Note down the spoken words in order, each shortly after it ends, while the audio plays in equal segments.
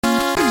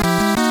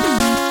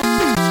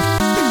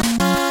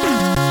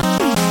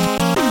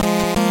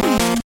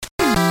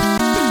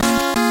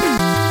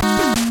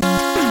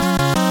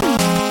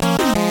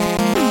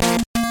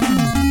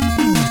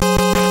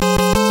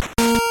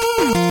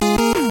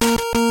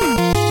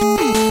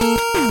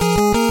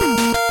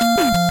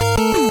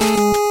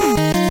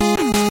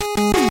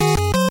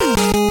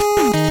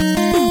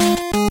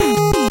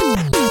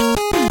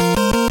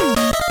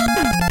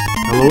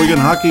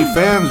hockey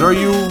fans, are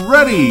you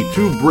ready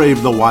to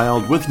brave the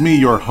wild with me,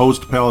 your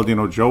host,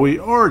 Paladino Joey,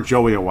 or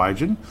Joey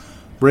Awajan?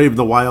 Brave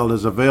the Wild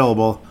is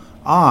available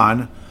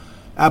on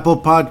Apple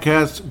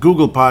Podcasts,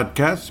 Google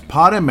Podcasts,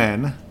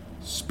 Podman,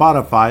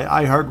 Spotify,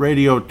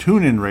 iHeartRadio,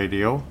 TuneIn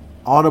Radio,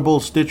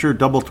 Audible, Stitcher,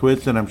 Double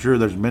Twist, and I'm sure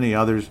there's many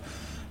others.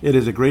 It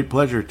is a great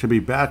pleasure to be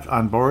back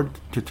on board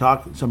to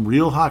talk some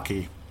real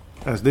hockey,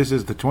 as this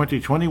is the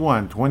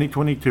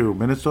 2021-2022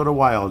 Minnesota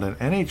Wild and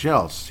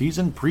NHL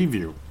season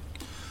preview.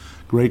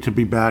 Great to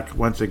be back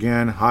once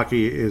again.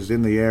 Hockey is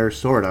in the air,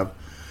 sort of.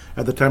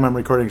 At the time I'm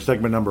recording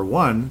segment number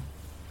 1,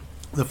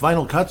 the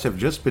final cuts have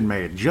just been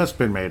made,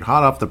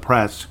 hot off the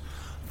press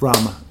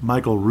from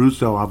Michael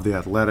Russo of The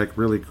Athletic.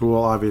 Really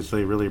cool,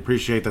 obviously. Really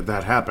appreciate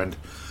that happened.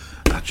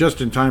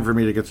 Just in time for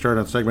me to get started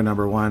on segment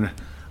number 1.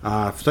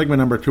 Segment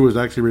number 2 is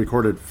actually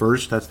recorded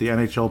first. That's the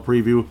NHL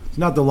preview. It's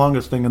not the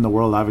longest thing in the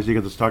world, obviously,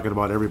 because it's talking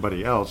about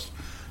everybody else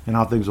and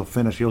how things will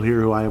finish. You'll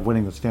hear who I have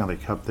winning the Stanley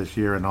Cup this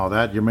year and all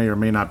that. You may or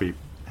may not be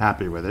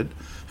happy with it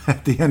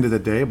at the end of the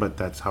day, but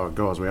that's how it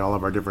goes. We all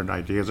have our different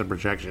ideas and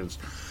projections.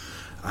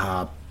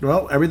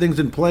 Well, everything's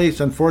in place.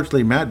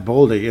 Unfortunately, Matt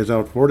Boldy is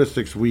out 4 to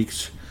 6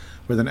 weeks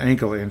with an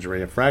ankle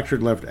injury, a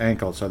fractured left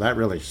ankle, so that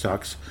really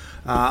sucks.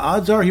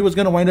 Odds are he was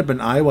going to wind up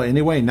in Iowa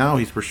anyway. Now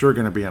he's for sure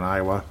going to be in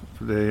Iowa,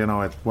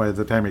 by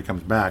the time he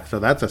comes back. So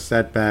that's a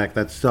setback.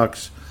 That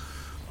sucks.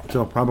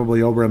 So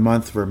probably over a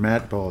month for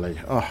Matt Boldy.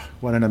 Oh,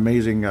 what an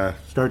amazing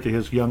start to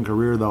his young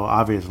career, though,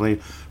 obviously.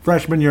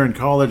 Freshman year in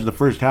college, the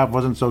first half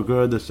wasn't so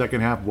good. The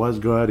second half was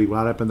good. He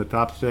wound up in the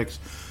top 6.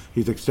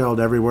 He's excelled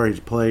everywhere he's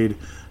played,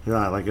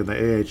 like in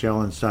the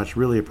AHL and such.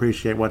 Really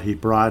appreciate what he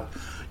brought.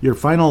 Your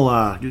final,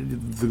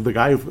 the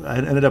guy who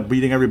ended up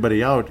beating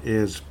everybody out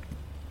is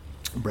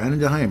Brandon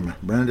Duhaime.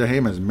 Brandon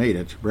Duhaime has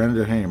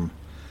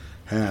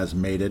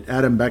made it.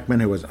 Adam Beckman,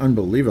 who was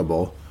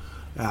unbelievable,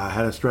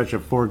 had a stretch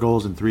of 4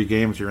 goals in 3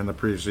 games here in the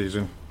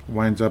preseason.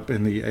 Winds up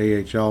in the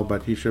AHL,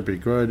 but he should be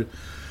good.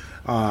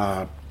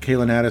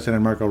 Kalen Addison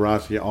and Marco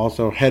Rossi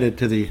also headed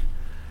to the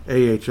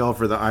AHL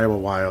for the Iowa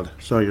Wild.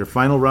 So your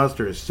final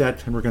roster is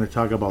set, and we're going to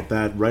talk about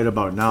that right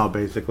about now,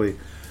 basically,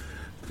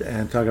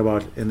 and talk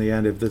about, in the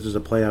end, if this is a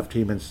playoff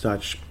team and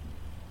such.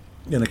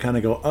 Going to kind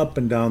of go up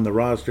and down the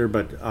roster,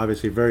 but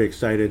obviously very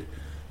excited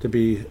to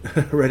be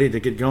ready to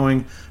get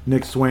going.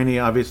 Nick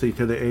Swaney, obviously,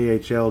 to the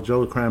AHL.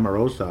 Joe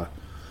Cramarosa,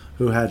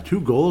 who had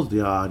 2 goals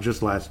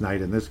just last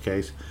night in this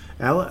case.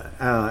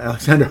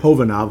 Alexander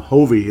Hovanov,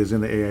 Hovey, is in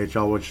the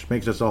AHL, which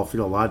makes us all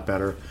feel a lot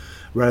better,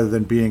 rather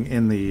than being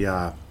in the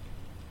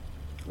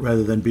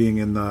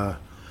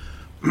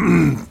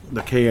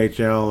the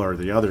KHL or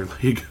the other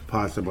league,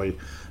 possibly.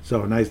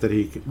 So nice that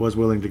he was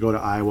willing to go to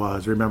Iowa.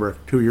 As remember,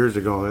 2 years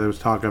ago, there was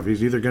talk of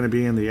he's either going to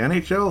be in the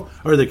NHL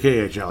or the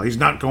KHL. He's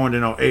not going to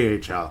no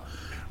AHL.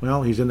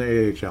 Well, he's in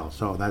the AHL,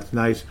 so that's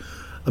nice.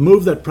 A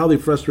move that probably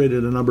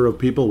frustrated a number of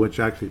people, which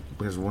actually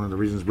is one of the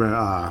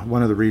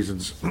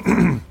reasons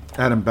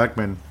Adam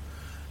Beckman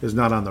is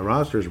not on the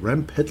roster, is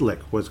Rem Pitlick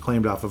was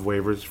claimed off of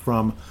waivers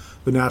from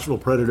the Nashville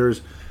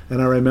Predators.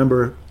 And I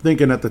remember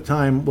thinking at the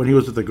time when he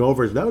was with the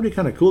Gophers, that would be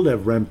kind of cool to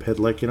have Rem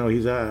Pitlick.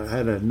 He's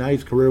had a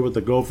nice career with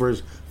the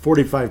Gophers,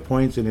 45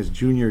 points in his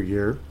junior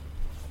year,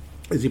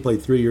 as he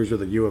played 3 years with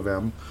the U of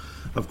M.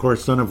 Of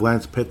course, son of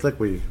Lance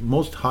Pitlick.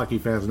 Most hockey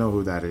fans know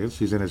who that is.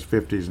 He's in his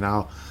 50s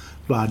now.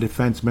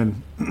 Defenseman,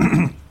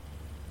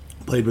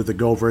 played with the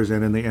Gophers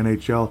and in the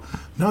NHL.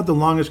 Not the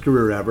longest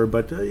career ever,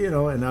 but,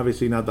 and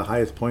obviously not the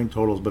highest point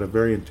totals, but a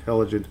very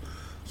intelligent,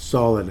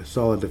 solid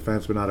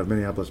defenseman out of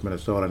Minneapolis,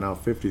 Minnesota, now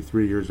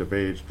 53 years of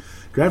age.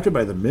 Drafted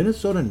by the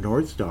Minnesota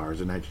North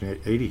Stars in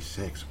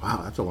 1986.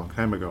 Wow, that's a long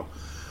time ago.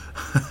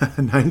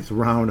 9th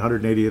round,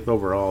 180th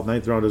overall.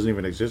 9th round doesn't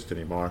even exist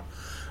anymore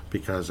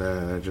because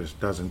it just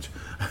doesn't.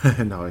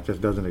 No, it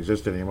just doesn't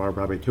exist anymore.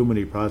 Probably too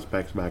many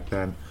prospects back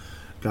then.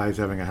 Guys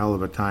having a hell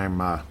of a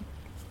time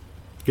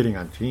getting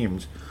on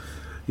teams.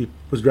 He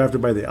was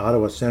drafted by the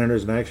Ottawa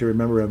Senators, and I actually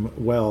remember him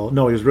well.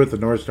 No, he was with the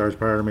North Stars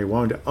prior to me.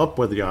 Wound up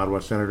with the Ottawa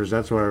Senators.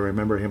 That's where I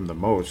remember him the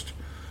most.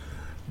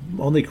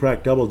 Only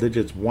cracked double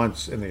digits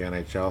once in the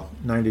NHL,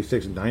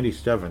 96 and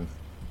 97.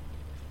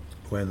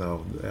 When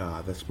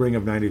the spring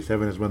of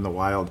 97 is when the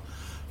Wild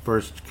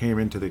first came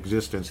into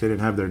existence. They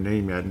didn't have their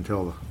name yet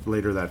until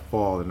later that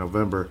fall in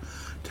November.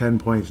 10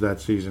 points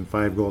that season,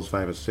 5 goals,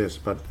 5 assists.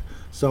 But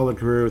solid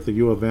career with the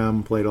U of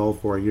M, played all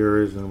 4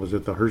 years, and was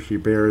at the Hershey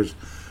Bears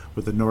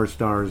with the North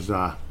Stars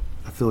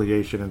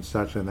affiliation and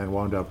such, and then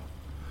wound up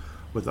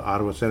with the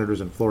Ottawa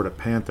Senators and Florida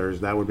Panthers.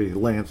 That would be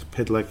Lance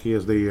Pitlick. He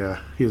is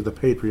the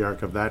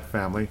patriarch of that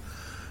family.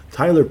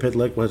 Tyler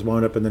Pitlick was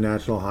wound up in the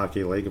National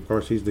Hockey League. Of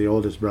course, he's the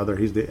oldest brother.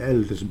 He's the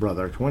eldest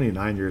brother,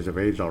 29 years of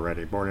age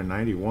already, born in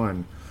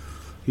 91.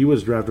 He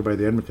was drafted by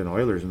the Edmonton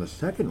Oilers in the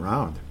 2nd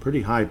round.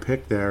 Pretty high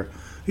pick there.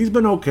 He's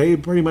been okay.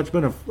 Pretty much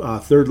been a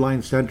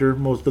third-line center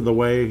most of the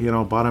way.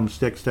 Bottom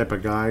six type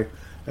of guy.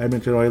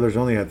 Edmonton Oilers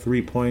only had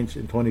 3 points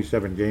in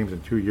 27 games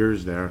in 2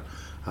 years there.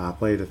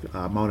 Played an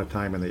amount of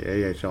time in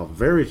the AHL.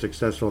 Very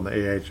successful in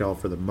the AHL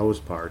for the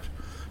most part,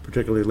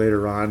 particularly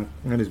later on.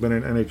 And he's been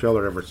an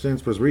NHLer ever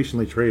since. Was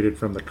recently traded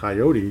from the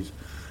Coyotes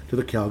to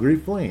the Calgary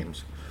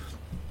Flames.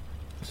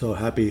 So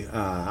happy.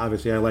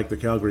 Obviously, I like the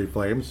Calgary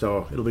Flames,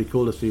 so it'll be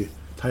cool to see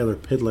Tyler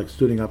Pitlick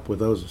suiting up with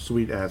those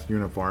sweet-ass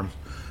uniforms.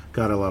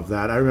 Gotta love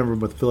that. I remember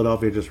with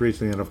Philadelphia just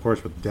recently, and of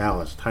course with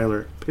Dallas.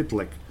 Tyler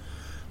Pitlick,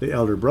 the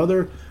elder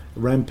brother.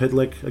 Rem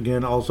Pitlick,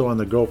 again, also on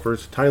the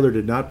Gophers. Tyler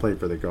did not play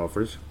for the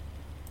Gophers.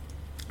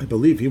 I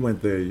believe he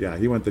went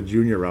the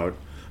junior route.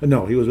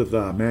 No, he was with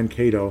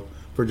Mankato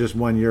for just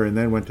 1 year and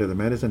then went to the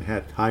Medicine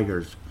Hat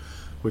Tigers,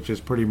 which is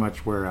pretty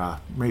much where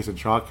Mason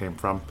Shaw came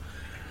from.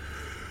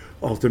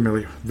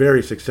 Ultimately,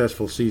 very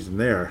successful season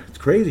there. It's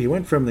crazy. He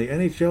went from the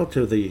NHL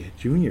to the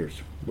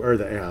juniors, or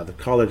the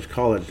college,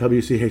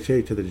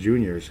 WCHA to the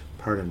juniors.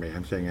 Pardon me,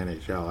 I'm saying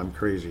NHL. I'm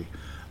crazy.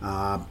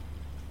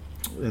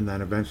 And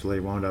then eventually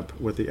wound up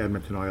with the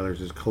Edmonton Oilers'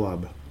 his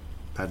club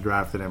that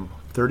drafted him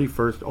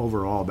 31st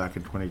overall back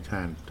in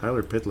 2010.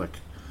 Tyler Pitlick.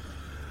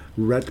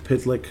 Rhett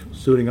Pitlick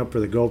suiting up for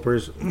the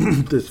Gophers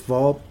this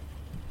fall.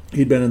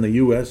 He'd been in the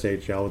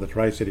USHL with the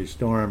Tri-City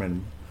Storm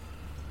and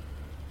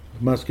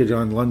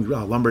Muskegon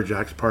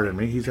Lumberjacks, pardon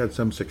me. He's had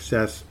some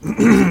success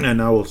and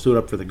now will suit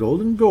up for the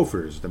Golden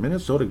Gophers, the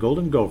Minnesota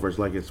Golden Gophers,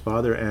 like his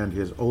father and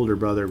his older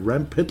brother,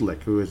 Rem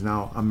Pitlick, who is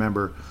now a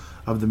member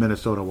of the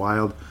Minnesota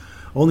Wild.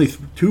 Only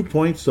 2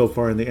 points so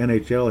far in the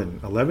NHL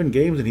in 11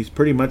 games, and he's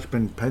pretty much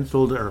been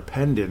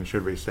penned in,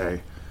 should we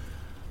say,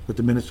 with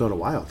the Minnesota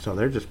Wild. So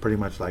they're just pretty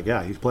much like,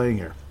 yeah, he's playing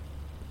here.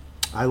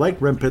 I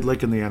like Rem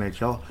Pitlick in the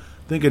NHL.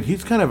 Thinking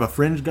he's kind of a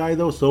fringe guy,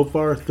 though, so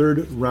far.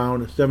 Third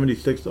round,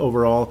 76th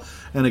overall.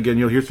 And again,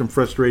 you'll hear some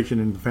frustration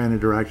in the fan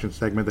interaction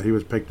segment that he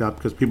was picked up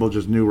because people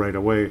just knew right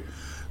away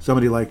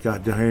somebody like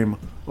Duhaime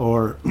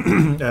or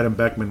Adam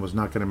Beckman was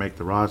not going to make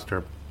the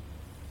roster.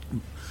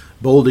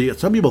 Boldy,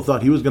 some people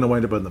thought he was going to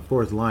wind up on the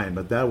fourth line,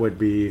 but that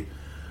wouldn't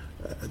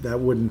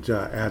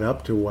add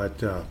up to what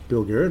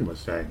Bill Guerin was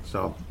saying.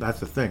 So that's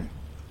the thing.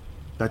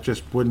 That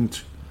just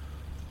wouldn't.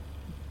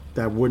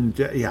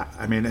 Yeah,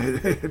 I mean.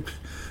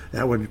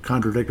 That would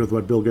contradict with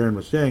what Bill Guerin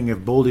was saying. If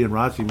Boldy and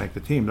Rossi make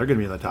the team, they're going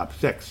to be in the top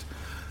six.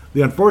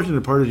 The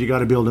unfortunate part is you got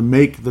to be able to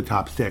make the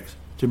top six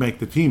to make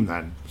the team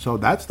then. So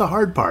that's the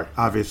hard part,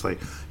 obviously.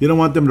 You don't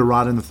want them to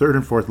rot in the third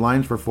and fourth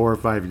lines for 4 or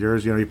 5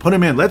 years. You know, you put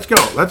them in. Let's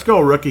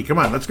go, rookie. Come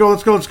on, let's go.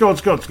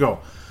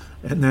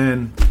 And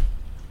then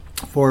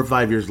 4 or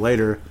 5 years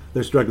later,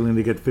 they're struggling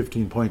to get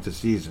 15 points a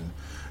season.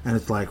 And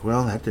it's like,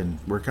 well, that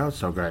didn't work out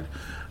so good.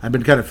 I've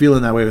been kind of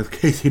feeling that way with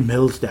Casey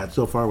Middlestat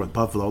so far with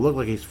Buffalo. Looked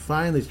like he's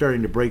finally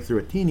starting to break through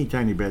a teeny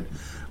tiny bit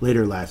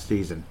later last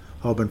season.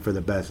 Hoping for the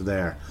best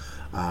there.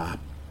 But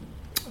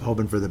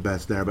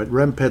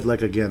Rem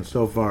Pitlick, again,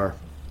 so far,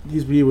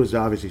 he was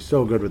obviously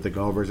so good with the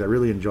Gophers. I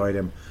really enjoyed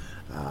him.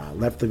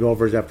 Left the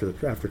Gophers after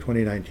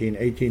 2019.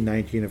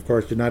 18-19, of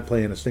course, did not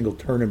play in a single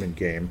tournament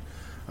game,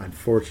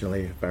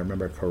 unfortunately, if I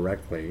remember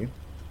correctly.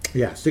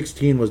 Yeah,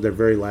 16 was their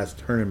very last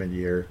tournament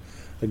year.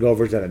 The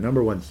Gophers had a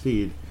number 1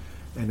 seed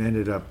and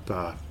ended up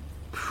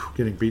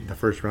getting beat in the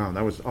first round.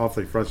 That was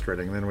awfully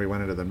frustrating. And then we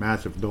went into the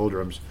massive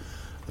doldrums.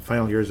 The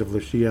final years of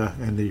Lucia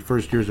and the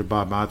first years of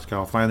Bob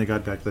Motzkow finally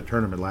got back to the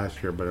tournament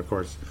last year, but of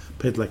course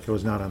Pitlick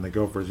was not on the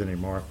Gophers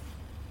anymore.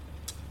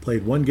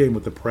 Played 1 game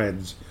with the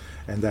Preds,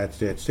 and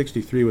that's it.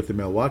 63 with the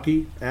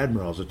Milwaukee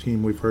Admirals, a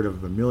team we've heard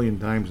of a million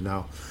times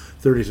now.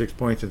 36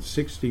 points in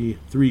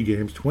 63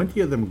 games, 20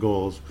 of them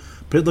goals.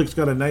 Pitlick's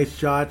got a nice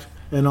shot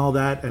and all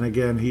that, and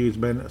again, he's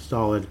been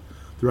solid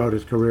throughout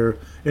his career.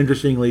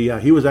 Interestingly,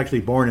 he was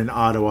actually born in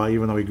Ottawa,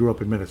 even though he grew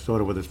up in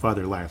Minnesota with his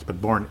father Lance,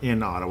 but born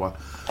in Ottawa,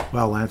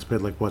 while Lance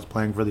Pitlick was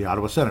playing for the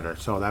Ottawa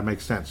Senators, so that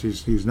makes sense.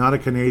 He's not a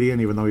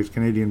Canadian, even though he's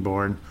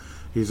Canadian-born.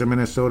 He's a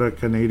Minnesota,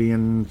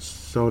 Canadian,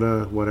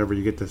 soda, whatever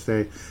you get to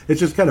say. It's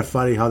just kind of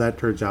funny how that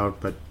turns out,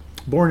 but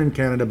born in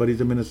Canada, but he's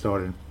a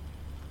Minnesotan,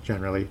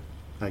 generally,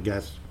 I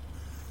guess.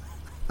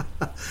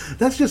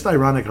 That's just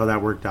ironic how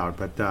that worked out,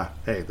 but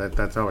hey,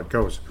 that's how it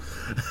goes.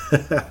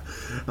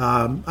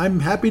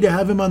 I'm happy to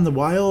have him on the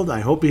Wild. I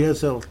hope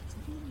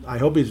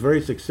he's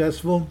very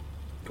successful.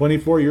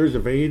 24 years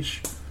of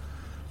age,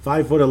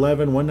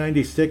 5'11",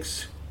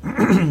 196.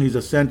 He's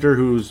a center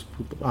who's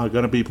going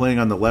to be playing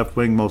on the left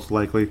wing most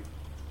likely,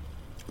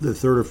 the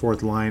third or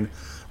fourth line.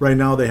 Right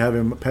now they have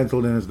him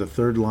penciled in as the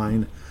third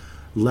line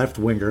left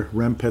winger,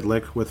 Rem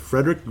Pitlick, with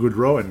Frederick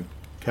Goudreau and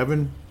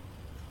Kevin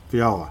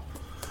Fiala.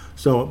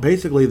 So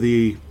basically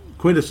the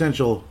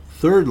quintessential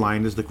third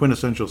line is the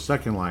quintessential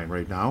second line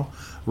right now.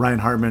 Ryan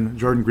Hartman,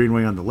 Jordan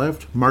Greenway on the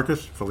left,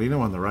 Marcus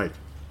Foligno on the right.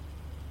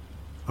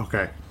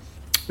 Okay.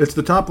 It's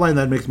the top line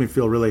that makes me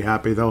feel really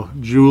happy, though.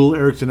 Joel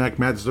Eriksson Ek,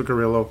 Matt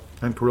Zuccarello,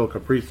 and Kirill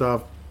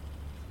Kaprizov.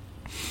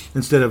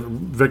 Instead of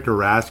Victor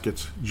Rask,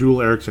 it's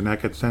Joel Eriksson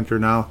Ek at center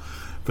now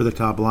for the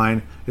top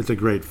line. It's a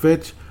great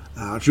fit.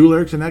 Joel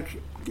Eriksson Ek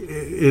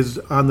is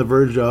on the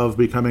verge of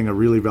becoming a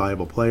really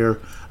valuable player.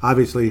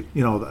 Obviously,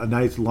 you know, a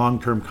nice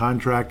long-term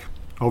contract,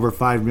 over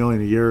 $5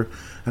 million a year,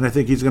 and I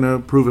think he's going to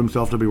prove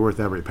himself to be worth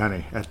every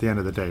penny at the end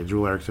of the day.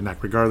 Joel Eriksson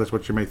Ek, regardless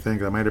what you may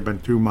think, that might have been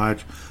too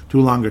much,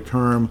 too long a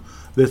term,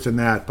 this and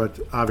that, but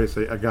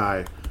obviously a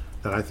guy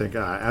that I think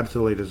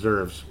absolutely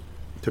deserves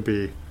to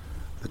be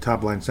the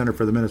top line center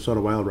for the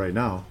Minnesota Wild right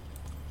now.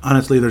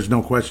 Honestly, there's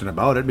no question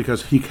about it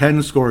because he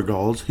can score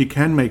goals, he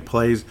can make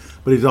plays,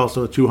 but he's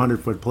also a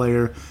 200-foot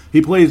player.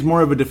 He plays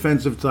more of a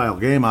defensive style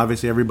game.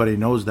 Obviously, everybody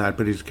knows that,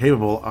 but he's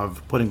capable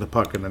of putting the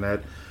puck in the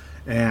net,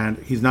 and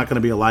he's not going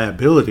to be a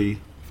liability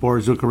for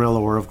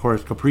Zuccarello or, of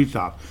course,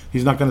 Kaprizov.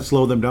 He's not going to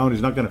slow them down.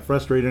 He's not going to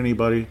frustrate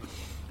anybody.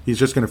 He's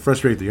just going to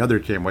frustrate the other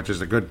team, which is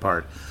the good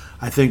part.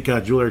 I think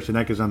Joel Eriksson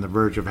Ek is on the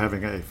verge of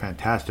having a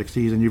fantastic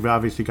season. You've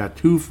obviously got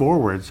two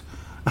forwards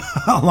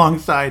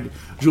alongside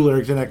Joel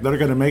Eriksson Ek that are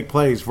going to make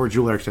plays for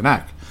Joel Eriksson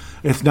Ek.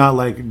 It's not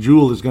like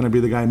Joel is going to be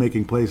the guy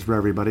making plays for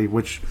everybody,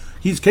 which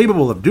he's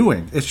capable of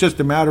doing. It's just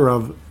a matter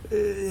of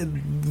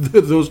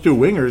those two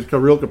wingers,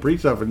 Kirill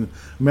Kaprizov and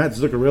Matt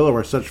Zuccarello,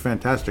 are such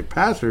fantastic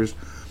passers.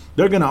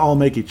 They're going to all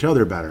make each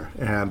other better,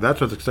 and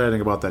that's what's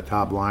exciting about that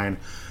top line.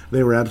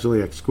 They were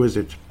absolutely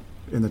exquisite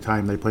in the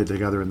time they played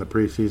together in the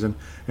preseason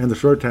and the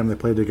short time they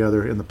played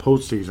together in the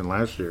postseason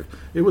last year.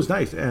 It was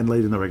nice, and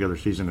late in the regular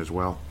season as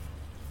well.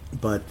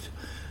 But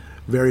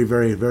very,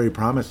 very, very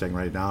promising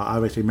right now.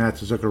 Obviously, Matt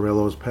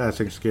Zuccarello's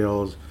passing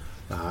skills,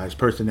 his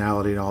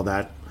personality and all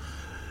that.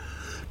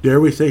 Dare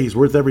we say he's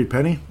worth every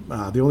penny?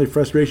 The only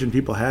frustration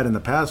people had in the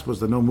past was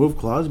the no-move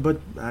clause, but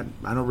I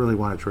don't really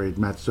want to trade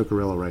Matt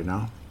Zuccarello right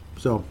now.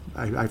 So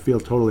I feel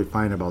totally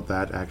fine about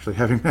that, actually,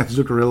 having Matt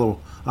Zuccarello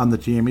on the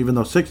team, even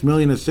though $6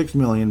 million is $6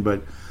 million,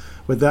 but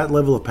with that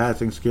level of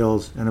passing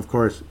skills, and of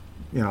course,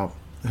 you know,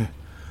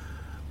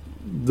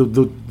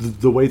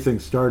 the way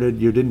things started,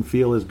 you didn't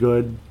feel as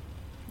good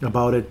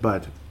about it,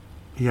 but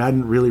he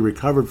hadn't really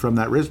recovered from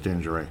that wrist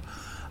injury.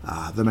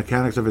 The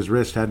mechanics of his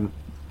wrist hadn't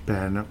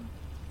been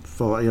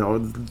full,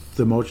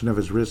 the motion of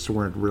his wrists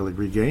weren't really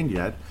regained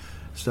yet,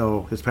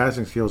 so his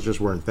passing skills just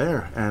weren't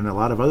there, and a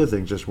lot of other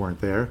things just weren't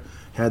there.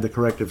 Had the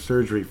corrective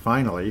surgery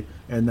finally,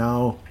 and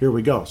now here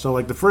we go. So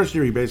like the first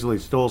year he basically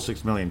stole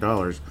 $6 million,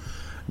 and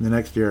the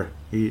next year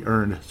he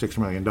earned $6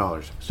 million.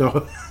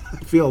 So I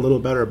feel a little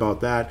better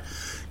about that.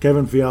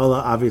 Kevin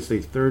Fiala,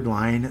 obviously third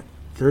line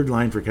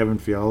for Kevin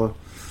Fiala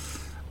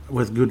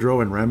with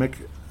Gaudreau and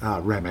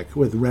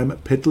with Rem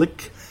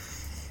Pitlick.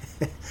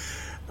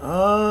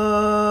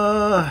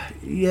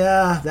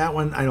 Yeah, that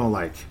one I don't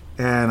like.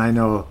 And I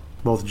know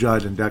both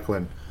Judd and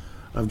Declan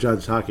of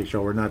Judd's Hockey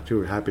Show were not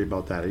too happy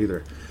about that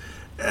either.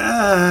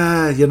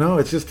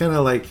 It's just kind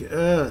of like,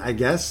 I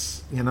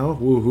guess,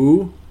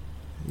 woohoo,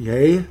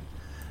 yay.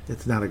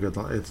 It's not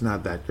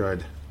that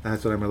good.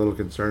 That's what I'm a little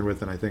concerned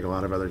with, and I think a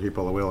lot of other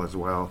people will as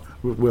well.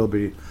 Will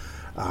be.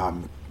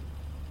 I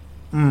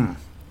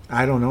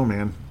don't know,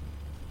 man.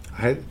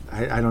 I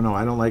don't know.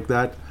 I don't like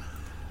that.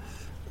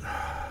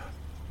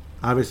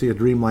 Obviously, a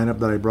dream lineup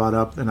that I brought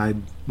up, and I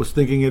was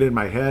thinking it in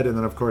my head, and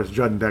then of course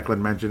Judd and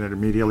Declan mentioned it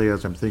immediately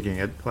as I'm thinking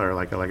it, or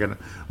like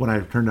when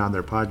I turned on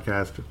their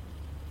podcast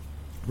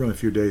from a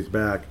few days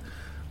back,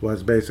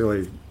 was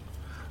basically,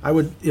 I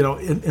would,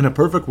 in a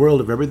perfect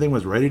world, if everything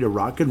was ready to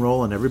rock and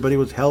roll and everybody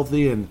was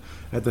healthy, and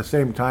at the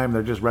same time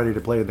they're just ready to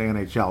play in the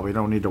NHL, we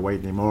don't need to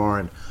wait anymore,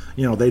 and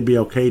they'd be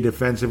okay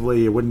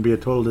defensively, it wouldn't be a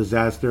total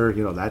disaster,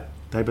 that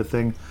type of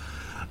thing.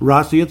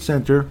 Rossi at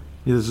center.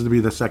 This is to be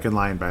the second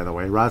line, by the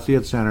way. Rossi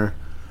at center.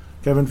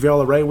 Kevin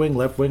Fiala right wing.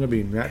 Left wing would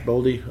be Matt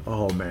Boldy.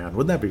 Oh, man.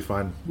 Wouldn't that be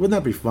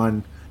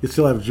fun? You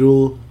still have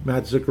Joel,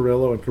 Matt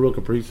Zuccarello, and Kirill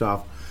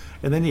Kaprizov.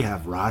 And then you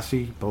have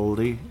Rossi,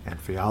 Boldy, and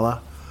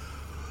Fiala.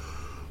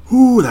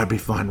 Ooh, that'd be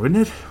fun,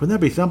 wouldn't it? Wouldn't that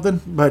be something?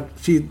 But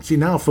see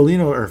now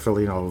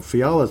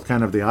Fiala's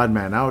kind of the odd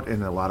man out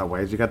in a lot of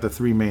ways. You got the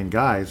three main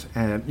guys,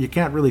 and you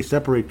can't really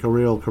separate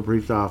Kirill,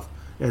 Kaprizov,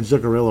 and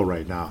Zuccarello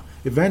right now.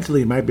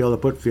 Eventually, you might be able to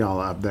put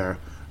Fiala up there,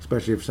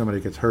 especially if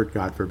somebody gets hurt,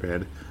 God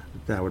forbid.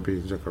 That would be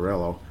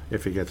Zuccarello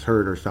if he gets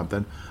hurt or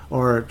something.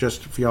 Or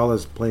just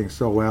Fiala's playing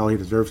so well, he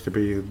deserves at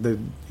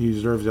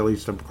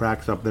least some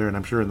cracks up there, and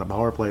I'm sure in the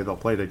power play they'll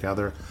play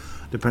together,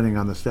 depending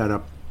on the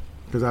setup.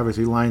 Because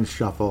obviously lines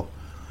shuffle.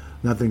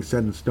 Nothing's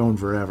set in stone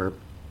forever,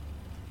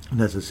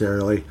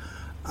 necessarily.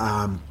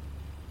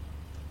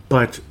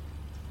 But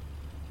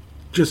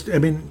just,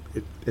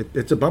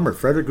 it's a bummer.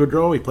 Frederick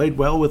Gaudreau, he played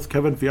well with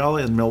Kevin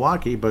Fiala in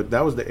Milwaukee, but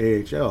that was the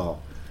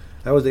AHL.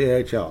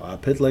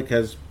 Pitlick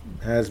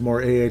has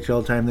more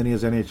AHL time than he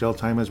has NHL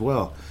time as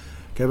well.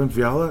 Kevin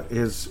Fiala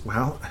is,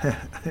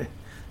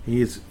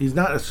 he's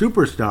not a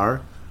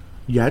superstar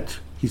yet.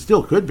 He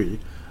still could be,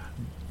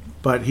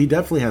 but he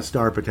definitely has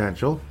star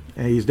potential,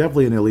 and he's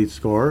definitely an elite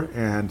scorer.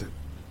 And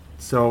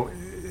so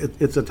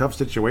it's a tough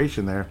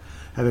situation there,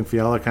 having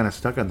Fiala kind of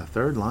stuck on the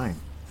third line.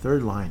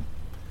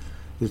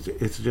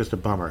 It's just a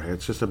bummer.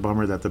 It's just a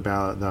bummer that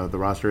the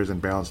roster isn't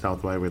balanced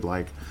out the way we'd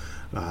like,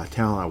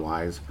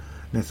 talent-wise,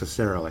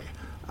 necessarily.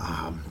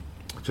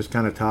 Just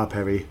kind of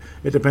top-heavy.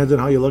 It depends on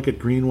how you look at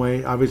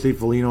Greenway. Obviously,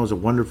 Foligno is a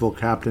wonderful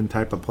captain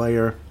type of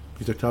player.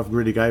 He's a tough,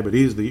 gritty guy, but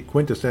he's the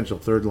quintessential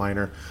third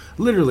liner.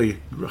 Literally,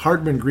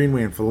 Hartman,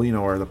 Greenway, and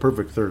Foligno are the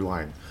perfect third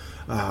line.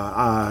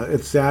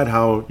 It's sad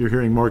how you're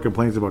hearing more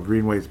complaints about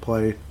Greenway's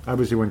play.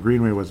 Obviously, when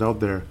Greenway was out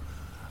there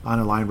on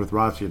a line with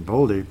Rossi and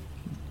Boldy,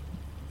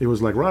 it was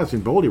like Rossi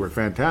and Boldy were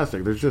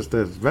fantastic. There's just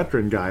this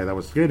veteran guy that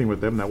was skating with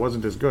them that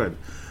wasn't as good.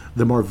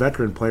 The more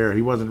veteran player,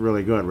 he wasn't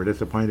really good. We're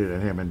disappointed in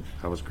him, and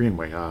that was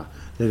Greenway.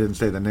 They didn't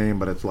say the name,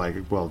 but it's like,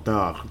 well,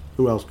 duh.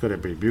 Who else could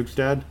it be?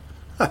 Bukestad?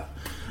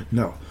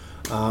 No.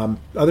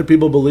 Other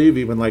people believe,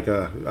 even like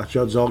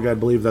Judd Zolgad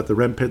believe that the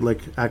Rem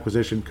Pitlick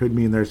acquisition could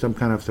mean there's some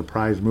kind of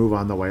surprise move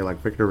on the way, like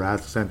Victor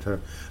Rask sent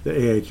to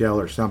the AHL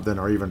or something,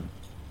 or even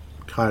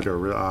cut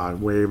or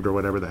waived or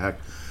whatever the heck.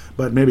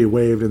 But maybe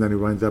waived and then he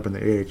winds up in the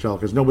AHL,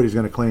 because nobody's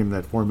going to claim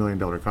that $4 million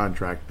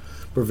contract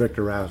for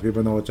Victor Rask,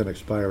 even though it's an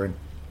expiring.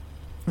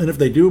 And if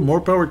they do,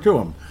 more power to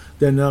them.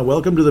 Then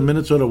welcome to the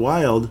Minnesota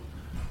Wild,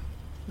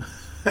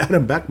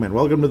 Adam Beckman.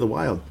 Welcome to the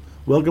Wild.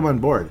 Welcome on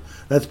board.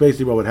 That's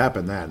basically what would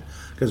happen then.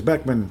 Because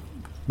Beckman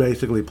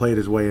basically played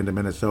his way into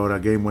Minnesota,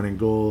 game-winning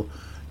goal,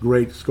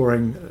 great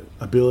scoring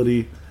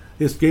ability.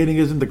 His skating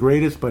isn't the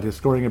greatest, but his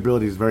scoring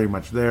ability is very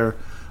much there.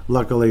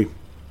 Luckily,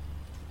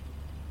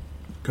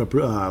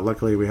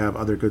 we have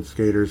other good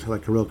skaters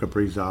like Kirill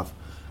Kaprizov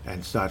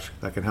and such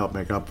that can help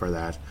make up for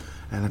that.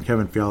 And then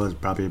Kevin Fiala is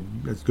probably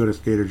as good a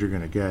skater as you're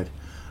going to get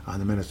on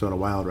the Minnesota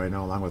Wild right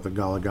now, along with the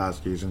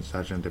Goligoskis and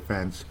such in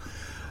defense.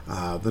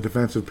 The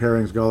defensive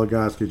pairings,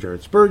 Goligoski,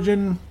 Jared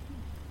Spurgeon.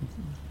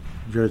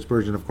 Jared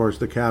Spurgeon, of course,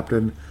 the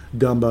captain.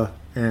 Dumba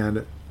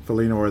and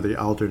Foligno are the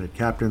alternate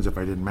captains, if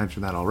I didn't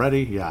mention that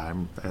already. Yeah,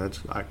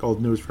 it's like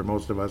old news for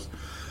most of us.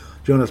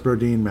 Jonas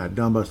Brodin, Matt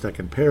Dumba,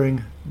 second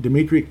pairing.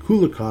 Dmitry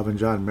Kulikov and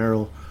John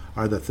Merrill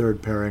are the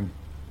third pairing.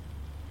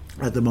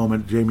 At the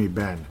moment, Jamie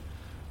Benn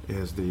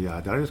is the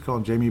did I just call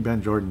him Jamie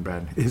Benn? Jordan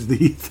Benn is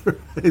the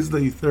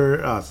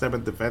third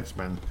seventh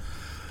defenseman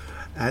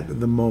at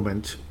the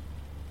moment,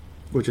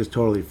 which is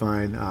totally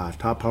fine.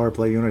 Top power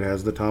play unit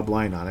has the top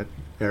line on it: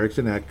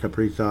 Eriksson, Ek,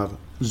 Kaprizov,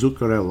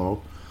 Zuccarello,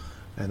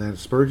 and then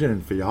Spurgeon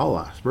and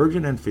Fiala.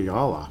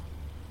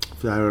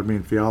 That would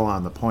mean Fiala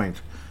on the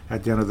point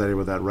at the end of the day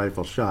with that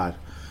rifle shot.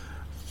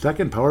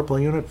 Second power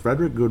play unit: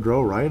 Frederick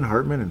Gaudreau, Ryan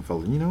Hartman, and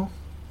Foligno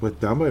with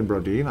Dumba and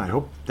Brodin. I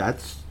hope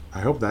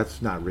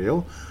that's not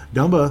real.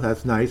 Dumba,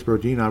 that's nice.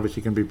 Brodin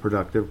obviously can be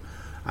productive.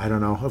 I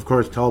don't know. Of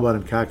course, Talbot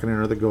and Kakkonen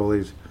are the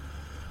goalies.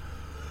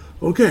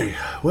 Okay,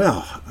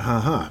 well,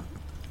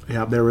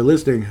 yeah, they were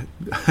listing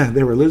Matt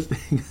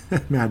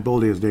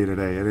Boldy as day to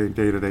day. It ain't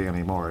day to day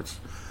anymore. It's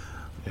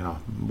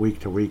week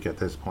to week at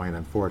this point,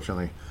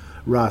 unfortunately.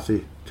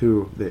 Rossi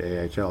to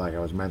the AHL, like I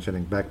was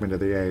mentioning. Beckman to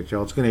the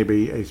AHL. It's going to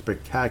be a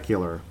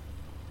spectacular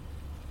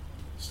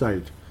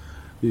sight.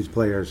 These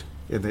players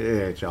in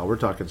the AHL. We're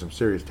talking some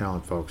serious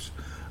talent, folks.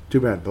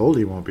 Too bad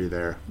Boldy won't be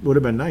there. Would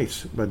have been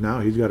nice, but now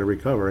he's got to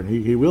recover, and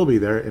he will be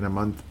there in a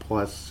month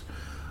plus,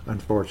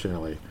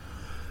 unfortunately.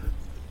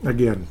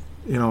 Again,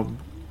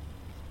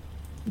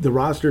 the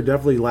roster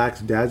definitely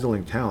lacks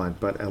dazzling talent,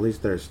 but at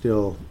least there's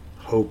still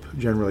hope,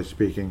 generally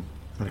speaking,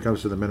 when it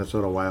comes to the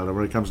Minnesota Wild, and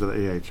when it comes to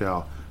the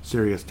AHL.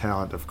 Serious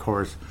talent, of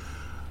course.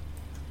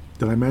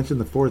 Did I mention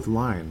the fourth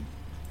line?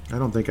 I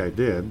don't think I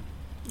did.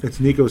 It's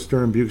Nico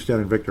Sturm, Bukestad,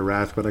 and Victor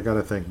Rask, but I got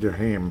to think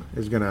Duhaime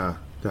is going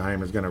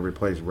to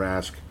replace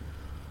Rask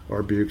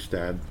or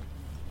Bukestad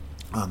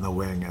on the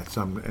wing in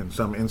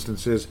some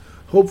instances.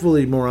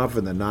 Hopefully more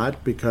often than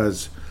not,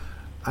 because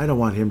I don't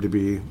want him to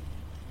be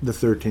the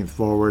 13th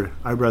forward.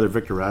 I'd rather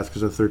Victor Rask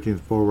as a 13th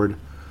forward.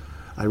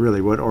 I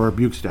really would. Or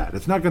Bukestad.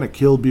 It's not going to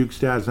kill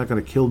Bukestad. It's not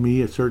going to kill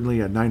me, certainly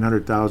at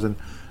 $900,000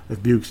 if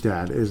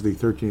Bukestad is the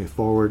 13th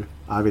forward.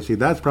 Obviously,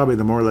 that's probably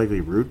the more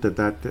likely route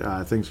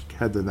that things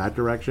head in that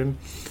direction.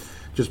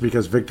 Just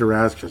because Victor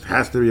Rask just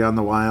has to be on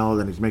the Wild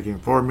and he's making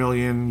 $4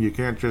 million. You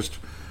can't just,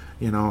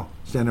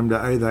 send him to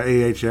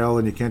the AHL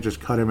and you can't just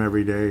cut him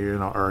every day,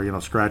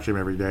 or scratch him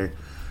every day.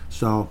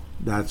 So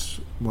that's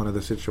one of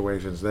the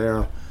situations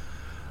there,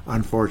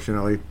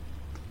 unfortunately.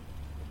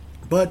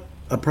 But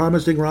a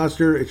promising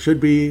roster. It should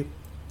be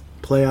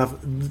playoff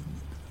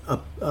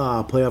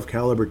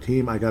caliber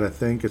team, I gotta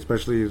think,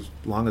 especially as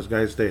long as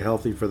guys stay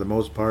healthy for the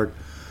most part.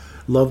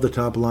 Love the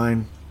top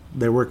line.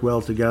 They work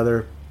well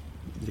together.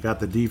 You got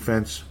the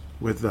defense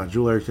with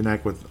Joel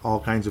Eriksson with all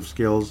kinds of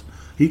skills.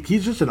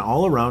 He's just an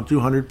all-around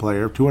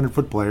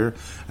 200-foot player,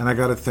 and I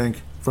gotta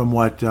think from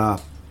what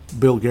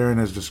Bill Guerin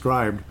has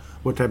described,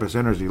 what type of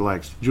centers he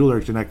likes. Joel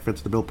Eriksson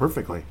fits the bill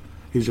perfectly.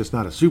 He's just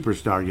not a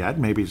superstar yet.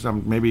 Maybe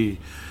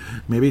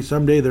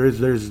someday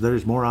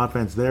there's more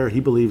offense there. He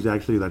believes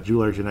actually that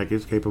Joel Eriksson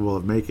is capable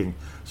of making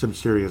some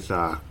serious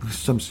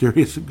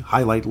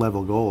highlight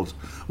level goals.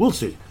 We'll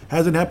see.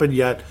 Hasn't happened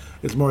yet.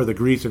 It's more of the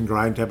grease and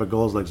grind type of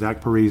goals like Zach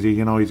Parise.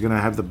 He's going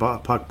to have the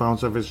puck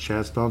bounce off his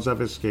chest, bounce off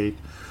his skate.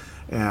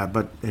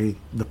 But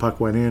the puck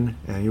went in,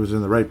 and he was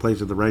in the right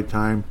place at the right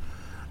time.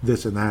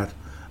 This and that.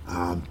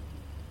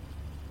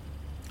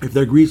 If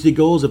they're greasy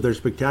goals, if they're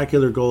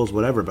spectacular goals,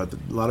 whatever, but a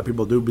lot of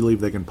people do believe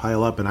they can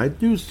pile up, and I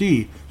do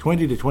see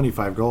 20 to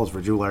 25 goals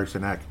for Joel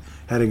Eriksson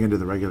heading into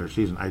the regular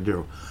season. I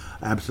do.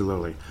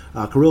 Absolutely.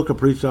 Kirill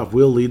Kaprizov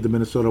will lead the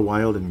Minnesota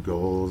Wild in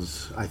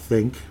goals, I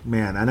think.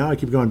 Man, I know I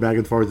keep going back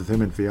and forth with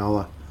him and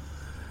Fiala.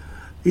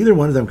 Either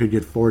one of them could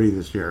get 40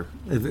 this year,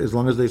 as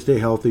long as they stay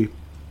healthy.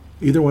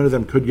 Either one of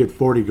them could get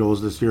 40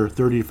 goals this year,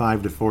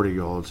 35 to 40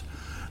 goals.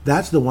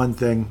 That's the one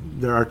thing.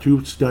 There are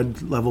two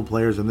stud level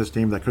players in this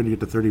team that couldn't get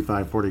to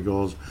 35, 40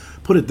 goals.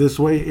 Put it this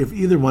way, if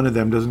either one of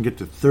them doesn't get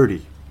to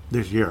 30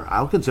 this year,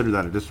 I'll consider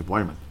that a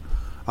disappointment.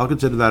 I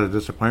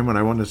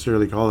won't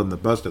necessarily call them the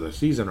bust of the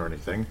season or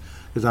anything,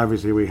 because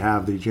obviously we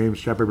have the James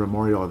Shepard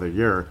Memorial of the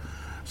Year.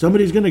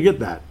 Somebody's going to get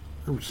that.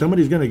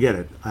 Somebody's going to get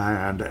it.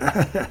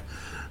 And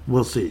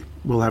we'll see.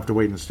 We'll have to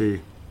wait and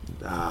see.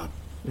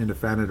 In the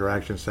fan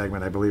interaction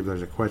segment, I believe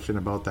there's a question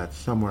about that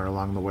somewhere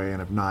along the way, and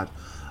if not,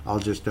 I'll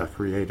just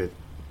create it.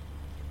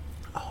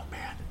 Oh,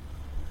 man.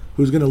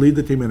 Who's going to lead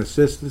the team in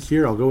assists this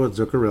year? I'll go with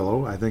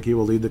Zuccarello. I think he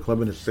will lead the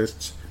club in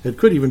assists. It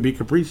could even be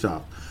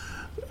Kaprizov.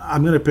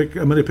 I'm going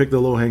to pick the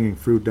low-hanging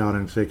fruit down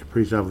and say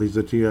Kaprizov leads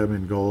the team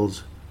in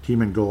goals.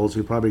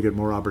 He'll probably get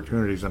more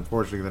opportunities,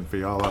 unfortunately, than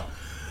Fiala.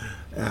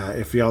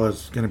 If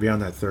Fiala's going to be on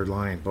that third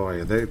line,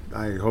 boy,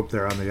 I hope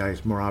they're on the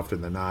ice more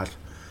often than not.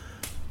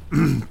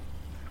 And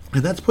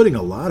that's putting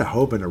a lot of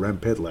hope into Rem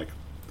Pitlick.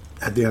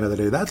 At the end of the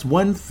day, that's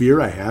one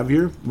fear I have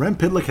here. Rem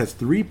Pitlick has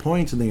 3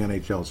 points in the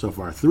NHL so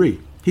far. 3.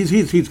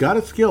 He's got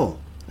a skill,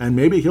 and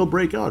maybe he'll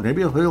break out.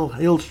 Maybe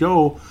he'll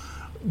show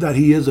that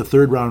he is a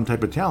third-round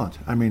type of talent.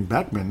 I mean,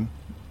 Beckman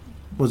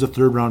was a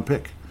third-round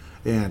pick,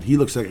 and he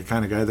looks like a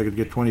kind of guy that could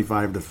get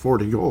 25 to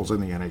 40 goals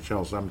in the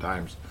NHL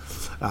sometimes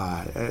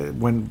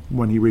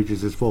when he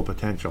reaches his full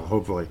potential,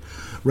 hopefully.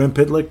 Rem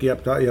Pitlick,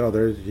 yep,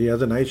 he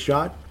has a nice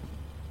shot.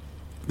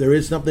 There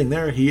is something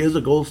there. He is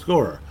a goal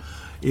scorer.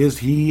 Is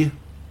he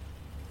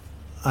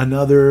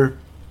Luke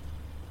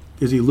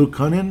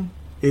Cunnin?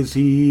 Is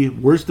he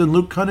worse than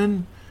Luke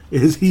Cunnin?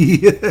 Is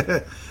he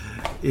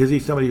is he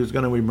somebody who's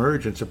going to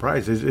emerge and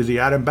surprise? Is he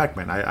Adam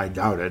Beckman? I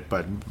doubt it,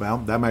 but well,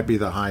 that might be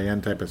the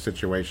high-end type of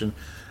situation.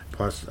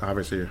 Plus,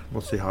 obviously,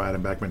 we'll see how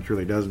Adam Beckman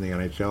truly does in the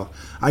NHL.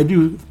 I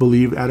do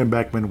believe Adam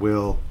Beckman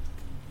will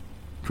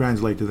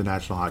translate to the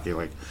National Hockey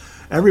League.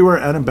 Everywhere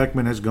Adam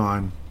Beckman has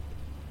gone,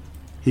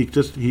 he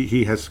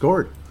has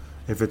scored.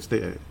 If it's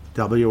the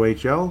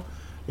WHL,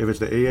 if it's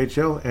the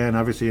AHL, and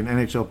obviously in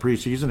NHL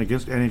preseason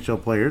against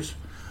NHL players,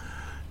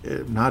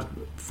 not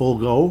full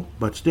go,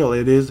 but still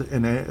it is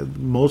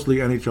mostly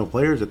NHL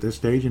players at this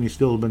stage, and he's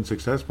still been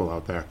successful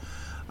out there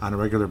on a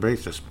regular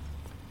basis,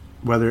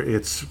 whether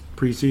it's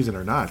preseason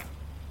or not.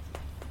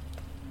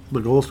 The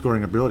goal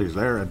scoring ability is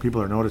there, and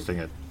people are noticing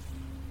it,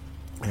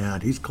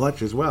 and he's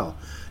clutch as well.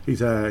 He's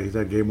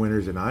had game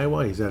winners in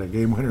Iowa. He's had a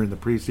game winner in the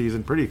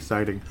preseason. Pretty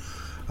exciting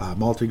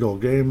multi-goal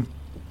game.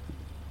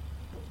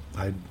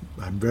 I'm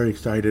very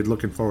excited,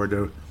 looking forward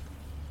to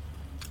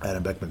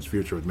Adam Beckman's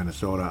future with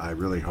Minnesota. I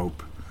really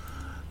hope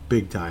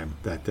big time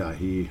that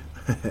he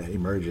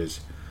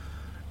emerges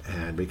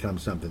and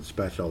becomes something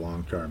special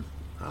long term.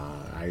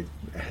 I'm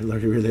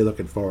really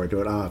looking forward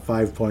to it.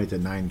 5 points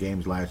in 9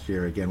 games last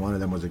year. Again, one of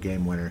them was a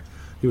game winner.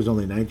 He was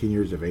only 19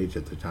 years of age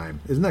at the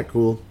time. Isn't that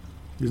cool?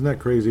 Isn't that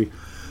crazy?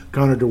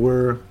 Connor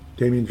Dewar,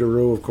 Damien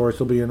Giroux, of course,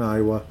 will be in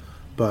Iowa.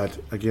 But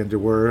again,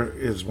 Dewar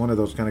is one of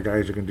those kind of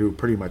guys who can do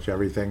pretty much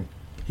everything.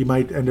 He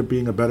might end up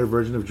being a better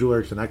version of Joel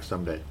Eriksson Ek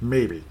someday.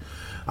 Maybe.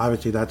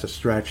 Obviously, that's a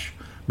stretch.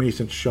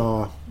 Mason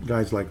Shaw,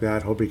 guys like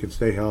that, hope he can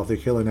stay healthy.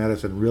 Killian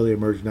Addison really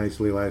emerged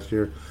nicely last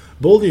year.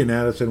 Boldy and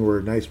Addison were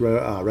nice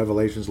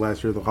revelations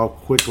last year, though how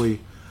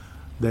quickly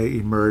they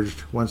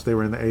emerged once they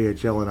were in the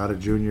AHL and out of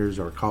juniors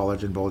or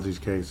college in Boldy's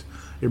case.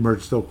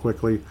 Emerged so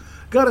quickly.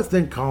 Got to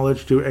think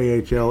college to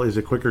AHL is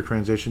a quicker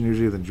transition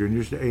usually than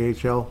juniors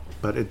to AHL,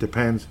 but it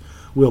depends.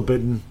 Will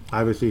Bitten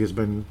obviously has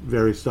been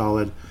very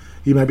solid.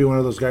 He might be one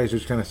of those guys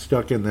who's kind of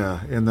stuck in the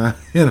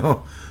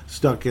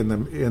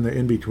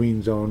in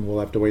between zone.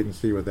 We'll have to wait and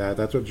see with that.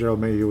 That's what Gerald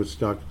Mayhew was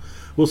stuck.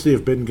 We'll see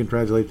if Bitten can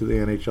translate to the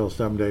NHL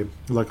someday.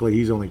 Luckily,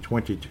 he's only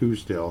 22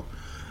 still,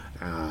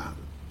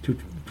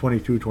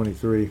 22,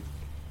 23.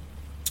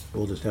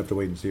 We'll just have to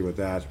wait and see with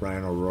that.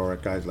 Ryan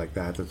O'Rourke, guys like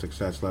that, the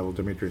success level.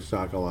 Dmitry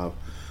Sokolov.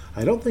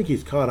 I don't think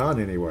he's caught on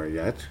anywhere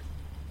yet.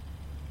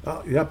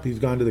 Oh, yep, he's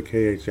gone to the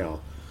KHL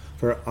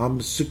for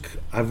Omsk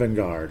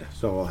Avangard.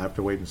 So we'll have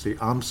to wait and see.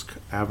 Omsk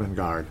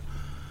Avangard.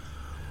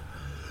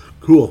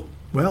 Cool.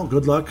 Well,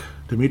 good luck,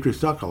 Dmitry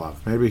Sokolov.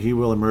 Maybe he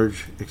will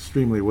emerge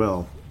extremely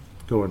well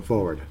going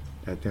forward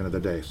at the end of the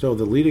day. So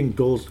the leading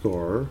goal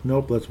scorer,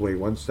 let's wait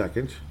 1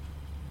 second.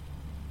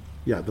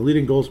 Yeah, the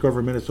leading goal scorer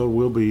for Minnesota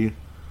will be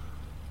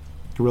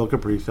Kirill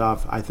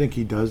Kaprizov. I think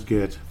he does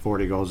get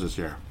 40 goals this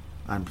year.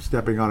 I'm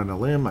stepping on a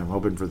limb. I'm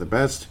hoping for the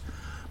best,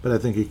 but I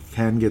think he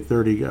can get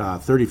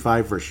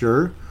 35 for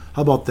sure.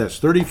 How about this?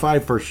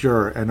 35 for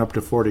sure and up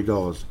to 40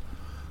 goals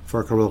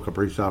for Kirill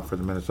Kaprizov for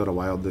the Minnesota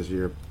Wild this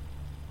year.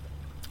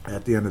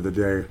 At the end of the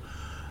day,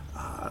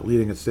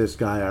 leading assist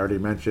guy I already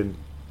mentioned.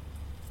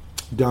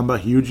 Dumba,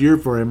 huge year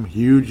for him.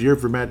 Huge year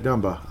for Matt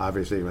Dumba,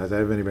 obviously. As I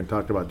haven't even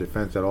talked about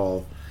defense at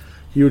all.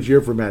 Huge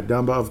year for Matt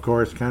Dumba, of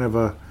course. Kind of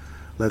a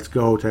let's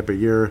go type of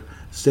year.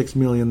 $6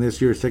 million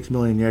this year, $6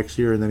 million next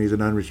year, and then he's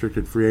an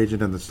unrestricted free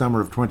agent in the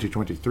summer of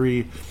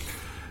 2023.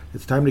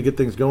 It's time to get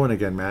things going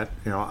again, Matt.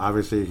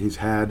 Obviously he's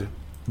had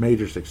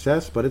major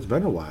success, but it's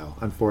been a while,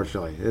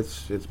 unfortunately.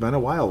 It's been a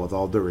while, with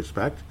all due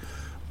respect.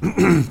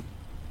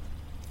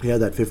 He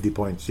had that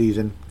 50-point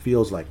season.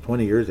 Feels like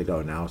 20 years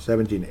ago now,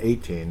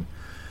 17-18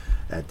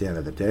 at the end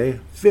of the day.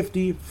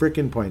 50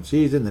 freaking point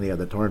season. Then he had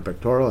the torn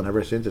pectoral, and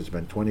ever since it's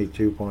been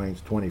 22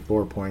 points,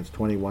 24 points,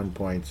 21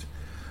 points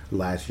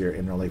last year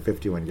in only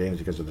 51 games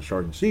because of the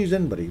shortened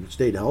season, but he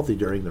stayed healthy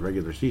during the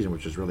regular season,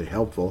 which is really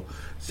helpful.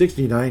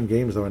 69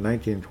 games, though, in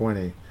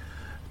 1920.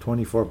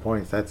 24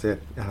 points, that's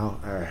it.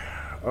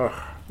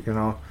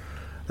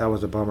 That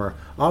was a bummer.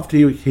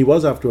 He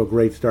was off to a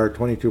great start,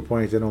 22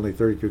 points in only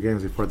 32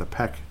 games before the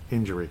pec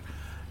injury,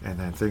 and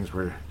then things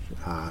were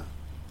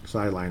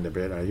sidelined a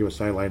bit. He was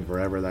sidelined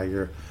forever that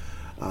year.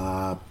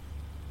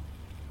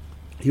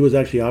 He was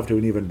actually off to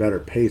an even better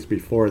pace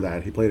before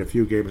that. He played a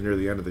few games near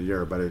the end of the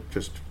year, but it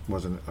just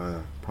wasn't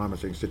a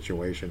promising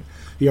situation.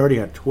 He already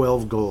had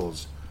 12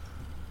 goals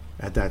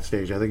at that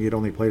stage. I think he'd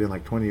only played in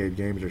like 28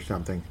 games or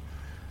something,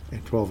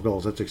 and 12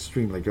 goals. That's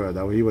extremely good.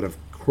 Though he would have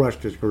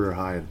crushed his career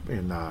high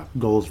in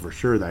goals for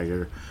sure that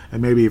year,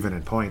 and maybe even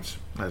in points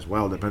as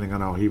well, depending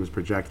on how he was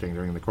projecting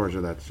during the course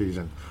of that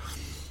season.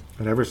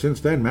 And ever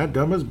since then, Matt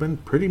Dumba's been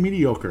pretty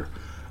mediocre.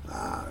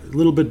 A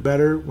little bit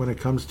better when it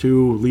comes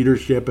to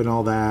leadership and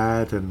all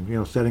that,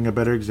 and setting a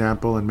better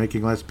example and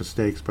making less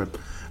mistakes. But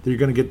you're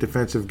going to get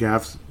defensive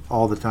gaffes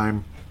all the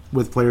time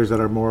with players that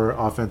are more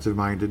offensive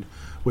minded,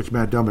 which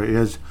Matt Dumba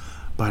is.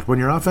 But when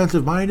you're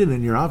offensive minded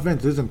and your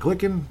offense isn't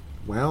clicking,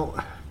 well,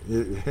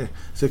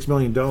 $6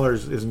 million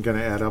isn't going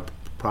to add up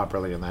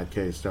properly in that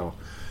case. So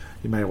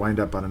you might wind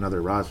up on another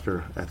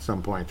roster at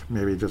some point.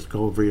 Maybe just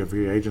go via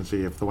free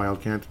agency if the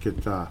Wild can't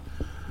get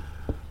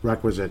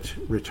requisite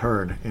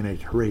return in a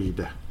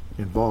trade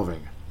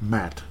involving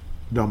Matt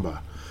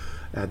Dumba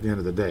at the end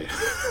of the day.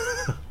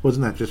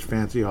 Wasn't that just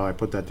fancy how I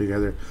put that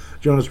together?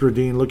 Jonas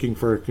Brodin looking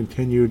for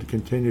continued.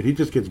 He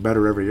just gets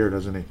better every year,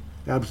 doesn't he?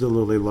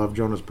 Absolutely love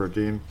Jonas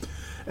Brodin.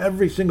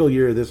 Every single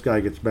year this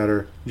guy gets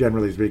better,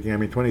 generally speaking. I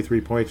mean,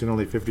 23 points in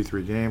only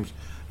 53 games.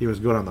 He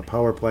was good on the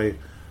power play.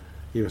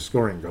 He was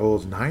scoring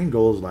goals. 9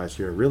 goals last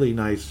year. Really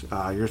nice.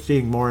 You're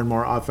seeing more and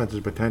more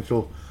offensive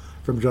potential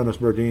from Jonas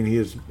Brodin. He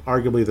is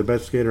arguably the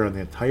best skater on the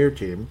entire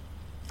team.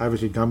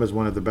 Obviously, Dumba is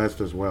one of the best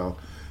as well.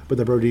 But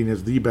the Brodin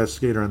is the best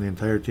skater on the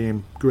entire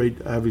team. Great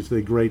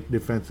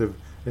defensive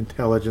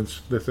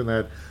intelligence, this and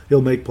that.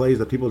 He'll make plays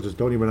that people just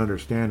don't even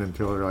understand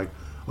until they're like,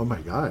 oh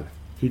my God,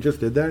 he just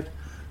did that?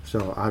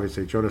 So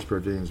obviously, Jonas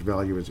Brodin's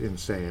value is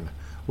insane.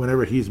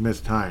 Whenever he's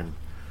missed time,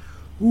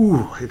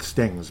 it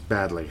stings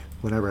badly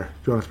whenever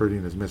Jonas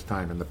Brodin has missed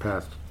time in the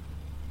past.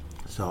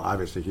 So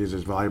obviously, he's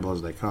as valuable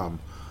as they come.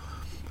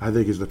 I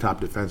think he's the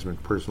top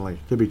defenseman, personally.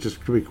 To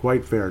be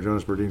quite fair,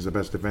 Jonas Brodin's the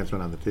best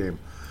defenseman on the team.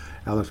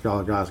 Alex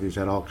Goligoski's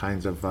had all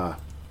kinds of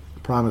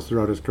promise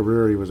throughout his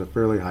career. He was a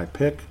fairly high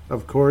pick,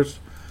 of course.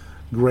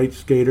 Great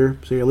skater.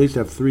 So you at least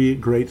have 3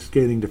 great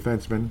skating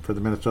defensemen for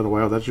the Minnesota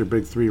Wild. That's your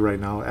big 3 right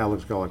now.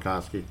 Alex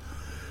Goligoski.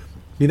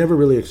 He never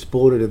really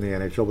exploded in the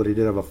NHL, but he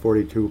did have a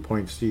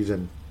 42-point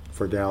season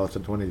for Dallas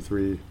in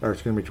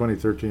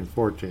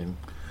 2013-14.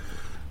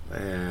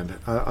 And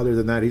other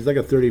than that, he's like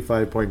a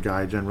 35-point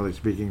guy, generally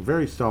speaking.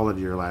 Very solid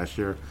year last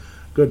year.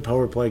 Good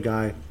power play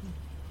guy.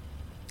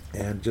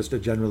 And just a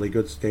generally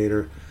good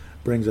skater.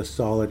 Brings a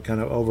solid kind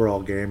of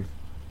overall game.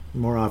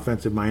 More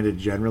offensive-minded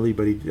generally,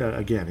 but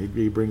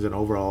he brings an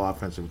overall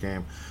offensive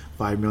game.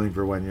 $5 million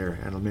for 1 year,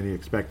 and many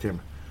expect him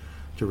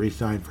to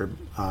re-sign for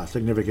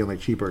significantly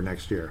cheaper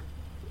next year,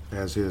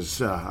 as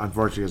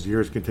unfortunately his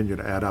years continue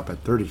to add up at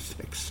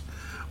 36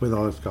 with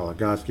Alex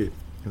Goligoski.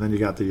 And then you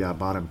got the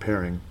bottom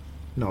pairing.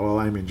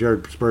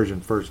 Jared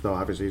Spurgeon first, though.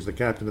 Obviously, he's the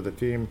captain of the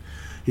team.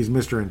 He's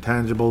Mr.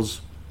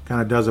 Intangibles.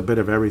 Kind of does a bit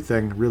of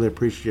everything. Really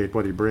appreciate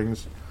what he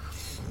brings.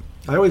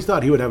 I always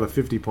thought he would have a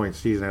 50-point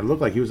season. It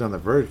looked like he was on the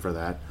verge for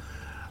that,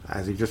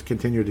 as he just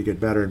continued to get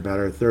better and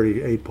better.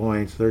 38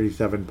 points,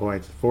 37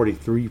 points,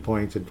 43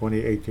 points in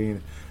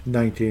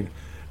 2018-19.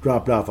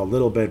 Dropped off a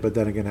little bit, but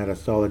then again had a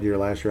solid year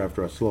last year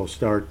after a slow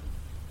start.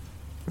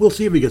 We'll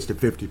see if he gets to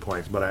 50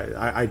 points, but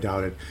I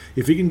doubt it.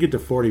 If he can get to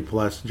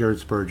 40-plus, Jared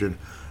Spurgeon,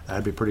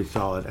 that'd be pretty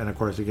solid. And, of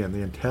course, again,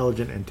 the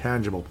intelligent,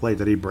 intangible play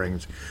that he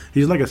brings.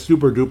 He's like a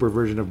super-duper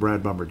version of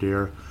Brad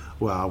Bombardier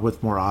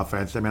with more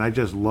offense. I mean, I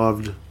just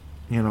loved,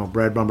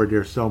 Brad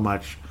Bombardier so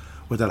much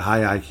with that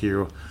high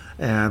IQ.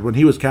 And when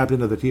he was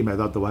captain of the team, I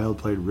thought the Wild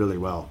played really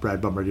well.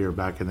 Brad Bombardier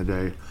back in the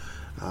day.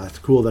 It's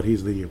cool that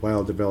he's the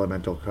Wild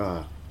developmental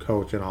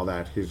coach and all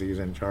that. He's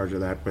in charge of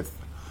that with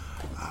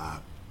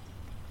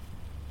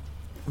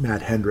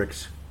Matt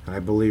Hendricks. And I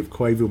believe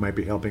Koivu might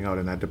be helping out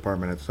in that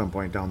department at some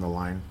point down the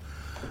line.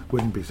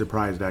 Wouldn't be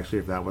surprised, actually,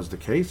 if that was the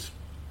case.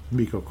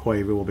 Mikko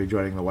Koivu will be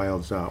joining the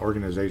Wild's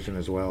organization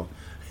as well.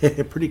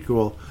 Pretty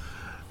cool.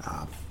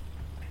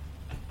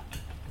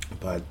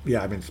 But,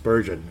 yeah,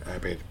 Spurgeon,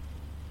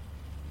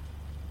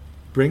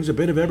 brings a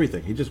bit of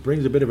everything. He just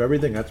brings a bit of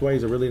everything. That's why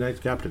he's a really nice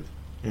captain.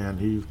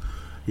 And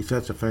he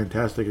sets a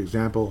fantastic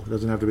example. It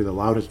doesn't have to be the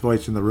loudest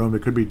voice in the room.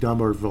 It could be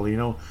Dumba or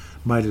Foligno.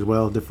 Might as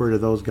well defer to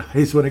those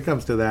guys when it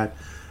comes to that.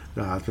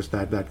 Just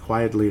that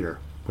quiet leader,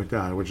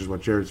 which is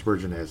what Jared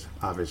Spurgeon is,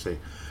 obviously.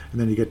 And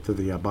then you get to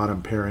the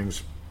bottom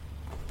pairings.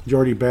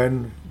 Jordy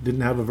Ben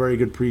didn't have a very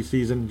good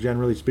preseason,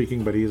 generally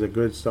speaking, but he's a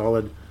good,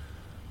 solid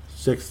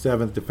 6th,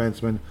 7th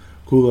defenseman.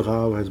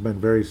 Kulikov has been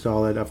very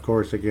solid. Of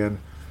course, again,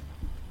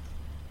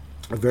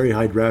 a very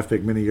high draft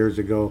pick many years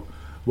ago,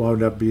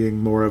 wound up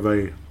being more of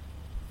a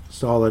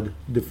solid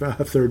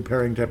third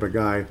pairing type of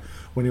guy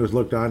when he was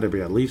looked on to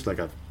be at least like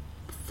a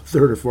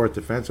third or fourth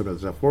defenseman.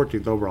 It's a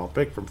 14th overall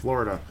pick from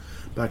Florida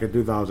back in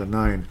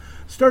 2009.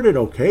 Started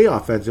okay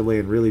offensively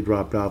and really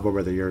dropped off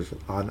over the years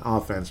on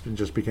offense and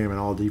just became an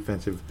all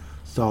defensive,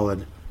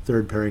 solid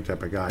third pairing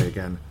type of guy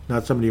again.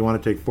 Not somebody you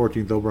want to take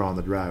 14th overall in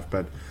the draft,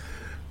 but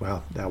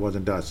well, that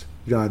wasn't us.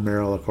 John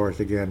Merrill, of course,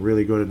 again,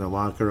 really good in the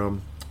locker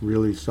room,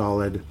 really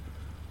solid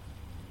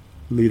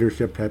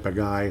leadership type of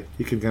guy.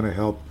 He can kind of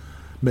help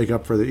make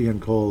up for the Ian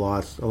Cole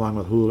loss along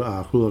with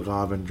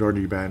Kulikov and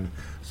Jordy Ben.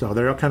 So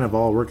they're kind of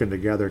all working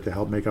together to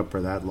help make up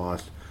for that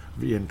loss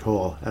of Ian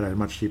Cole at a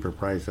much cheaper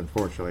price,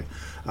 unfortunately.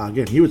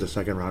 Again, he was a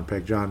second-round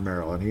pick, John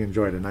Merrill, and he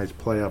enjoyed a nice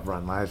playoff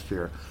run last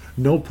year.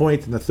 No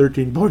points in the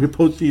 13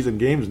 postseason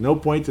games, no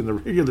points in the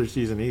regular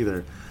season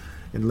either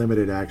in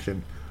limited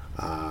action.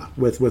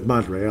 With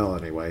Montreal,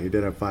 anyway. He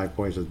did have 5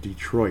 points with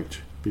Detroit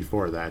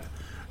before that.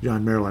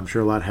 John Merrill, I'm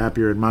sure, a lot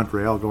happier in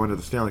Montreal going to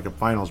the Stanley Cup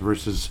Finals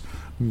versus,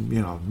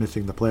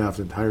 missing the playoffs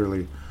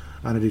entirely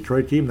on a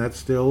Detroit team that's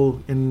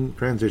still in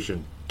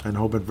transition and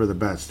hoping for the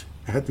best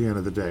at the end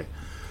of the day,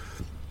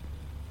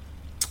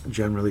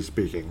 generally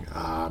speaking.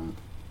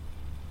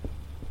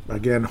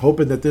 Again,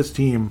 hoping that this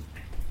team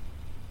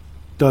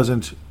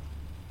doesn't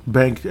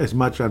bank as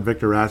much on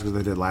Victor Rask as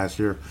they did last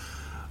year.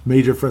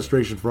 Major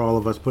frustration for all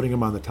of us, putting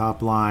him on the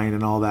top line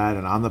and all that,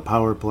 and on the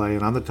power play,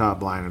 and on the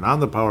top line, and on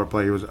the power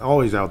play. He was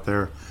always out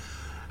there.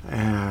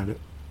 And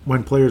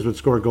when players would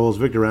score goals,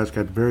 Victor Rask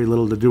had very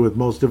little to do with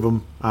most of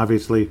them,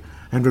 obviously.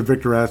 And when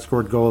Victor Rask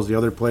scored goals, the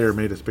other player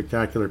made a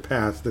spectacular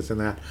pass, this and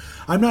that.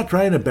 I'm not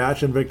trying to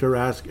bash on Victor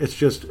Rask. It's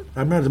just,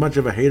 I'm not as much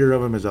of a hater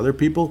of him as other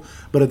people,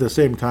 but at the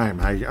same time,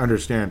 I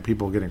understand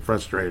people getting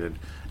frustrated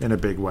in a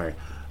big way.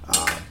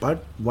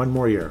 But one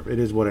more year. It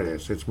is what it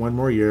is. It's one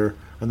more year,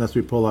 unless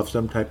we pull off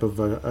some type of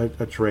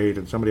a trade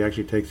and somebody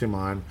actually takes him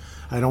on.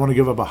 I don't want to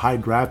give up a high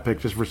draft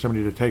pick just for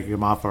somebody to take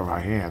him off of our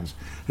hands.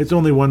 It's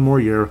only one more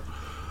year.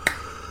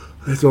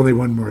 It's only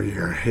one more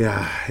year.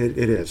 Yeah, it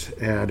is.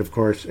 And, of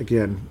course,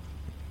 again,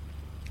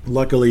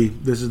 luckily,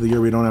 this is the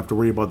year we don't have to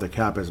worry about the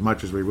cap as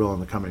much as we will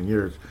in the coming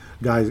years.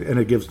 Guys, and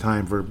it gives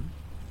time for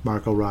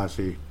Marco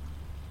Rossi,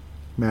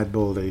 Matt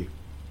Boldy,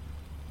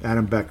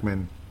 Adam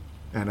Beckman,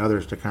 and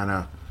others to kind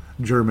of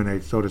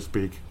germinate, so to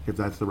speak, if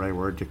that's the right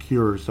word, to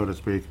cure, so to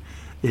speak,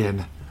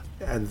 in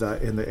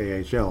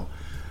the AHL,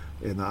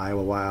 in the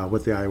Iowa Wild,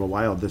 with the Iowa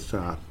Wild this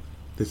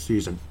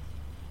season.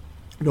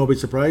 Don't be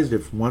surprised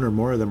if one or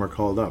more of them are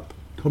called up.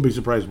 Don't be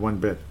surprised one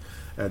bit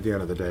at the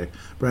end of the day.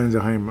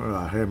 Brandon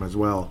Duhaime as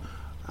well.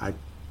 I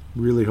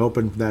really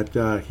hoping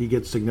that he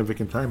gets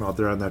significant time out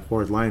there on that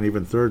fourth line,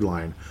 even third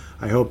line.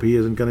 I hope he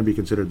isn't going to be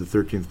considered the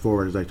 13th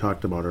forward, as I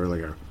talked about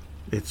earlier.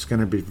 It's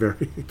going to be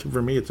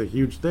for me, it's a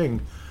huge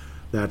thing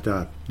that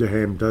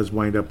Duhaime does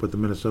wind up with the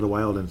Minnesota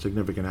Wild in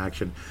significant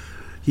action.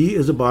 He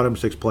is a bottom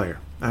six player.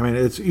 I mean,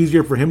 it's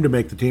easier for him to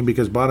make the team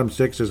because bottom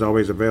six is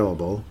always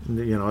available.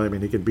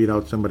 He can beat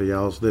out somebody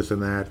else, this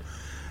and that.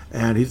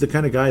 And he's the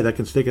kind of guy that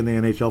can stick in the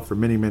NHL for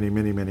many, many,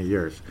 many, many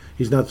years.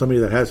 He's not somebody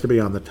that has to be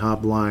on the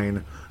top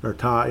line or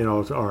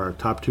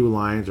top two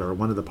lines or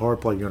one of the power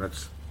play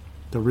units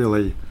to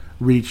really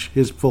reach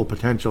his full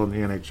potential in the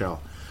NHL.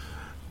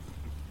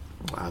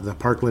 The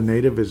Parkland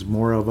native is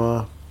more of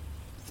a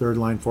third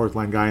line, fourth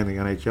line guy in the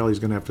NHL. He's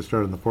going to have to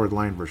start on the fourth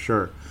line for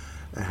sure.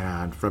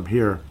 And from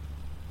here,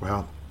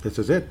 well, this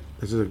is it.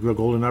 This is a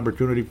golden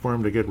opportunity for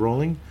him to get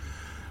rolling.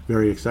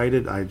 Very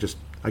excited.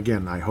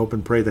 I hope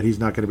and pray that he's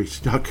not going to be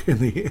stuck in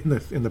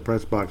the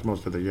press box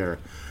most of the year.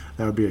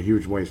 That would be a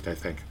huge waste, I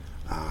think.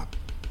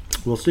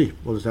 We'll see.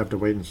 We'll just have to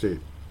wait and see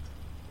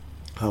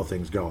how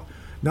things go.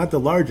 Not the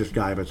largest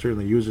guy, but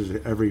certainly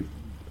uses every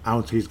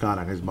ounce he's got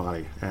on his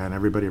body, and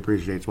everybody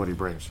appreciates what he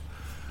brings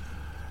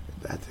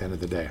at the end of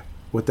the day.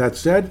 With that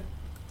said,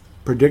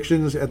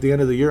 predictions at the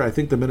end of the year, I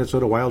think the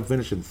Minnesota Wild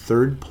finish in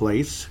third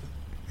place,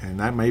 and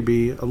that may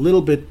be a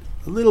little bit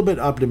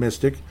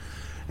optimistic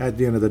at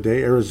the end of the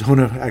day.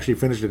 Arizona actually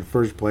finished in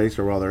first place,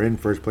 or they're in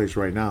first place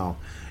right now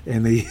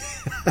in the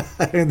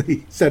in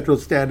the Central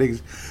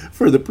standings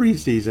for the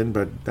preseason,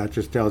 but that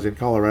just tells you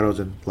Colorado's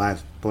in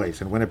last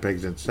place and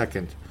Winnipeg's in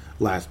second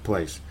last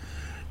place.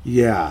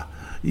 Yeah,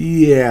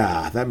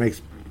 that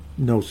makes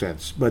no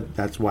sense, but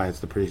that's why it's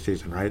the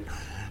preseason, right?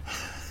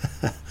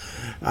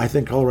 I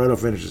think Colorado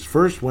finishes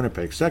first,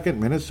 Winnipeg second,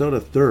 Minnesota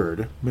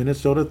third.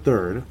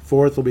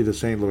 Fourth will be the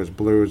St. Louis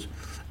Blues.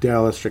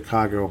 Dallas,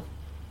 Chicago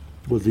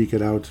will zeke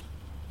it out.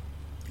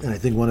 And I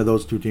think one of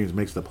those two teams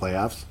makes the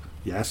playoffs.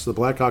 Yes, the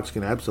Blackhawks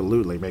can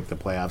absolutely make the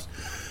playoffs.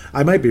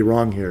 I might be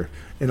wrong here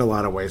in a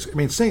lot of ways. I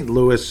mean, St.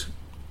 Louis,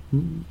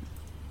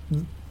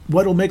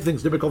 what will make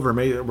things difficult for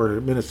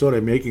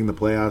Minnesota making the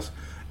playoffs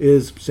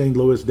is St.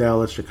 Louis,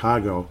 Dallas,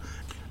 Chicago,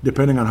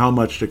 depending on how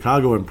much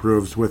Chicago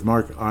improves with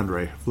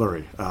Marc-Andre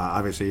Fleury.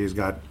 Obviously, he's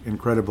got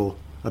incredible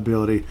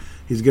ability.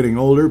 He's getting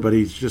older, but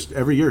he's just,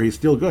 every year he's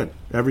still good.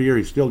 Every year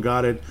he's still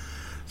got it.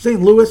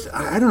 St. Louis,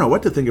 I don't know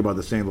what to think about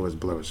the St. Louis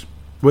Blues.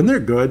 When they're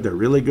good, they're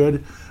really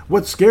good.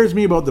 What scares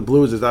me about the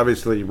Blues is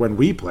obviously when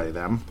we play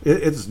them,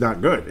 it's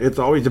not good. It's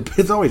always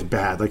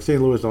bad. Like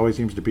St. Louis always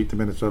seems to beat the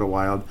Minnesota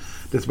Wild,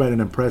 despite an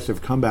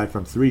impressive comeback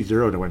from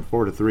 3-0 to win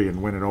 4-3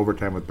 and win in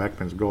overtime with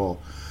Beckman's goal.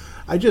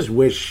 I just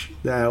wish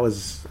I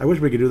wish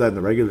we could do that in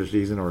the regular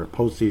season or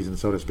postseason,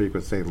 so to speak,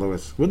 with St.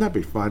 Louis. Wouldn't that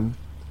be fun?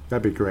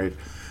 That'd be great.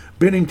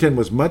 Binnington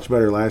was much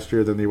better last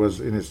year than he was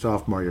in his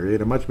sophomore year. He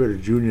had a much better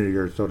junior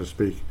year, so to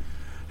speak.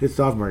 His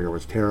sophomore year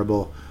was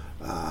terrible.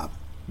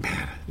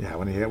 Man, yeah,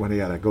 when he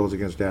had a goals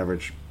against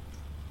average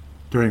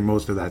during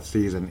most of that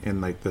season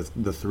in like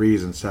the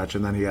threes and such,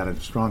 and then he had a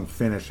strong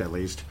finish at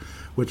least,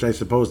 which I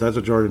suppose that's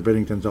what Jordan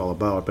Binnington's all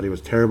about. But he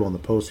was terrible in the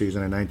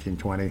postseason in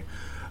 1920.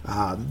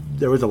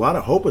 There was a lot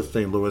of hope with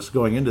St. Louis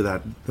going into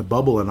the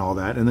bubble and all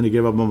that, and then he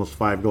gave up almost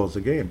 5 goals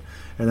a game.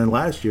 And then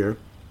last year,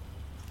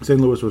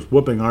 St. Louis was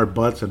whooping our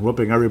butts and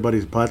whooping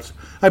everybody's butts.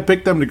 I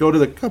picked them to go to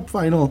the Cup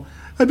final.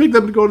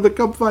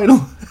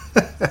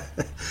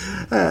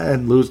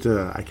 And lose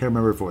to, I can't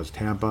remember if it was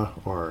Tampa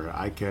or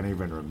I can't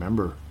even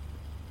remember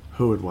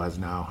who it was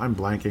now. I'm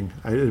blanking.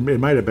 It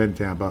might have been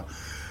Tampa.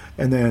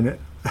 And then,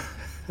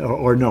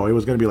 or no, it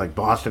was going to be like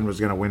Boston was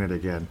going to win it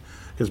again.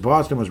 Because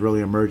Boston was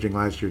really emerging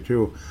last year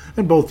too.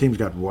 And both teams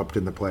got whooped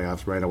in the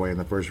playoffs right away in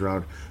the first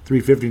round.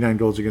 359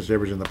 goals against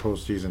average in the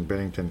postseason,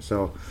 Binnington.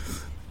 So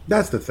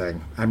that's the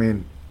thing. I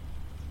mean,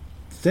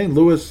 St.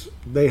 Louis,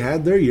 they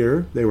had their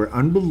year. They were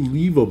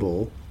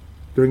unbelievable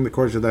during the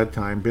course of that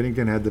time.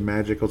 Binnington had the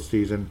magical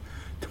season,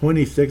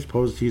 26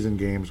 postseason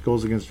games,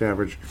 goals against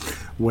average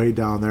way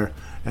down there.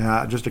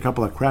 Just a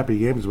couple of crappy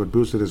games would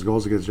boosted his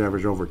goals against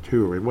average over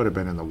 2. It would have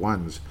been in the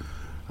ones.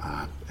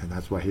 And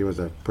that's why he was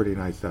a pretty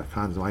nice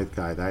Conn Smythe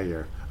guy that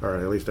year. Or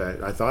at least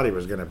I thought he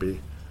was going to be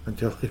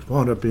until he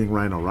wound up being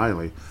Ryan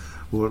O'Reilly,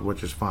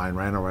 which is fine.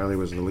 Ryan O'Reilly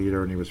was the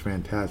leader, and he was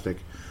fantastic.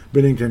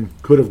 Binnington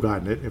could have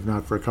gotten it, if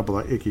not for a couple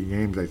of icky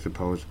games, I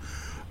suppose.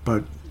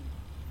 But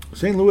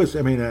St. Louis,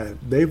 I mean,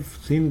 they've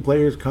seen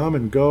players come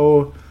and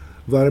go.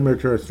 Vladimir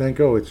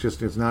Tarasenko,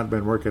 it's not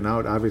been working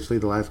out. Obviously,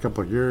 the last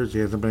couple of years, he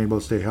hasn't been able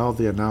to stay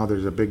healthy, and now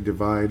there's a big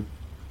divide.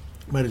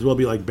 Might as well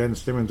be like Ben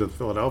Simmons with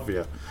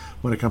Philadelphia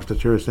when it comes to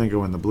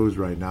Tarasenko and the Blues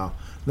right now.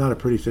 Not a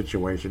pretty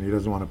situation. He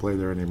doesn't want to play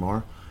there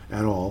anymore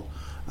at all.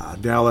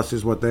 Dallas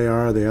is what they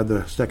are. They had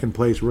the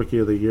second-place Rookie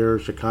of the Year.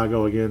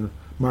 Chicago, again,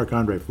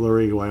 Marc-Andre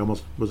Fleury, who I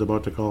almost was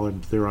about to call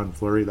him Theron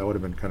Fleury. That would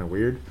have been kind of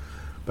weird.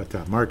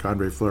 But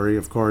Marc-Andre Fleury,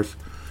 of course.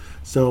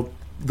 So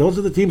those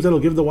are the teams that will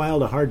give the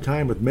Wild a hard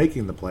time with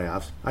making the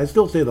playoffs. I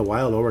still say the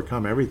Wild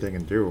overcome everything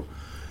and do.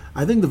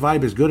 I think the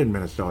vibe is good in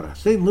Minnesota.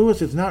 St.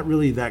 Louis is not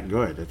really that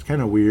good. It's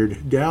kind of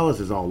weird. Dallas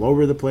is all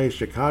over the place.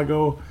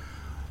 Chicago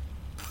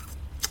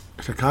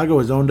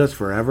has owned us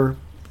forever.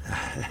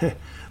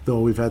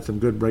 Though we've had some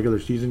good regular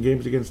season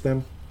games against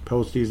them.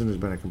 Postseason has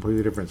been a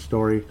completely different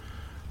story.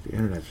 The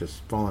internet's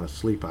just falling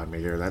asleep on me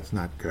here. That's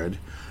not good.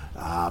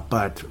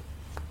 But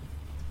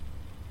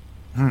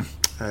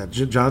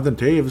Jonathan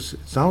Toews,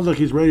 it sounds like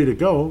he's ready to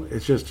go.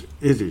 It's just,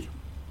 is he?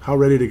 How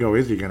ready to go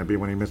is he going to be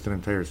when he missed an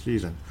entire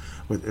season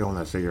with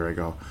illness a year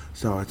ago?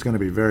 So it's going to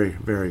be very,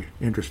 very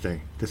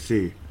interesting to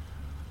see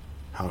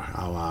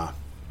how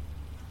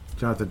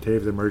Jonathan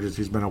Toews emerges.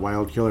 He's been a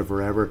Wild killer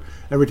forever.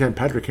 Every time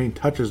Patrick Kane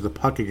touches the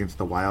puck against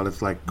the Wild,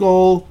 it's like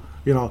goal.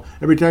 You know,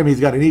 every time he's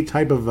got any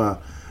type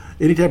of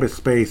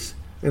space,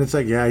 and it's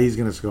like, yeah, he's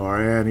going to score,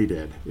 and he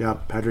did.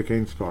 Yep, Patrick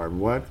Kane scored.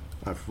 What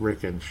a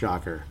freaking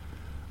shocker.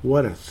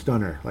 What a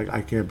stunner. Like,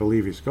 I can't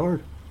believe he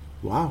scored.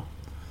 Wow,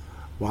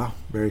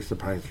 very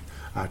surprising.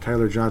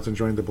 Tyler Johnson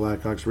joined the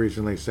Blackhawks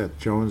recently. Seth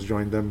Jones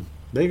joined them.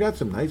 They got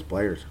some nice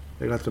players.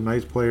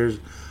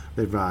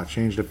 They've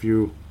changed a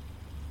few.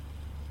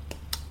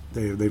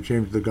 They've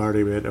changed the guard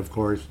a bit, of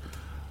course.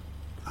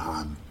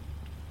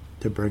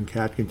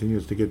 DeBrincat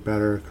continues to get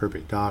better.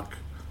 Kirby Dach,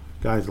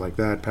 guys like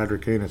that.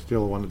 Patrick Kane is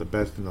still one of the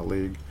best in the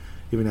league.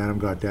 Even Adam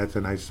Gaudette's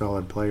a nice,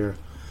 solid player.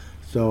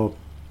 So,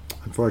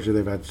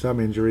 unfortunately, they've had some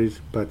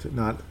injuries, but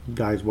not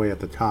guys way at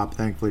the top,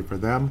 thankfully for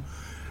them.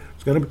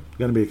 It's going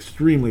to be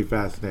extremely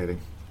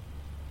fascinating.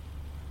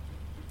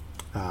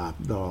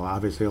 Though,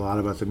 obviously, a lot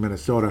of us in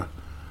Minnesota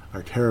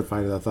are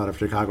terrified at the thought of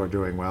Chicago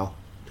doing well.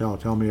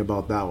 Tell me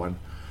about that one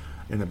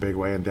in a big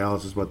way, and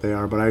Dallas is what they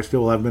are. But I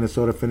still have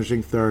Minnesota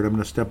finishing third. I'm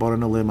going to step out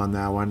on a limb on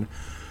that one.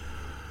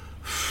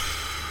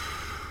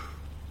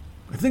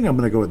 I think I'm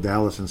going to go with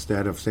Dallas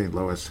instead of St.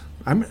 Louis.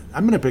 I'm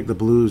going to pick the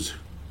Blues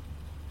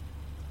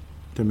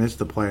to miss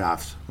the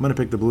playoffs. I'm going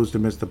to pick the Blues to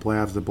miss the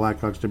playoffs, the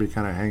Blackhawks to be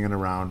kind of hanging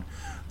around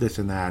this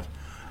and that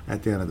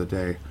at the end of the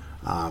day.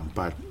 And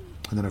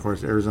then, of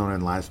course, Arizona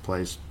in last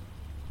place.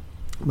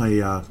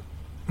 My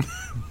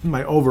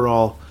my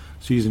overall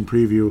season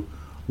preview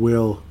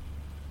will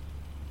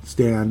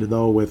stand,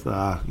 though, with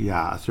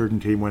a certain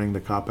team winning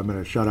the Cup. I'm going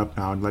to shut up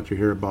now and let you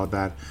hear about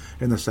that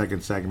in the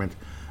second segment.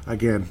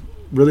 Again,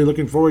 really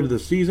looking forward to the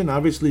season.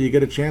 Obviously, you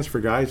get a chance for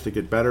guys to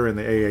get better in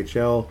the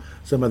AHL.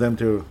 Some of them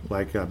to,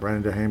 like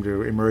Brandon Duhaime,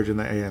 to emerge in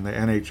the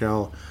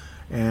NHL.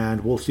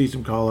 and we'll see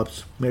some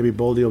call-ups. Maybe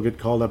Boldy will get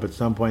called up at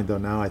some point, though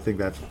now I think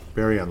that's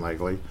very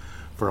unlikely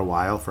for a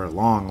while, for a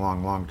long,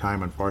 long, long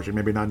time, unfortunately.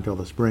 Maybe not until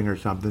the spring or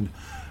something.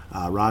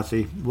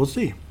 Rossi, we'll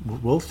see.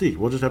 We'll see.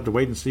 We'll just have to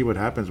wait and see what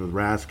happens with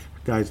Rask,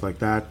 guys like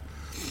that.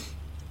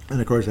 And,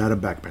 of course, Adam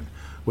Beckman.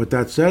 With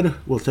that said,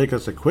 we'll take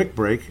us a quick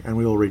break, and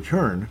we will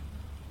return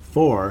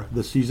for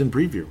the season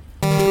preview.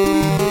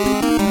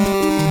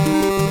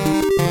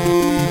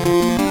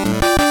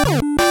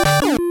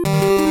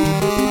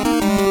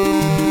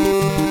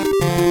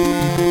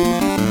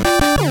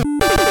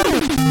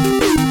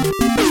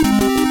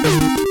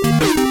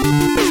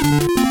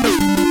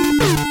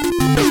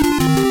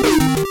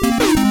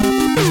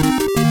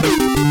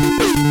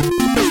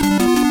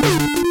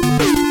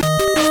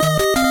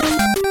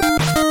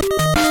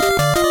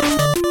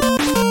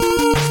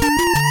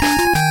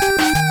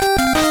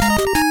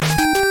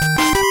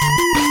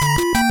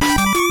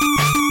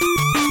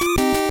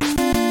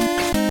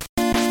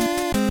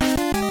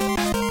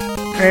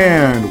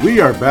 And we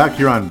are back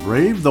here on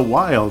Brave the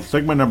Wild,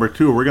 segment number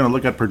 2. We're going to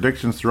look at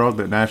predictions throughout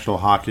the National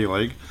Hockey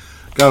League.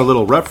 Got a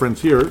little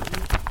reference here.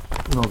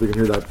 I don't know if you can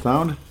hear that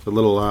sound. It's a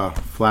little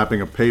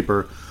flapping of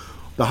paper.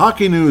 The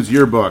Hockey News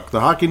Yearbook. The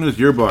Hockey News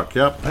Yearbook.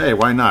 Yep. Hey,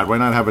 why not? Why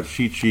not have a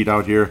cheat sheet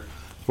out here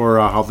for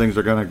how things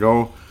are going to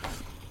go?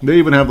 They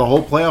even have the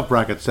whole playoff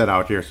bracket set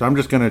out here. So I'm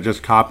just going to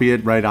just copy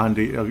it right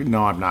onto...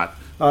 no, I'm not.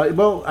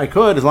 Well, I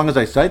could as long as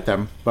I cite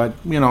them. But,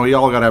 you know, you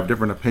all got to have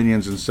different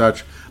opinions and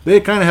such. They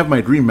kind of have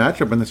my dream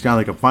matchup in the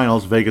Stanley Cup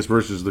Finals, Vegas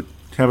versus the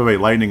Tampa Bay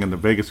Lightning and the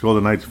Vegas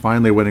Golden Knights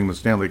finally winning the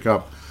Stanley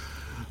Cup.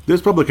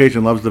 This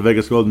publication loves the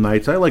Vegas Golden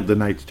Knights. I like the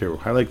Knights too.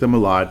 I like them a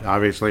lot,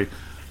 obviously.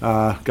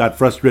 Got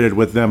frustrated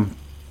with them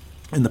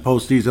in the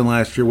postseason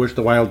last year. Wish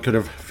the Wild could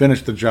have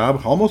finished the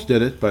job. Almost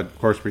did it, but of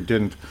course we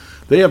didn't.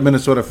 They have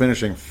Minnesota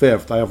finishing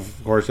 5th. I,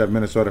 of course, have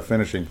Minnesota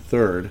finishing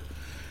 3rd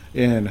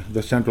in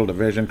the Central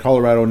Division.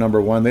 Colorado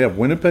number 1. They have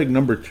Winnipeg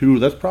number 2.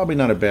 That's probably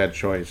not a bad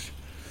choice.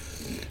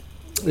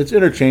 It's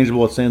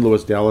interchangeable with St.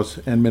 Louis, Dallas,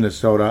 and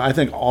Minnesota. I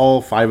think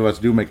all 5 of us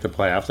do make the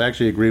playoffs. I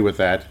actually agree with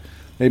that.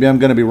 Maybe I'm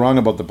going to be wrong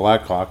about the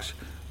Blackhawks,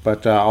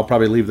 but I'll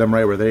probably leave them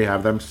right where they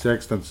have them.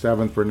 6th and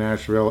 7th for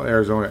Nashville,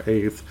 Arizona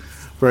 8th.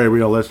 Very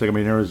realistic. I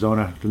mean,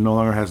 Arizona no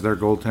longer has their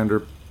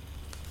goaltender.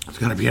 It's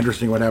going to be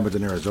interesting what happens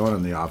in Arizona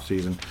in the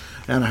offseason.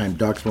 Anaheim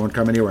Ducks won't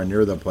come anywhere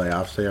near the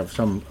playoffs. They have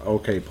some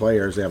okay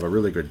players. They have a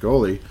really good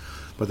goalie,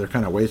 but they're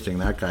kind of wasting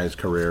that guy's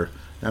career.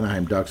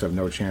 Anaheim Ducks have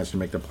no chance to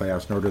make the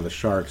playoffs, nor do the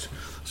Sharks.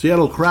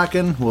 Seattle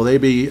Kraken, will they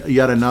be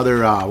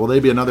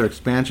another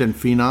expansion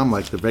phenom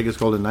like the Vegas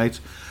Golden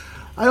Knights?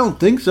 I don't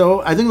think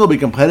so. I think they'll be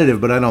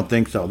competitive, but I don't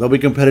think so. They'll be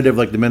competitive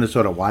like the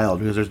Minnesota Wild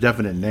because there's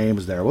definite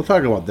names there. We'll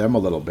talk about them a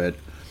little bit.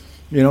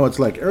 You know, it's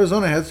like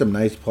Arizona has some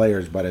nice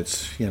players, but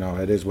it's, you know,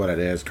 it is what it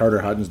is.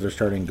 Carter Hutton's their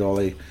starting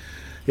goalie.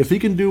 If he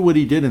can do what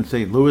he did in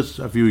St. Louis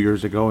a few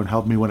years ago and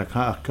help me win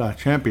a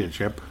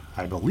championship,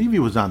 I believe he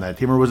was on that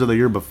team, or was it the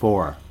year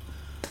before?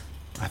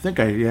 It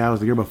was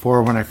the year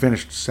before when I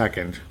finished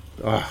 2nd.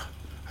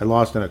 I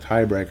lost in a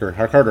tiebreaker.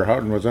 Carter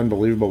Hutton was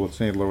unbelievable with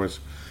St. Louis.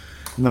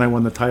 And then I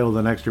won the title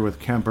the next year with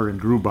Kemper and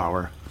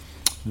Grubauer.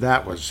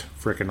 That was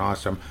freaking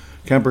awesome.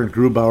 Kemper and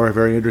Grubauer,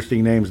 very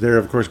interesting names there.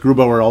 Of course,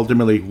 Grubauer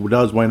ultimately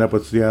does wind up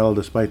with Seattle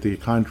despite the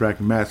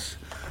contract mess,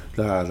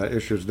 the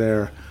issues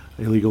there,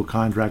 illegal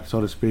contract, so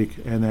to speak.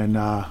 And then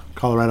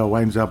Colorado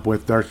winds up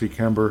with Darcy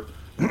Kemper.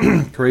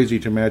 Crazy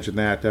to imagine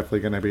that. Definitely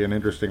going to be an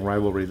interesting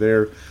rivalry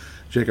there.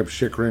 Jacob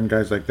Chychrun,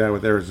 guys like that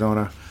with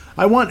Arizona.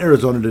 I want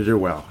Arizona to do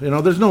well. You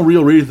know, there's no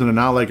real reason to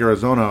not like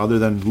Arizona other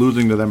than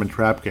losing to them in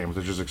trap games,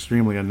 which is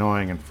extremely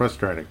annoying and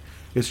frustrating.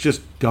 It's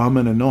just dumb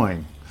and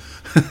annoying.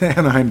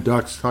 Anaheim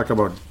Ducks, talk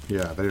about,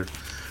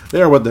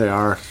 they're what they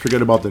are.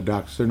 Forget about the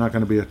Ducks. They're not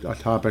going to be a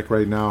topic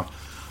right now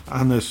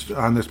in this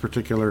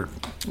particular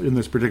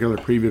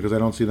preview because I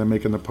don't see them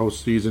making the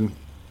postseason.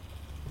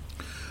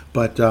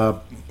 But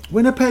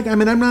Winnipeg, I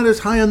mean, I'm not as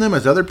high on them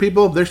as other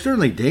people. They're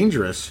certainly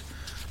dangerous.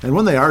 And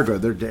when they are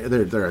good,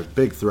 they're a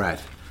big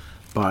threat.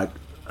 But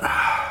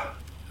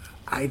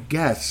I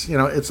guess, you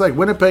know, it's like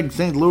Winnipeg,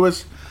 St.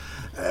 Louis.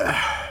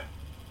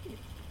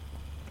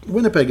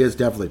 Winnipeg is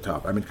definitely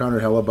tough. I mean, Connor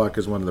Hellebuck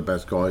is one of the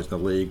best goalies in the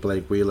league.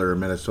 Blake Wheeler, a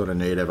Minnesota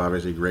native,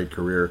 obviously great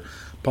career.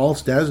 Paul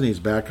Stastny's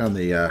back on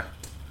the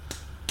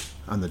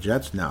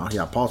Jets now.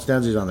 Yeah, Paul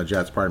Stastny's on the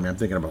Jets. Pardon me, I'm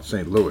thinking about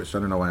St. Louis. I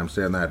don't know why I'm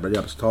saying that. But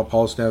yeah, it's Paul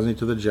Stastny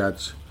to the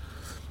Jets.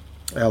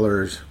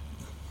 Ehlers,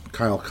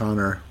 Kyle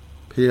Connor,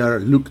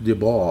 Pierre-Luc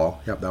Dubois.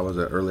 Yep, that was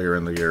earlier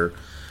in the year.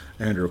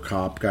 Andrew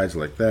Kopp, guys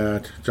like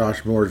that.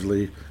 Josh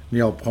Morsley,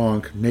 Neil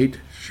Pionk, Nate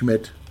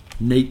Schmidt,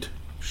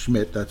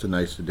 that's a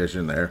nice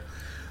addition there.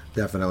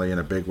 Definitely in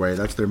a big way.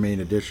 That's their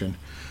main addition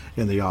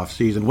in the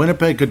offseason.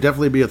 Winnipeg could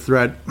definitely be a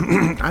threat.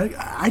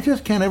 I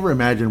just can't ever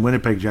imagine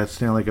Winnipeg Jets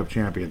Stanley Cup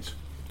champions.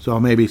 So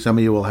maybe some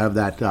of you will have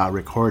that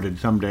recorded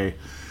someday,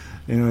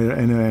 you know,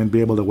 and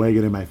be able to wag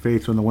it in my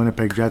face when the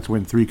Winnipeg Jets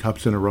win 3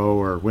 cups in a row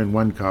or win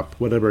 1 cup,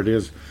 whatever it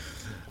is.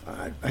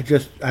 I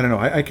don't know.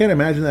 I can't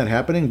imagine that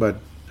happening, but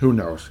who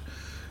knows?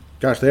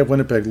 Gosh, they have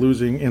Winnipeg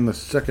losing in the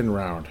 2nd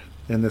round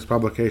in this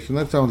publication.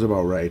 That sounds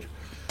about right.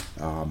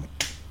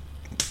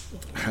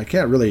 I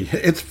can't really.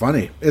 It's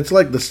funny. It's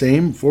like the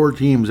same 4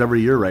 teams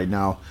every year right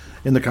now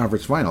in the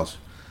conference finals.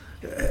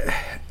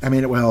 I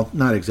mean, well,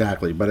 not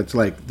exactly, but it's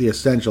like the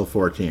essential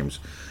 4 teams.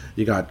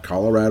 You got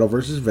Colorado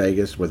versus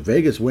Vegas, with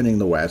Vegas winning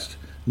the West.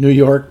 New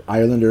York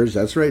Islanders,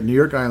 that's right, New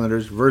York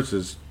Islanders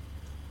versus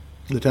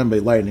the Tampa Bay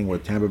Lightning,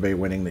 with Tampa Bay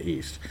winning the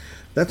East.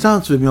 That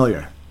sounds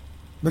familiar.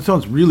 That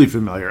sounds really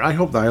familiar. I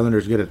hope the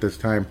Islanders get it this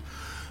time.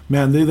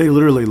 Man, they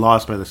literally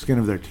lost by the skin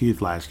of their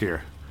teeth last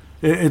year.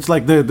 It's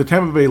like the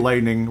Tampa Bay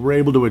Lightning were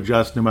able to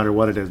adjust no matter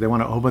what it is. They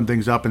want to open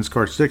things up and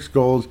score 6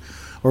 goals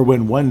or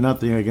win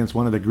 1-0 against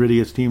one of the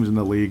grittiest teams in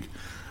the league.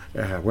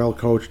 Well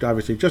coached,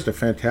 obviously. Just a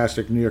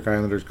fantastic New York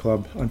Islanders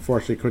club.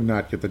 Unfortunately, could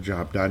not get the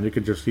job done. You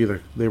could just see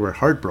they were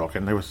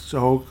heartbroken. They were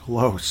so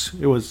close.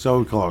 It was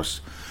so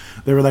close.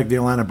 They were like the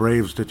Atlanta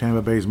Braves to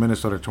Tampa Bay's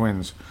Minnesota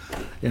Twins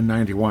in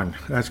 '91.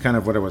 That's kind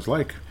of what it was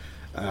like.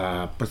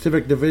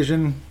 Pacific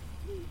Division,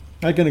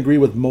 I can agree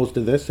with most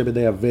of this. I mean,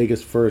 they have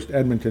Vegas first,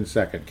 Edmonton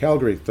second,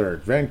 Calgary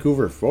third,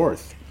 Vancouver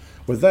fourth.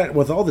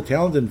 With all the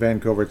talent in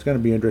Vancouver, it's going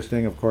to be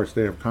interesting. Of course,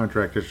 they have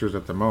contract issues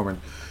at the moment.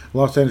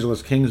 Los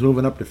Angeles Kings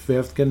moving up to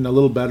 5th, getting a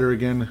little better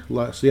again.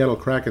 Seattle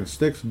Kraken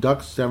 6th,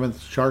 Ducks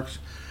 7th, Sharks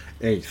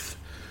 8th.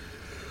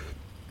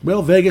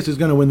 Well, Vegas is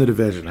going to win the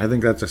division. I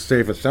think that's a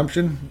safe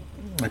assumption.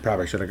 I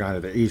probably should have gone to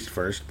the East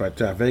first, but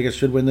Vegas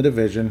should win the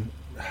division.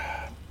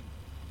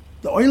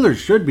 The Oilers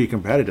should be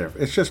competitive.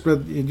 It's just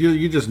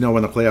you just know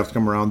when the playoffs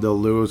come around, they'll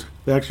lose.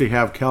 They actually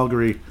have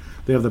Calgary.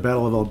 They have the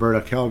Battle of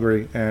Alberta,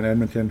 Calgary and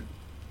Edmonton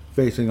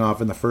facing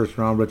off in the first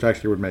round, which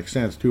actually would make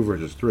sense, 2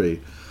 versus 3.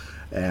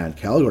 And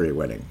Calgary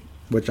winning,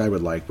 which I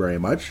would like very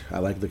much. I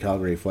like the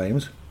Calgary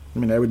Flames. I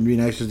mean, that would be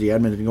nice to see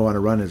Edmonton go on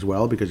a run as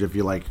well, because if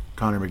you like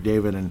Connor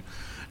McDavid and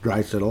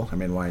Draisaitl, I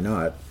mean, why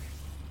not?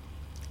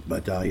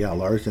 But yeah,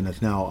 Larson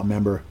is now a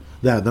member.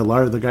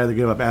 The guy that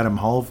gave up Adam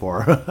Hall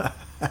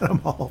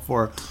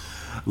for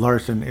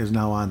Larson is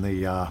now on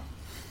the.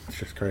 It's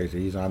just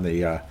crazy. He's on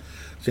the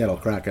Seattle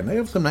Kraken. They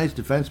have some nice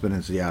defensemen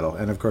in Seattle,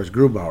 and of course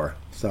Grubauer.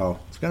 So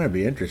it's going to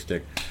be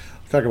interesting.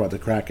 We'll talk about the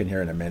Kraken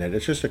here in a minute.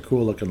 It's just a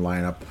cool looking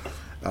lineup.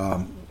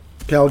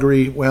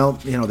 Calgary, well,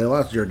 they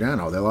lost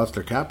Giordano. They lost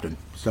their captain,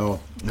 so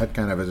that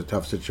kind of is a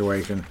tough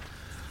situation.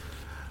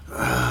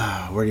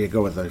 Where do you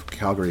go with the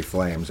Calgary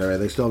Flames? All right,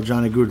 they still have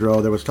Johnny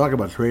Gaudreau. There was talk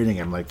about trading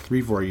him like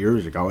 3-4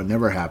 years ago. It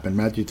never happened.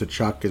 Matthew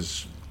Tkachuk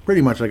is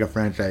pretty much like a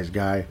franchise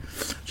guy.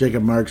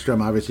 Jacob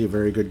Markstrom, obviously a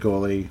very good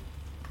goalie.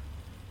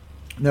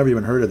 Never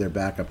even heard of their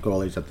backup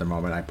goalies at the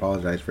moment. I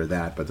apologize for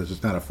that, but this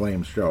is not a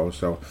Flames show.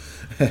 So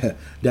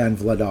Dan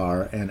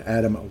Vladar and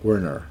Adam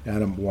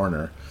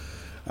Warner.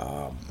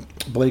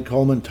 Blake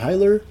Coleman,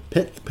 Tyler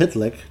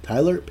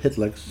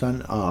Pitlick,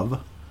 son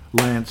of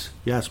Lance.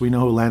 Yes, we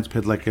know who Lance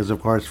Pitlick is,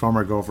 of course,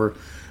 former Gopher.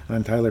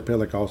 And Tyler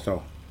Pitlick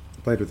also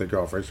played with the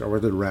Gophers, or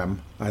with the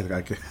Rem. I'm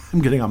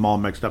getting them all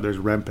mixed up. There's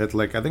Rem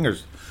Pitlick. I think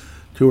there's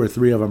 2 or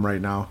 3 of them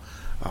right now.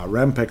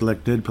 Rem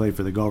Pitlick did play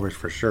for the Gophers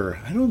for sure.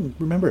 I don't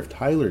remember if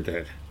Tyler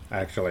did,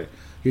 actually.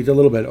 He's a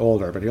little bit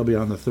older, but he'll be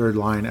on the 3rd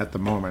line at the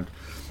moment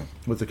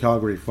with the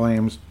Calgary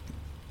Flames.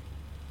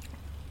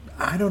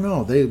 I don't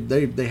know.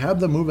 They have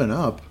them moving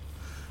up,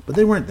 but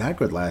they weren't that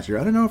good last year.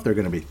 I don't know if they're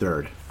going to be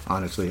 3rd,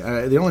 honestly.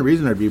 The only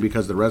reason would be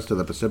because the rest of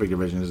the Pacific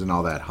Division isn't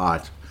all that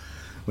hot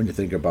when you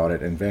think about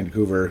it, and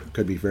Vancouver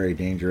could be very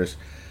dangerous.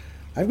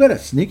 I've got a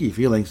sneaky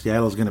feeling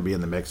Seattle's going to be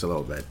in the mix a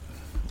little bit.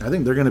 I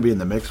think they're going to be in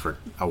the mix for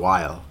a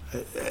while.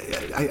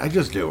 I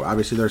just do.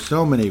 Obviously, there's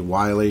so many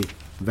wily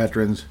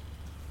veterans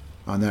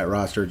on that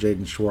roster.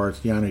 Jaden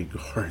Schwartz, Yanni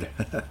Gourde,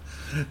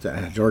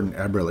 Jordan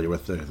Eberle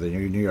with the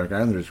New York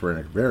Islanders for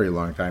a very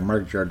long time.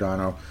 Mark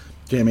Giordano,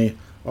 Jimmy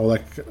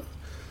Olekasik.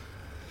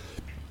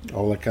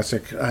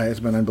 It's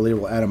been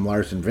unbelievable. Adam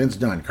Larson, Vince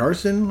Dunn,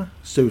 Carson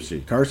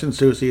Soucy. Carson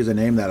Soucy is a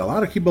name that a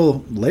lot of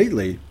people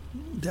lately.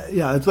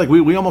 Yeah, it's like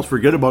we almost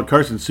forget about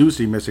Carson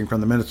Soucy missing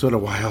from the Minnesota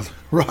Wild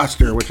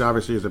roster, which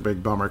obviously is a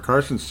big bummer.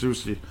 Carson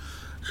Soucy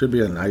should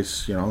be a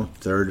nice,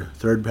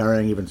 third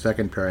pairing, even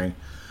second pairing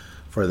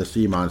for the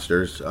Sea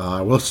Monsters.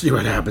 We'll see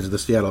what happens to the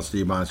Seattle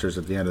Sea Monsters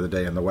at the end of the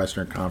day in the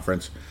Western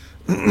Conference.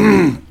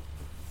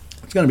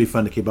 It's going to be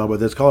fun to keep up with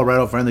this.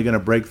 Colorado finally going to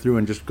break through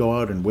and just go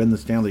out and win the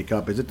Stanley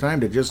Cup. Is it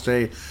time to just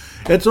say,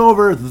 it's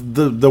over,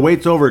 the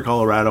wait's over,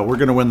 Colorado. We're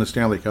going to win the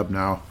Stanley Cup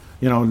now.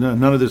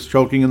 None of this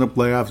choking in the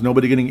playoffs,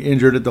 nobody getting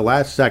injured at the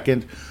last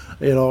second,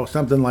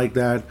 something like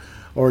that.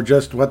 Or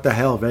just, what the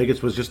hell,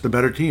 Vegas was just the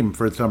better team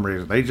for some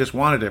reason. They just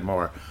wanted it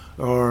more.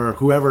 Or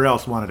whoever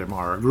else wanted it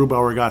more. Or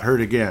Grubauer got hurt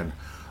again.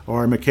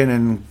 Or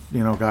McKinnon,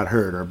 got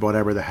hurt, or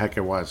whatever the heck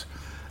it was.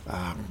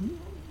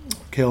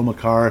 Cale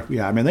Makar,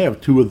 yeah, I mean, they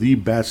have 2 of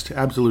the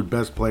absolute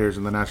best players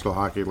in the National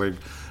Hockey League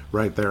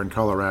right there in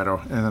Colorado.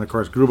 And then, of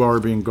course, Grubauer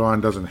being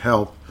gone doesn't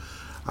help.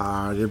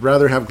 You'd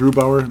rather have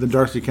Grubauer than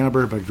Darcy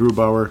Kemper, but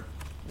Grubauer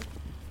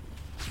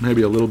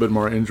maybe a little bit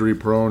more injury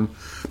prone.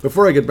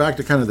 Before I get back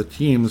to kind of the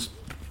teams,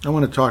 I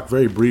want to talk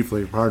very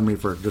briefly, pardon me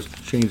for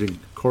just changing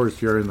course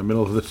here in the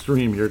middle of the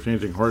stream here,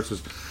 changing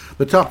horses.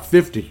 The top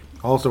 50,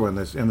 also in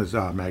this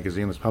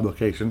magazine, this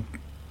publication.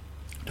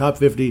 Top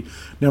 50,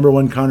 number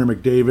 1, Connor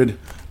McDavid.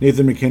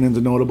 Nathan McKinnon's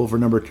a notable for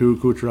number 2,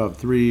 Kucherov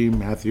 3,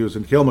 Matthews,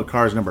 and Cale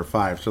Makar's number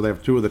 5. So they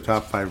have 2 of the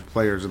top 5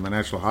 players in the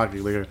National Hockey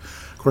League,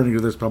 according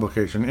to this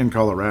publication, in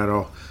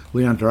Colorado.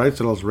 Leon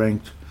Draisaitl is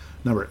ranked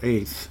number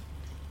 8th.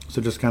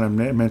 So just kind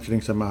of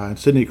mentioning some.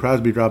 Sidney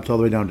Crosby dropped all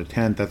the way down to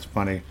 10th. That's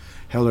funny.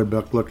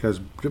 Hellerbuck has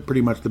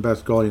pretty much the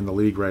best goalie in the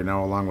league right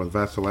now, along with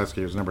Vasilevsky,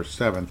 who's number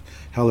 7th.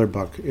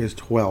 Hellerbuck is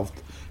 12th.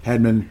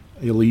 Hedman,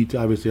 elite,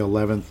 obviously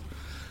 11th.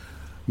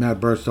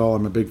 Matt Burstall,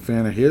 I'm a big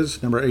fan of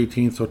his, number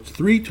 18th. So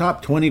 3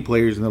 top 20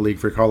 players in the league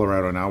for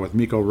Colorado now, with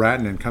Mikko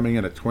Rantanen coming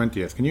in at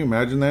 20th. Can you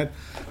imagine that?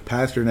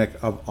 Pasternak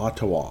of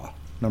Ottawa,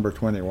 number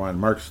 21.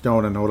 Mark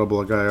Stone, a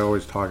notable guy I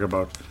always talk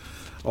about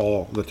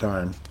all the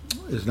time,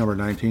 is number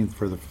 19th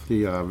for the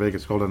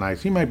Vegas Golden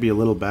Knights. He might be a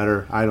little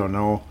better. I don't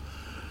know.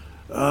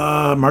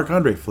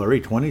 Marc-Andre Fleury,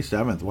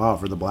 27th. Wow,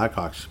 for the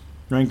Blackhawks.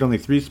 Ranked only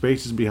 3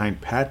 spaces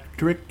behind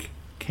Patrick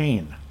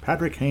Kane.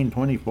 Patrick Kane,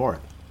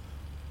 24th.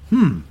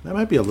 That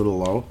might be a little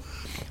low.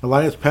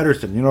 Elias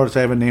Pettersson. You notice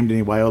I haven't named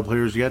any Wild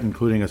players yet,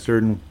 including a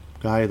certain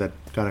guy that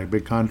got a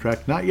big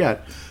contract. Not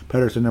yet.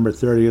 Pettersson, number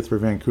 30th for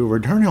Vancouver.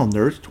 Darnell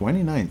Nurse,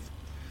 29th.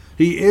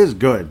 He is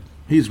good.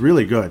 He's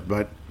really good,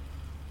 but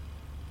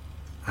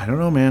I don't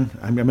know, man.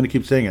 I'm going to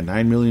keep saying it.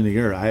 $9 million a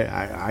year.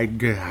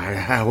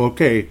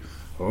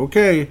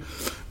 Okay.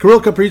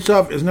 Kirill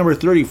Kaprizov is number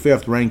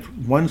 35th, ranked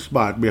 1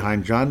 spot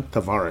behind John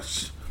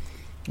Tavares,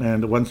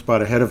 and 1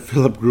 spot ahead of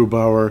Philip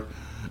Grubauer.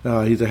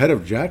 He's ahead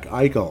of Jack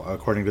Eichel,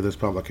 according to this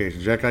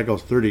publication. Jack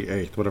Eichel's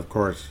 38th, but of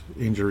course,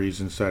 injuries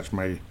and such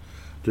might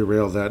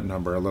derail that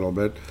number a little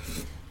bit.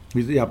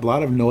 He's a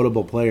lot of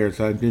notable players,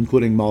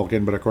 including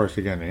Malkin, but of course,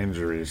 again,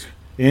 injuries.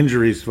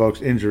 Injuries,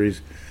 folks,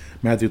 injuries.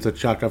 Matthew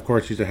Tkachuk, of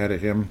course, he's ahead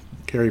of him.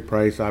 Carey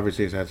Price,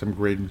 obviously, has had some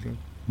great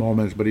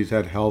moments, but he's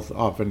had health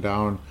up and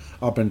down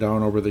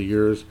over the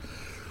years.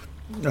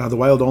 The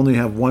Wild only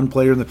have 1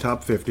 player in the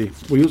top 50.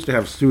 We used to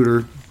have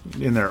Suter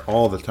in there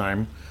all the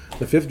time.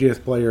 The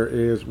 50th player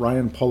is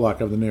Ryan Pulock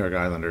of the New York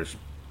Islanders.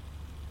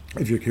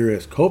 If you're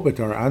curious,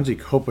 Anze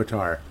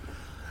Kopitar,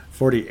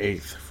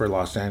 48th for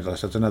Los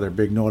Angeles. That's another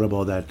big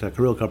notable that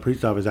Kirill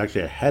Kaprizov is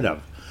actually ahead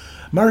of.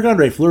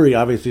 Marc-Andre Fleury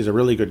obviously is a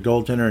really good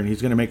goaltender, and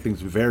he's going to make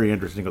things very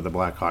interesting with the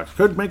Blackhawks.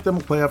 Could make them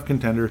a playoff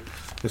contender,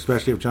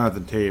 especially if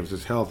Jonathan Toews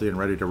is healthy and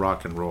ready to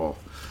rock and roll.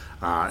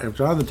 If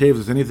Jonathan Toews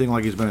is anything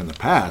like he's been in the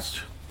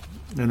past,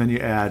 and then you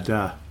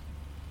add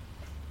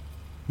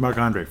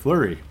Marc-Andre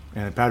Fleury,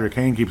 and Patrick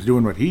Kane keeps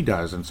doing what he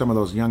does, and some of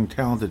those young,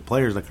 talented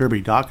players like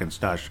Kirby Dach and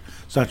such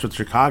with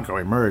Chicago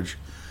emerge,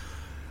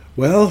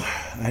 well,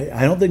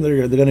 I don't think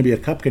they're going to be a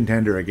cup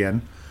contender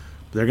again.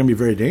 They're going to be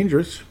very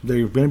dangerous.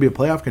 They're going to be a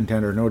playoff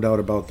contender, no doubt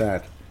about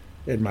that,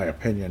 in my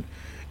opinion.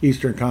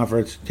 Eastern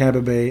Conference,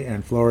 Tampa Bay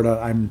and Florida.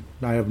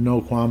 I have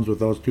no qualms with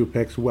those 2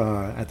 picks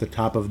at the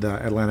top of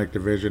the Atlantic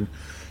Division.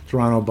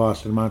 Toronto,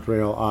 Boston,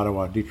 Montreal,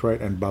 Ottawa,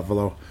 Detroit, and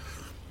Buffalo.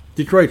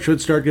 Detroit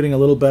should start getting a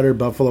little better.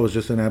 Buffalo is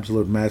just an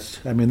absolute mess.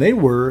 I mean, they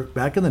were,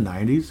 back in the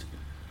 90s,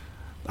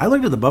 I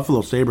looked at the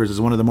Buffalo Sabres as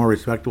one of the more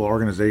respectable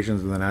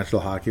organizations in the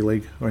National Hockey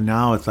League. Or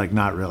now it's like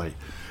not really.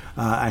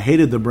 I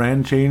hated the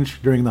brand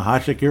change during the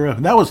Hasek era.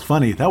 That was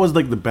funny. That was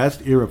like the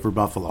best era for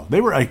Buffalo.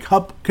 They were a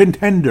cup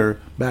contender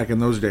back in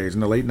those days,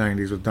 in the late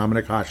 90s with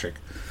Dominik Hasek.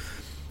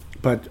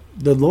 But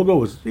the logo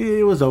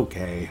was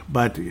okay.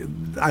 But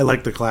I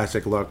like the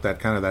classic look, that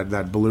kind of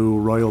that blue,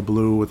 royal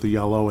blue with the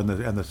yellow and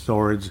the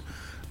swords.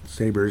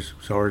 Sabres,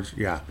 swords,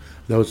 yeah,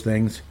 those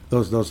things,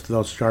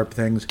 those sharp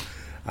things.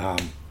 I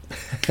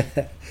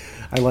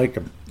like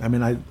them. I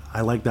mean,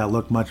 I like that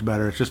look much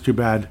better. It's just too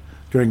bad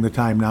during the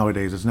time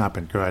nowadays it's not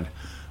been good.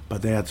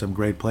 But they had some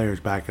great players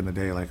back in the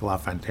day, like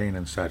LaFontaine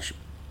and such,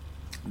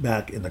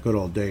 back in the good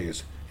old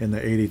days, in the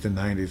 80s and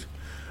 90s.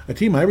 A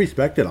team I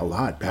respected a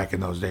lot back in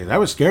those days. I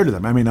was scared of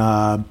them. I mean,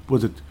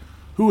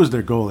 who was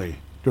their goalie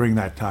during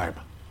that time?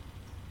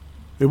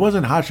 It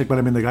wasn't Hasek, but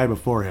I mean the guy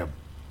before him.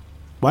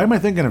 Why am I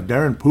thinking of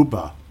Darren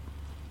Pupa?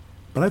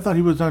 But I thought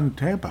he was on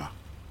Tampa.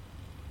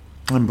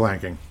 I'm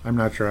blanking. I'm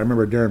not sure. I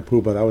remember Darren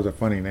Pupa. That was a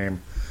funny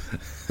name.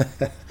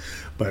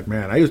 But,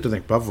 man, I used to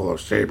think Buffalo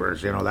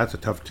Sabres, that's a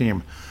tough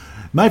team.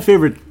 My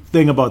favorite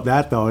thing about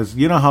that, though, is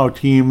you know how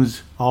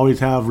teams always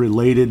have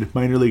related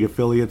minor league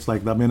affiliates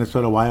like the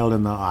Minnesota Wild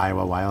and the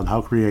Iowa Wild.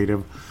 How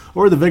creative.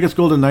 Or the Vegas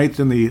Golden Knights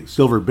and the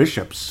Silver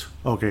Bishops.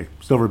 Okay,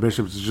 Silver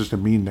Bishops is just a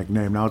mean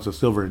nickname. Now it's a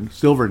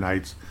Silver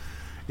Knights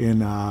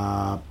in...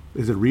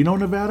 is it Reno,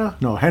 Nevada?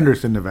 No,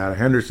 Henderson, Nevada.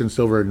 Henderson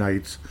Silver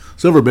Knights.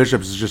 Silver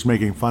Bishops is just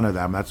making fun of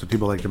them. That's what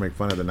people like to make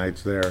fun of the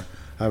Knights there.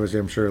 Obviously,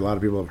 I'm sure a lot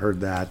of people have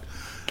heard that.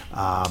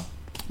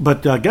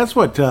 But guess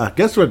what?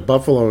 Guess what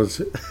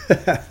Buffalo's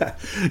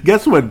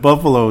guess what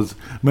Buffalo's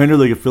minor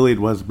league affiliate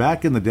was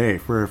back in the day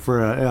for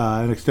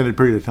an extended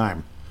period of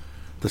time.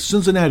 The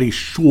Cincinnati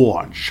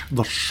Swords.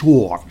 The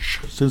Swords.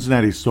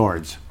 Cincinnati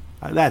Swords.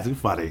 That's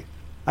funny.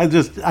 I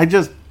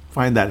just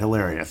find that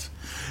hilarious.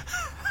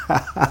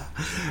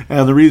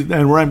 And the reason,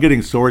 and where I'm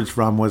getting swords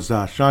from, was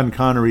Sean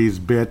Connery's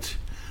bit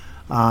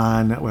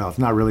on, well, it's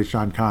not really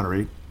Sean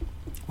Connery.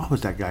 What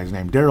was that guy's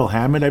name? Daryl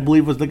Hammond, I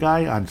believe, was the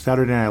guy on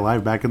Saturday Night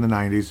Live back in the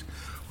 90s,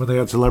 when they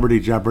had Celebrity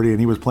Jeopardy, and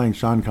he was playing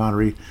Sean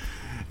Connery.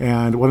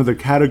 And one of the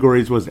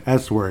categories was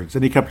S words,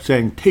 and he kept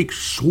saying, "Take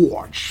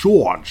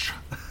swords."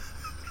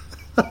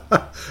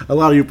 A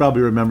lot of you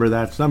probably remember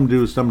that. Some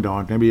do, some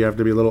don't. Maybe you have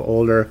to be a little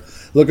older.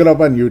 Look it up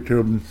on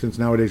YouTube, since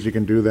nowadays you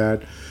can do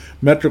that.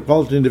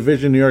 Metropolitan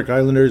Division, New York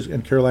Islanders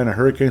and Carolina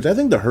Hurricanes. I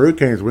think the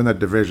Hurricanes win that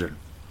division.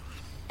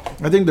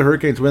 But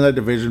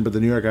the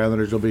New York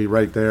Islanders will be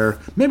right there.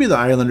 Maybe the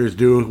Islanders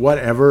do.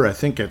 Whatever. I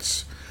think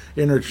it's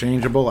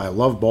interchangeable. I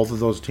love both of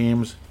those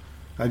teams.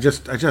 I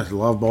just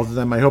love both of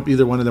them. I hope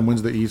either one of them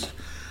wins the East.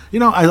 You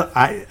know,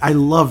 I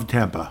love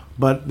Tampa,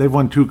 but they've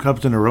won 2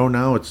 cups in a row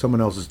now. It's someone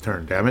else's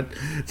turn, damn it.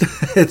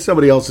 It's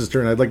somebody else's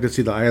turn. I'd like to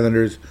see the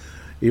Islanders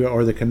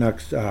or the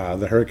Canucks,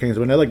 the Hurricanes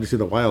win. I'd like to see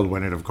the Wild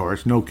win it, of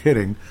course. No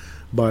kidding.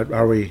 But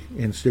are we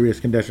in serious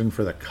condition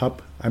for the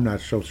Cup? I'm not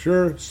so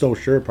sure.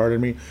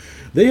 Pardon me.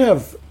 They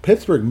have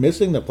Pittsburgh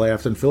missing the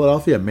playoffs and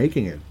Philadelphia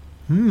making it.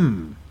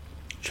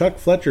 Chuck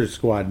Fletcher's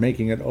squad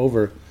making it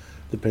over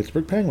the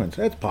Pittsburgh Penguins.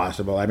 That's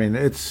possible. I mean,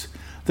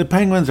 the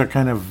Penguins are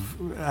kind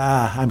of,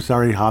 I'm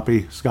sorry,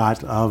 Hoppy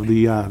Scott of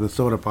the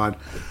Soda Pod.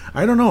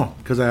 I don't know,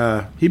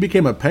 because he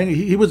became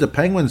he was a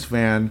Penguins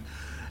fan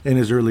in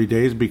his early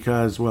days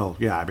because, well,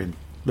 yeah, I mean,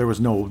 there was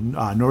no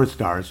North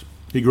Stars.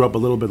 He grew up a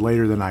little bit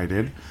later than I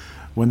did,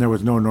 when there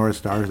was no North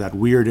Stars, that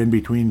weird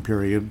in-between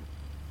period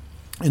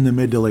in the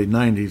mid to late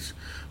 90s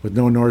with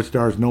no North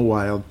Stars, no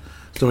Wild.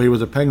 So he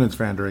was a Penguins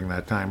fan during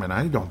that time, and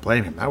I don't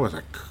blame him.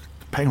 The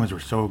Penguins were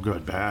so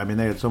good. I mean,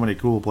 they had so many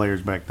cool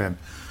players back then.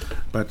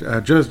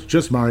 But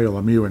just Mario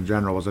Lemieux in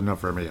general was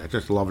enough for me. I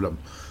just loved him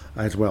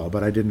as well.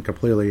 But I didn't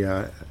completely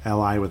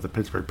ally with the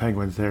Pittsburgh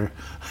Penguins there.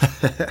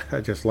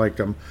 I just liked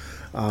them.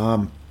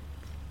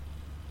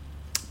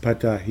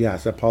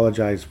 Yes,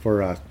 apologize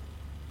for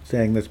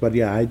saying this. But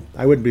yeah,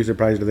 I wouldn't be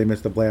surprised if they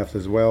missed the playoffs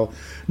as well.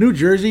 New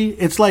Jersey,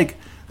 it's like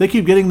they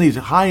keep getting these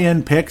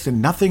high-end picks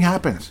and nothing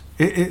happens.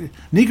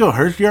 Nico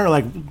Hischier,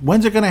 like,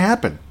 when's it going to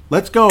happen?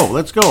 Let's go,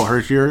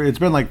 Hischier. It's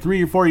been like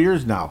 3 or 4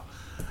 years now.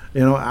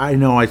 You know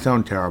I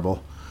sound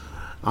terrible.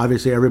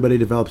 Obviously, everybody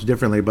develops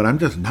differently, but I'm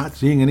just not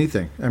seeing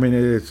anything. I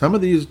mean, some of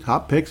these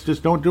top picks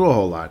just don't do a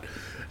whole lot.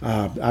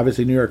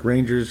 Obviously, New York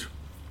Rangers,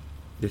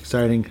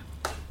 exciting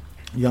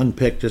young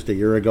pick just a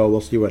year ago.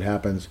 We'll see what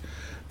happens.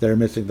 They're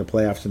missing the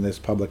playoffs in this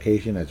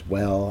publication as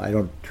well. I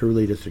don't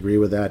truly disagree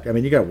with that. I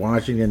mean, you got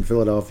Washington,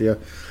 Philadelphia.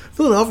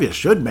 Philadelphia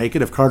should make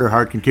it if Carter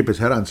Hart can keep his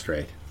head on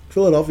straight.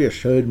 Philadelphia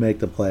should make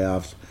the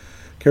playoffs.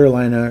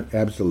 Carolina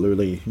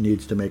absolutely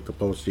needs to make the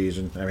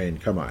postseason. I mean,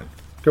 come on,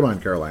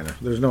 Carolina.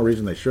 There's no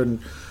reason they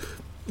shouldn't.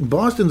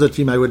 Boston's a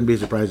team I wouldn't be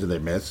surprised if they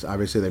miss.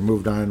 Obviously, they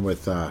moved on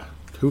with Tuukka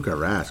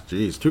Rask.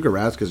 Jeez, Tuukka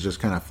Rask is just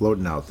kind of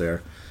floating out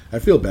there. I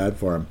feel bad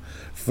for him.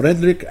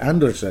 Frederik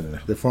Andersen,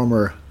 the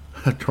former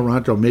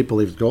Toronto Maple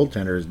Leafs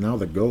goaltender, is now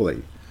the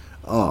goalie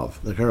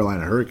of the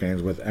Carolina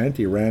Hurricanes with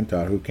Antti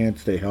Raanta, who can't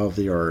stay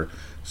healthy or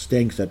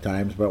stinks at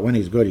times, but when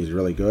he's good, he's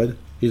really good.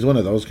 He's one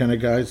of those kind of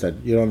guys that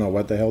you don't know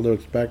what the hell to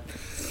expect.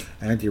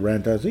 Antti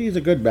Raanta, he's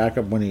a good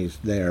backup when he's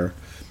there.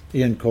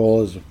 Ian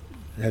Cole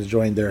has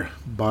joined their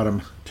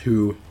bottom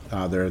two,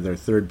 their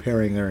third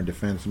pairing there in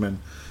defensemen.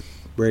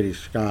 Brady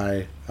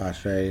Skye,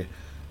 Shea,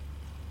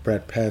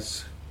 Brett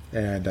Pess,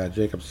 and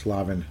Jacob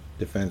Slavin,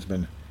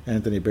 defenseman.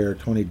 Anthony Bear,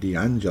 Tony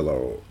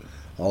DeAngelo,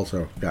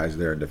 also guys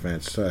there in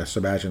defense.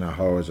 Sebastian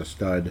Aho is a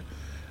stud.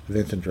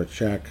 Vincent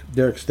Trocek.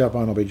 Derek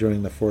Stepan will be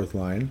joining the fourth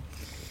line.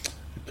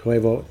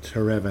 Toivo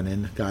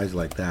Teravainen, guys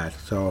like that.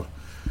 So,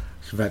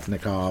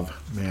 Svetnikov,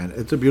 man,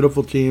 it's a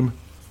beautiful team,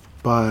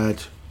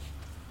 but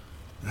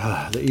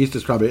the East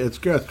is probably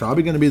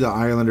going to be the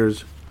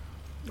Islanders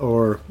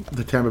or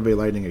the Tampa Bay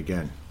Lightning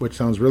again, which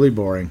sounds really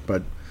boring,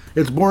 but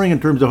it's boring in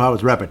terms of how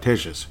it's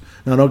repetitious.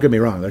 Now, don't get me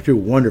wrong; they're two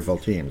wonderful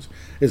teams.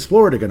 Is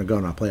Florida going to go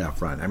on a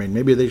playoff run? I mean,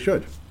 maybe they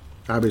should.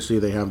 Obviously,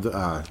 they have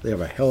a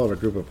hell of a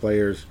group of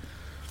players.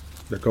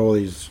 The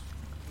goalies,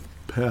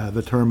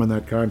 the term on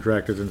that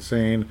contract is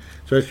insane,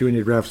 especially when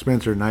you draft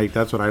Spencer Knight.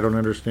 That's what I don't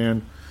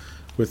understand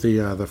with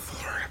the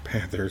Florida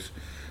Panthers.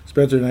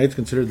 Spencer Knight's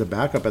considered the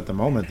backup at the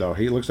moment, though.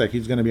 He looks like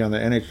he's going to be on the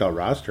NHL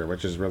roster,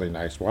 which is really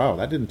nice. Wow,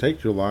 that didn't take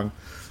too long.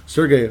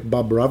 Sergei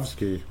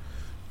Bobrovsky,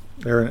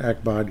 Aaron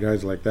Ekblad,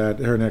 guys like that.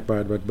 Aaron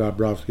Ekblad, but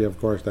Bobrovsky, of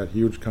course, that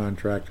huge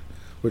contract,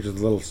 which is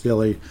a little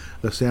silly.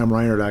 The Sam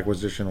Reinhart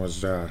acquisition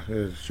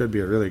it should be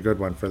a really good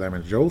one for them.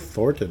 And Joe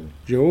Thornton,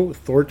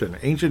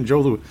 Ancient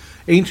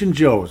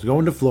Joe's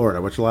going to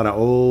Florida, which a lot of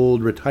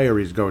old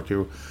retirees go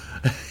to,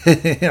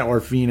 or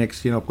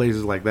Phoenix,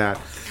 places like that,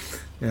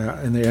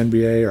 in the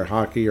NBA or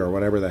hockey or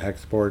whatever the heck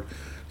sport.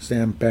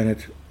 Sam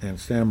Bennett and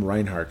Sam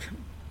Reinhart.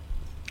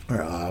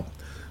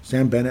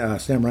 Sam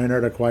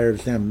Reinhart acquired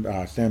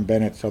Sam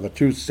Bennett, so the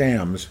two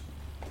Sams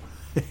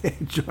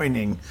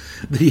joining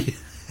the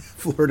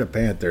Florida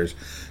Panthers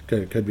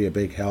could be a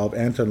big help.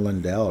 Anton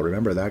Lundell,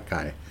 remember that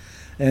guy?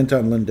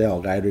 Anton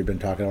Lundell, guy we've been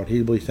talking about,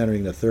 he'll be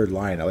centering the third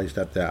line, at least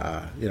at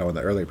the in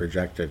the early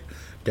projected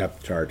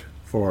depth chart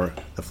for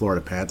the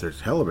Florida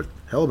Panthers. Hell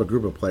of a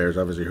group of players.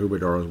 Obviously,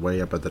 Huberdeau is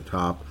way up at the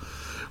top.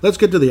 Let's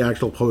get to the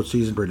actual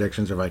postseason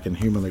predictions, if I can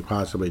humanly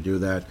possibly do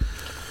that.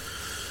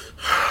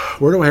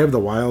 Where do I have the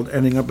Wild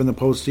ending up in the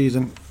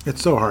postseason?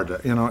 It's so hard to,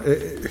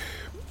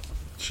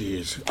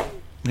 jeez.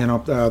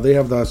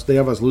 They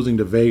have us losing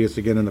to Vegas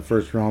again in the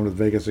first round, with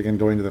Vegas again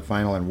going to the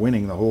final and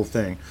winning the whole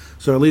thing.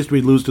 So at least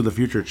we lose to the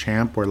future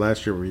champ, where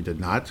last year we did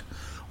not.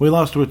 We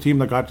lost to a team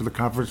that got to the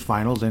conference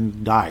finals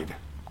and died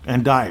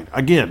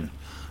again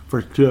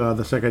for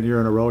the second year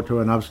in a row to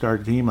an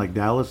upstart team like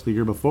Dallas the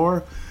year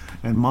before,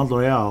 and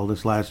Montreal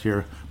this last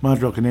year.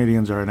 Montreal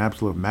Canadiens are an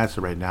absolute mess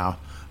right now,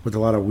 with a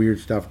lot of weird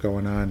stuff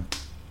going on.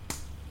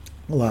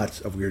 Lots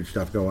of weird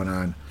stuff going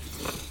on.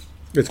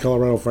 Is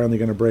Colorado finally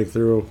going to break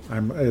through?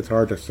 It's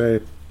hard to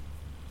say.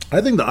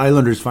 I think the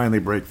Islanders finally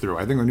break through.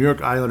 I think the New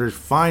York Islanders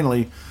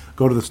finally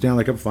go to the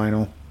Stanley Cup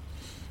final,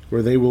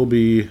 where they will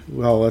be,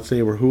 well, let's say,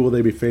 who will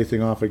they be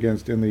facing off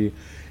against in the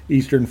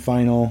Eastern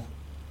final?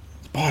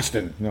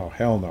 Boston. No,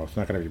 hell no. It's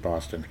not going to be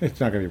Boston.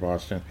 It's not going to be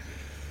Boston.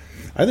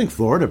 I think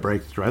Florida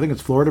breaks through. I think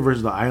it's Florida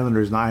versus the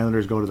Islanders, and the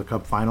Islanders go to the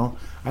Cup final.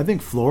 I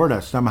think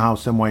Florida somehow,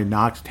 someway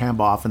knocks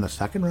Tampa off in the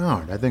second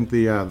round. I think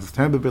the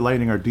Tampa Bay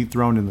Lightning are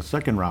dethroned in the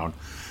second round,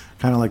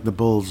 kind of like the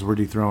Bulls were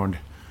dethroned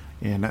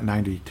in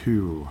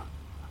 94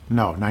 in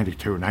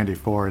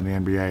the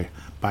NBA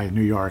by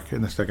New York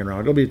in the second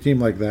round. It'll be a team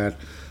like that.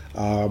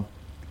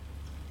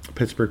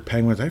 Pittsburgh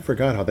Penguins, I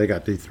forgot how they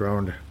got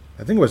dethroned.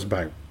 I think it was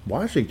by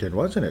Washington,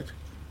 wasn't it?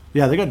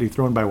 Yeah, they got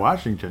dethroned by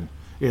Washington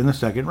in the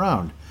second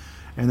round.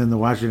 And then the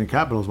Washington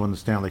Capitals won the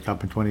Stanley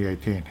Cup in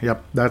 2018.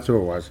 Yep, that's who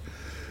it was.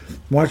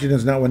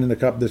 Washington's not winning the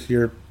Cup this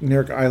year. New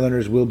York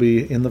Islanders will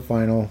be in the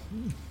final.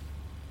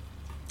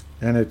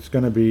 And it's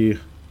going to be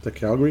the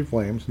Calgary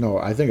Flames. No,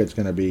 I think it's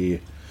going to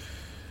be...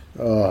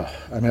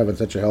 I'm having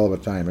such a hell of a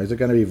time. Is it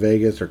going to be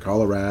Vegas or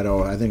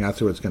Colorado? I think that's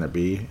who it's going to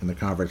be in the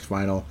conference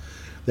final.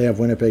 They have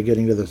Winnipeg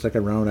getting to the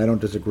second round. I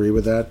don't disagree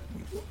with that.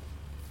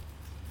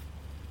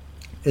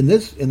 In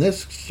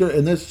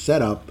this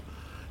setup,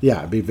 yeah,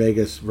 it'd be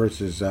Vegas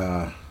versus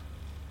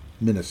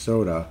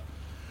Minnesota.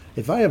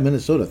 If I have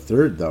Minnesota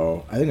third,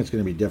 though, I think it's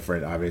going to be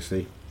different,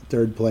 obviously.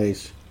 Third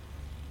place,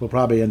 we'll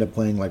probably end up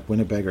playing like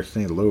Winnipeg or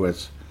St.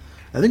 Louis.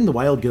 I think the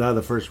Wild get out of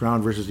the first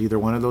round versus either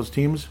one of those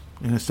teams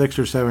in a 6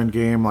 or 7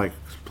 game like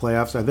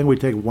playoffs. I think we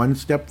take one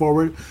step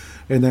forward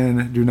and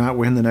then do not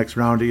win the next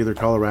round to either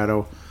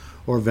Colorado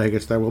or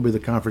Vegas. That will be the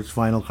conference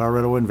final.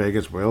 Colorado and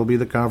Vegas will be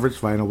the conference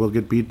final. We'll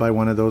get beat by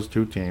one of those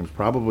two teams.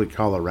 Probably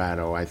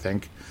Colorado, I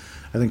think.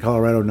 I think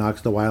Colorado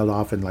knocks the Wild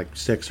off in like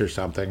 6 or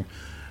something.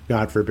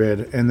 God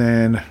forbid. And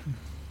then,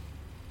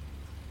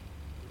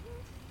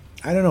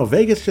 I don't know.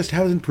 Vegas just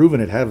hasn't proven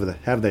it,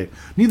 have they?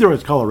 Neither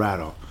has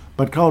Colorado.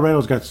 But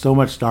Colorado's got so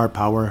much star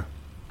power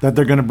that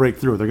they're going to break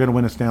through. They're going to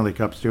win a Stanley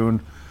Cup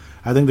soon.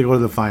 I think they go to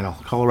the final.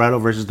 Colorado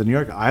versus the New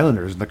York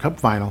Islanders in the Cup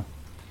final.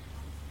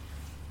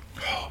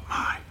 Oh,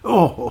 my.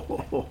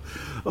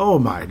 Oh,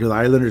 my. Do the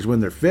Islanders win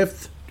their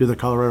 5th? Do the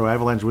Colorado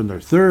Avalanche win their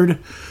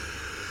 3rd?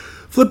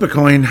 Flip a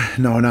coin.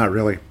 No, not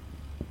really.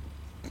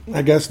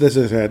 I guess this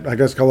is it. I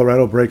guess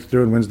Colorado breaks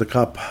through and wins the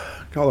Cup.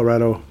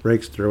 Colorado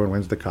breaks through and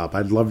wins the Cup.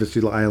 I'd love to see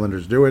the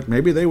Islanders do it.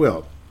 Maybe they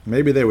will. But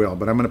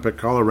I'm going to pick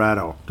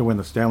Colorado to win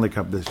the Stanley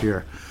Cup this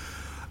year.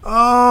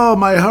 Oh,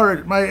 my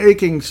heart, my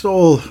aching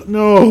soul.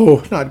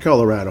 No, not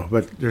Colorado.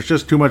 But there's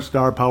just too much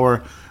star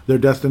power. They're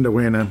destined to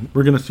win, and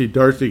we're going to see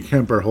Darcy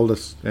Kemper hold a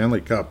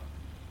Stanley Cup.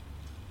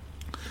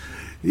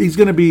 He's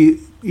going to be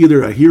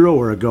either a hero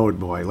or a goat,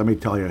 boy, let me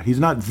tell you. He's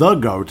not the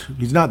goat.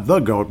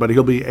 But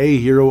he'll be a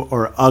hero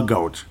or a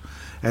goat,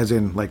 as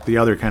in like the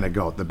other kind of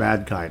goat, the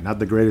bad kind, not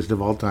the greatest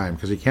of all time,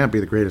 because he can't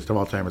be the greatest of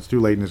all time. It's too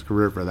late in his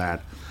career for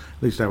that.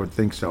 At least I would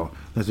think so.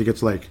 Unless he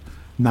gets like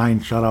 9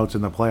 shutouts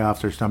in the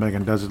playoffs or something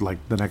and does it like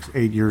the next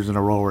 8 years in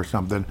a row or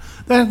something,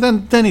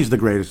 then he's the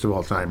greatest of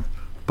all time.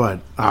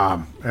 But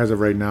as of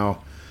right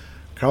now,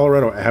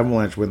 Colorado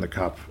Avalanche win the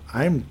Cup.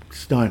 I'm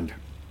stunned.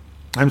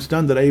 I'm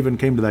stunned that I even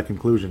came to that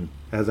conclusion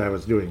as I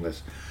was doing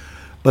this.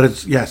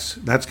 But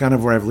that's kind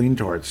of where I've leaned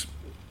towards.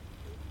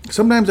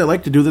 Sometimes I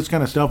like to do this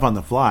kind of stuff on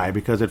the fly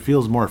because it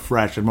feels more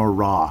fresh and more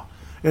raw.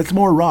 It's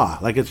more raw.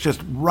 Like it's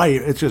just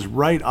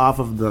right off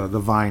of the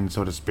vine,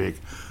 so to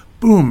speak.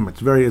 Boom.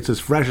 It's as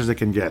fresh as it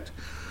can get.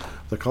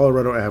 The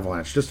Colorado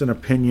Avalanche. Just an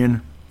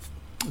opinion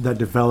that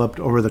developed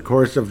over the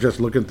course of just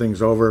looking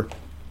things over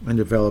and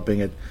developing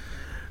it.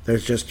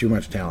 There's just too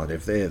much talent.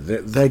 If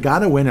they got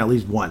to win at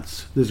least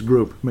once. This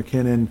group,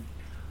 McKinnon,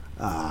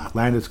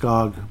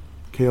 Landeskog,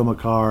 Cale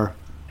Makar,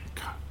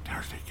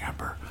 Darcy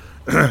Kemper,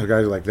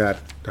 guys like that.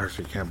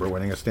 Darcy Kemper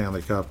winning a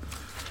Stanley Cup.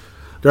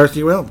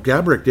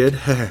 Gaborik did.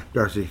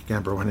 Darcy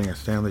Kemper winning a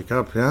Stanley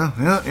Cup. Yeah.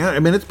 I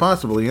mean, it's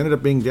possible. He ended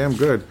up being damn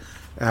good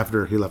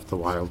after he left the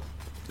Wild,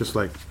 just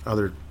like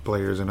other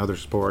players in other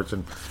sports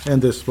and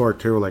this sport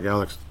too. Like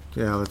Alex.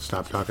 Yeah, let's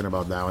stop talking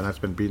about that one. That's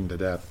been beaten to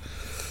death.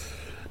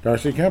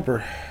 Darcy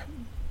frickin'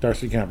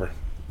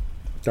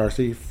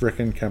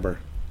 Kemper.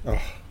 Oh,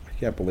 I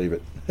can't believe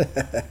it.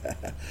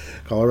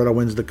 Colorado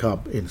wins the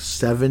Cup in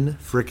 7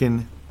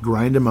 frickin'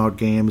 grind them out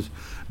games,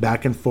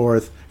 back and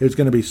forth. It's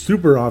going to be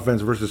super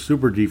offense versus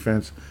super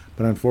defense.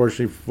 But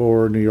unfortunately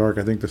for New York,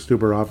 I think the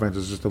super offense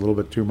is just a little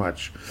bit too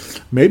much.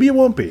 Maybe it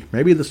won't be.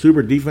 Maybe the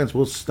super defense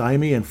will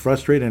stymie and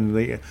frustrate,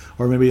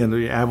 or maybe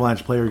the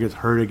Avalanche player gets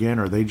hurt again,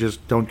 or they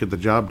just don't get the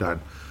job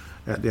done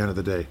at the end of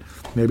the day.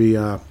 Maybe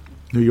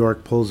New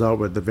York pulls out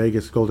what the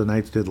Vegas Golden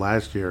Knights did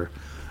last year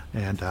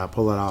and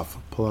pull it off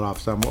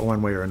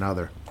one way or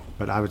another.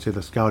 But I would say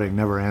the scouting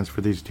never ends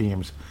for these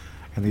teams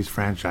and these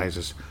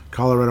franchises.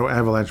 Colorado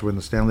Avalanche win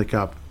the Stanley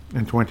Cup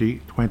in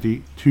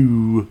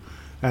 2022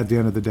 at the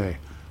end of the day.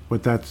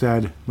 With that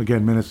said,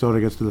 again, Minnesota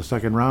gets to the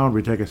second round.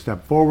 We take a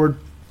step forward.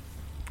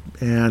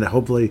 And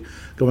hopefully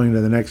going into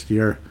the next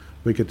year,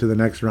 we get to the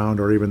next round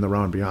or even the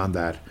round beyond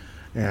that.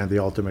 And the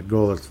ultimate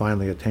goal is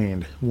finally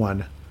attained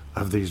one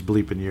of these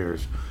bleeping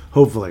years.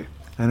 Hopefully.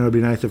 And it would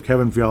be nice if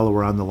Kevin Fiala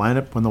were on the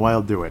lineup when the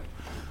Wild do it.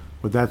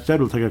 With that said,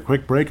 we'll take a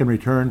quick break and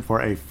return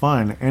for a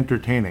fun,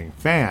 entertaining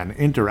fan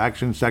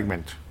interaction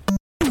segment.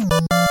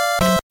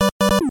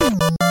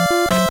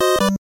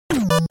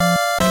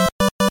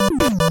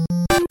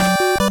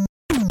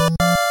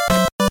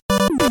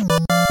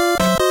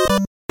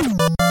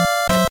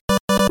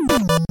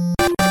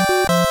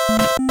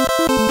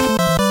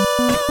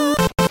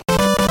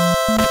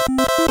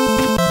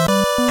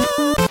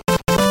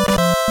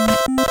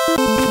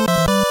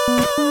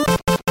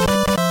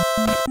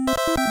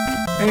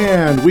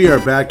 And we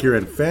are back here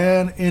at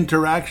Fan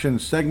Interaction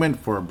segment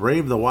for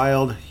Brave the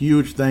Wild.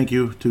 Huge thank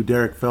you to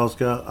Derek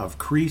Felska of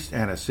Crease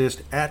and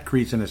Assist at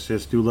Crease and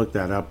Assist. Do look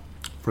that up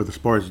for the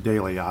Sports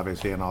Daily,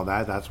 obviously, and all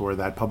that. That's where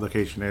that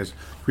publication is.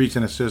 Crease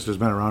and Assist has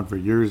been around for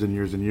years and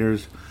years and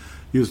years.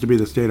 Used to be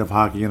the State of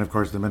Hockey, and of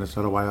course the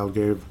Minnesota Wild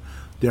gave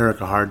Derek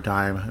a hard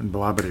time and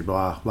blah, blah,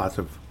 blah. Lots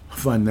of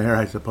fun there,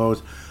 I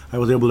suppose. I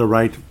was able to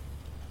write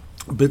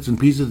bits and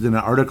pieces in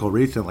an article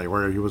recently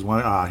where he was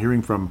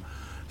hearing from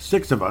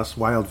 6 of us,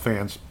 Wild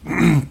fans.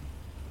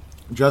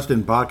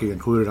 Justin Bakke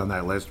included on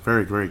that list.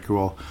 Very, very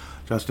cool.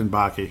 Justin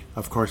Bakke,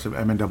 of course, of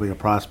MNW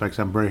Prospects.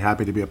 I'm very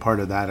happy to be a part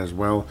of that as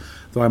well.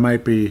 Though I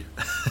might be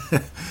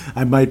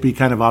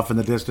kind of off in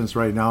the distance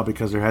right now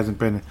because there hasn't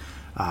been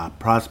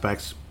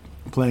prospects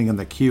playing in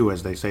the Q,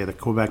 as they say, the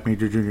Quebec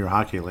Major Junior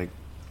Hockey League,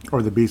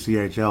 or the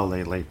BCHL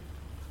lately.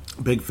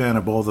 Big fan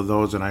of both of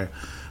those, and I'm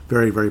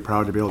very, very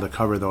proud to be able to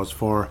cover those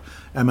for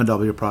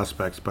MNW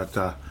Prospects. But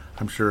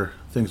I'm sure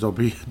things will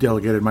be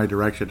delegated my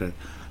direction in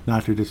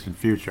not too distant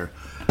future.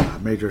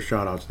 Major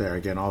shout outs there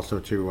again, also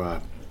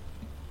to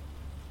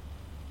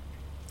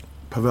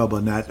Pavel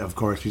Burnett, of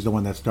course. He's the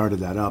one that started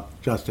that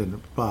up.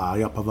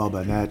 Pavel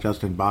Burnett,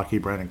 Justin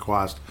Bakke, Brandon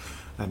Quast,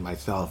 and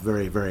myself.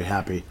 Very, very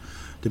happy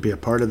to be a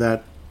part of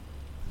that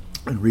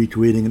and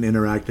retweeting and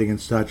interacting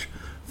and such.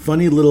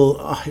 Funny little,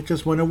 it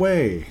just went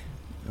away.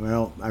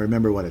 Well, I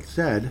remember what it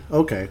said.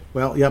 Okay,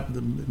 well, yep,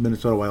 the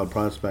Minnesota Wild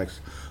Prospects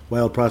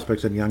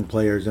and young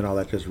players and all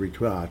that just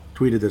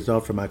tweeted this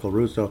out from Michael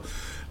Russo.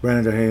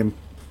 Brandon Duhaime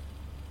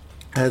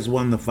has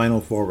won the final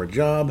forward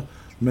job.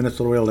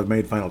 Minnesota Wild have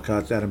made final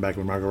cuts. Adam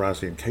Beckman, Marco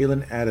Rossi, and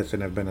Kalen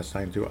Addison have been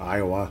assigned to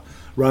Iowa.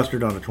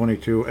 Rostered on the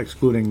 22,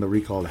 excluding the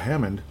recalled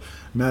Hammond.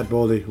 Matt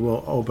Boldy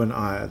will open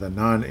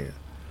the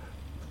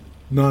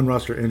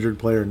non-roster injured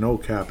player, no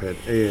cap hit,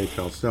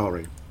 AHL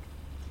salary.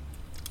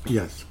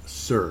 Yes,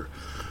 sir.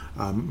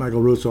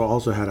 Michael Russo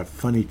also had a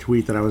funny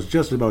tweet that I was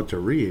just about to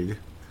read.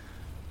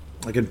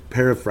 I can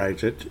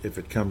paraphrase it if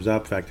it comes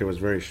up. In fact, it was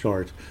very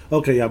short.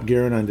 Okay, yep,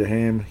 Guerin on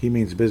Duhaime. He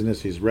means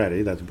business, he's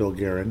ready. That's Bill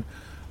Guerin.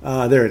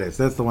 There it is.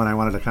 That's the one I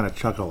wanted to kind of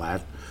chuckle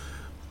at.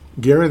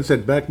 Guerin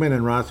said Beckman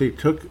and Rossi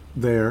took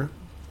their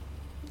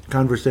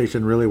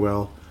conversation really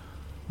well,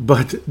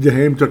 but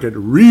Duhaime took it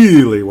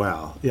really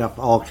well. Yep,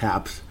 all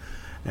caps.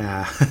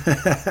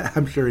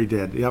 I'm sure he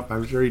did. Yep,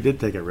 I'm sure he did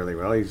take it really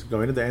well. He's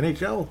going to the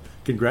NHL.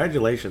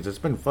 Congratulations. It's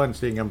been fun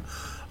seeing him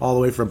all the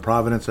way from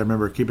Providence. I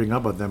remember keeping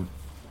up with him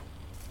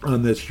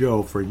on this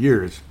show for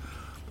years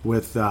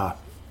with, the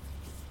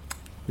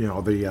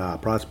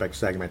prospect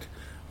segment.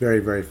 Very,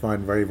 very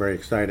fun. Very, very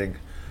exciting.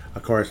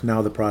 Of course,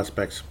 now the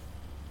prospects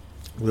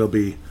will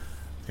be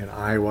in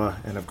Iowa,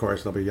 and of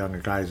course, there'll be younger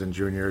guys and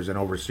juniors and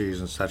overseas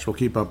and such. We'll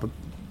keep up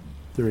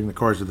during the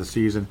course of the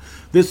season.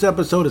 This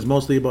episode is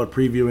mostly about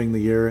previewing the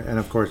year and,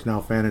 of course,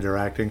 now fan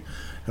interacting,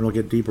 and we'll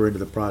get deeper into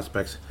the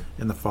prospects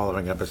in the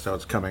following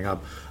episodes coming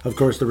up. Of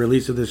course, the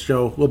release of this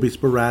show will be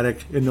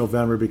sporadic in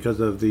November because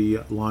of the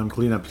lawn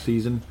cleanup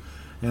season,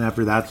 and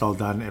after that's all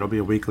done, it'll be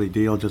a weekly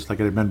deal, just like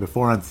it had been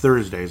before on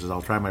Thursdays, as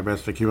I'll try my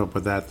best to keep up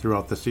with that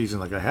throughout the season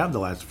like I have the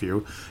last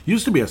few.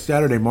 Used to be a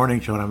Saturday morning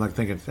show, and I'm like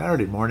thinking,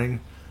 Saturday morning?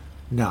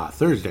 Nah,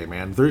 Thursday,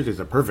 man. Thursday's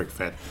a perfect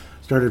fit.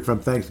 Started from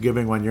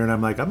Thanksgiving one year, and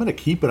I'm like, I'm going to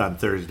keep it on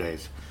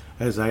Thursdays,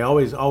 as I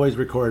always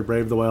record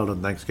Brave the Wild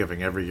on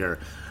Thanksgiving every year.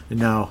 And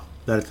now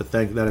that it's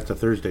a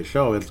Thursday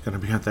show, it's going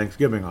to be on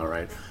Thanksgiving, all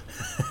right.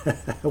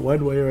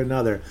 One way or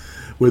another,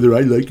 whether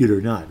I like it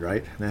or not,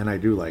 right? And I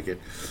do like it.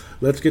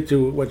 Let's get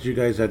to what you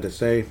guys had to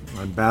say.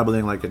 I'm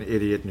babbling like an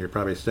idiot, and you're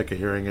probably sick of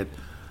hearing it.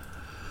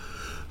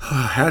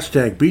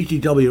 Hashtag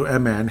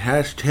BTWMN.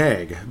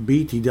 Hashtag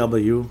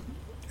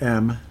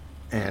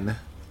BTWMN.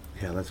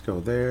 Yeah, let's go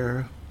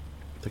there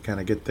to kind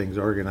of get things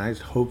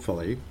organized,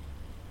 hopefully.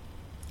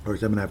 Or I'm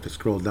going to have to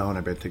scroll down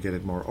a bit to get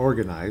it more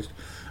organized.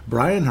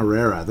 Brian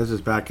Herrera, this is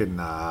back in,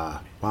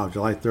 July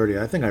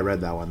 30th. I think I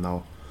read that one,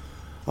 though.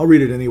 I'll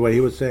read it anyway.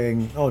 He was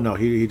saying, oh no,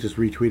 he just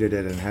retweeted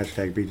it and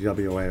hashtag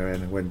BTWA,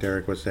 and when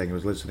Derek was saying he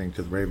was listening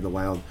to the Brave the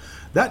Wild.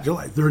 That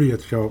July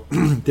 30th show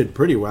did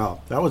pretty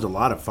well. That was a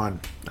lot of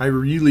fun. I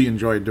really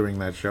enjoyed doing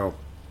that show.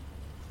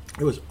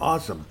 It was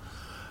awesome.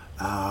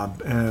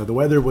 The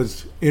weather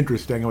was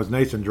interesting. It was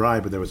nice and dry,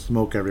 but there was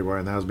smoke everywhere,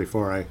 and that was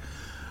before I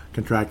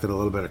contracted a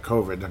little bit of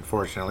COVID,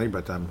 unfortunately,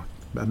 but I'm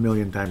a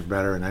million times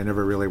better, and I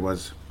never really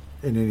was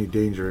in any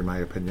danger, in my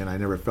opinion. I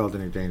never felt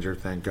any danger,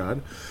 thank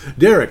God.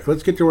 Derek,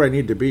 let's get to where I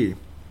need to be.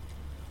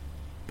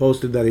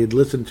 Posted that he'd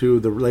listened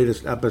to the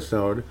latest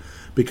episode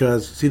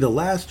because, see, the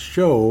last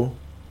show,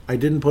 I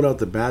didn't put out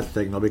the bat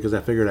signal because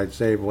I figured I'd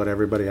save what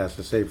everybody has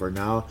to say for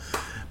now.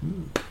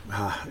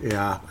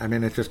 Yeah, I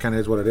mean, it just kind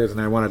of is what it is,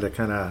 and I wanted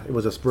to it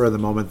was a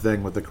spur-of-the-moment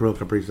thing with the Kirill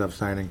Kaprizov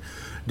signing.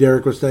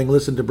 Derek was saying,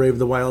 listen to Brave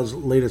the Wild's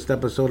latest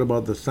episode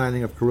about the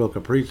signing of Kirill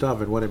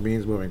Kaprizov and what it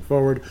means moving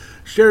forward.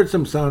 Shared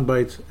some sound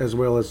bites as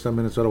well as some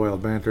Minnesota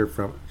Wild banter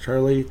from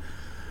Charlie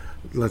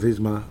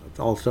Lazizma.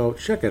 Also,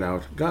 check it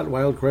out. Got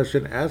Wild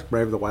question, ask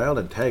Brave the Wild,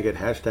 and tag it,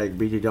 hashtag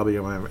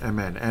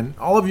BTWMN. And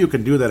all of you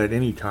can do that at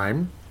any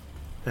time,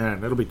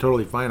 and it'll be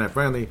totally fine.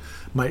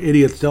 My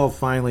idiot self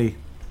finally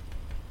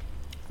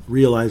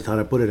realized how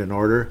to put it in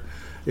order.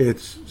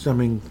 It's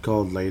something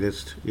called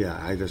latest. Yeah,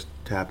 I just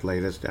tapped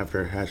latest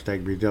after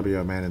hashtag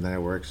BWMN and then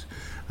it works.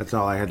 That's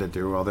all I had to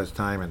do all this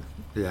time, and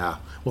yeah.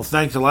 Well,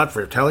 thanks a lot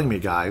for telling me,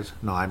 guys.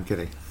 No, I'm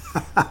kidding.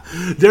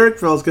 Derek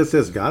Felska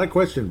says, got a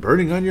question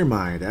burning on your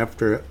mind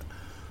after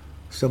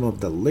some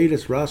of the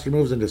latest roster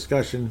moves and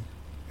discussion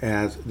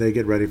as they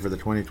get ready for the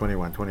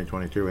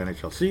 2021-2022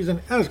 NHL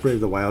season. Ask Brave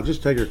the Wild.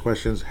 Just take your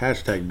questions,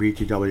 hashtag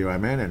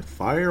BTWMN, and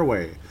fire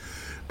away.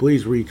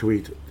 Please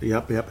retweet.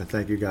 Yep, and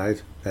thank you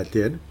guys that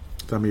did.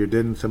 Some of you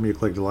didn't. Some of you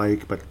clicked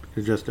like, but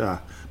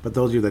but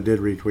those of you that did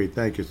retweet,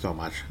 thank you so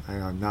much.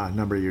 I know a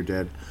number of you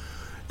did.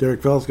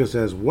 Derek Felska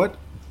says, what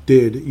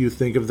did you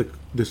think of the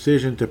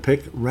decision to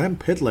pick Rem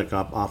Pitlick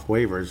up off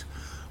waivers?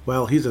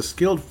 Well, he's a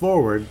skilled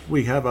forward.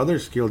 We have other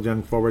skilled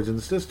young forwards in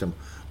the system.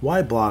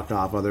 Why block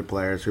off other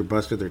players who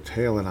busted their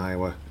tail in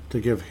Iowa to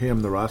give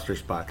him the roster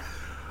spot?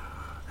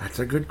 That's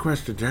a good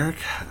question, Derek.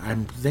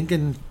 I'm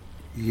thinking,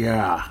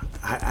 yeah,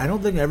 I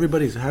don't think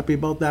everybody's happy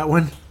about that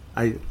one.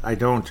 I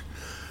don't.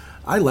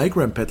 I like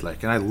Rem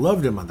Pitlick, and I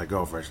loved him on the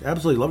Gophers.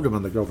 Absolutely loved him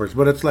on the Gophers.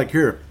 But it's like,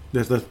 here,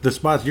 the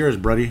spot's yours,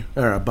 buddy.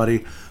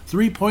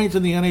 3 points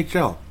in the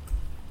NHL.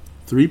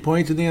 3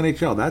 points in the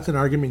NHL. That's an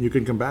argument you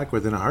can come back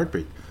with in a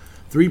heartbeat.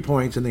 3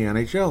 points in the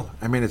NHL.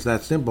 I mean, it's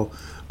that simple.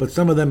 But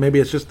some of them, maybe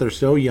it's just they're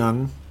so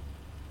young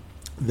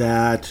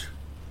that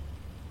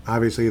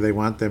obviously they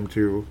want them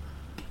to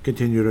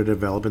continue to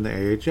develop in the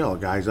AHL.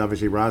 Guys,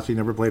 obviously Rossi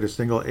never played a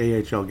single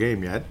AHL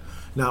game yet.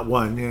 Not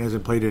one. He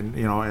hasn't played in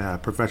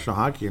professional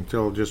hockey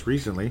until just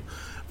recently,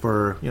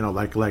 for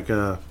like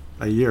a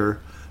year.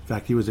 In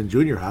fact, he was in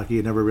junior hockey.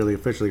 He never really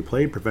officially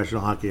played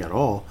professional hockey at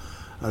all,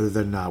 other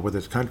than with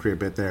his country a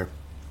bit there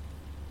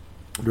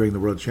during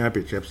the World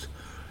Championships.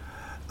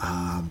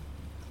 Yeah,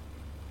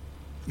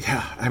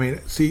 I mean,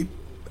 see,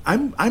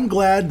 I'm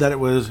glad that it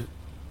was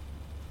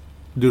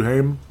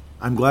Duhaime.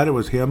 I'm glad it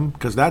was him,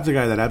 because that's a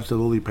guy that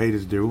absolutely paid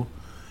his due.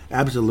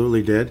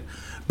 Absolutely did.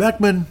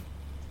 Beckman,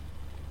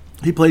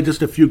 he played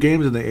just a few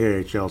games in the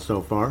AHL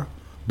so far.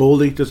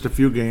 Boldy, just a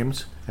few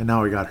games. And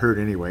now he got hurt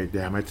anyway.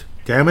 Damn it.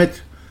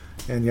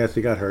 And yes,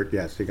 he got hurt.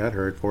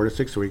 4 to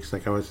 6 weeks,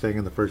 like I was saying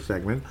in the first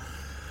segment.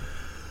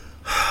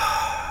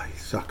 He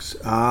sucks.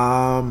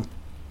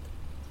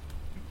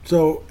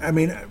 So, I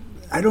mean,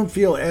 I don't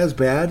feel as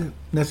bad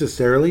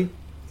necessarily.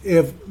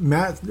 If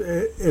Brandon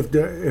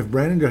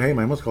Duhaime,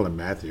 I almost called him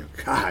Matthew.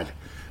 God.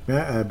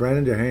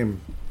 Brandon Duhaime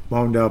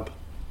wound up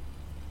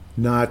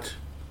not...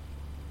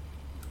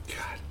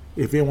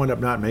 If he wound up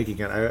not making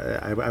it,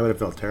 I would have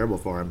felt terrible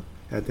for him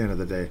at the end of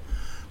the day.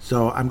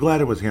 So I'm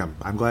glad it was him.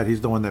 I'm glad he's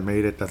the one that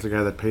made it. That's the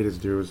guy that paid his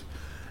dues,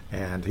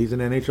 and he's an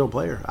NHL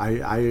player. I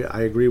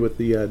agree with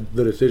the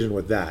decision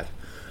with that.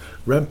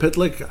 Rem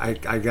Pitlick,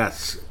 I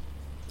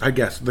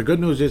guess the good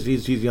news is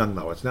he's young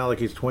though. It's not like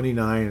he's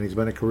 29 and he's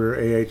been a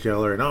career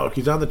AHLer. No,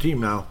 he's on the team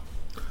now.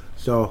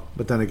 So,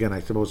 but then again, I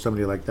suppose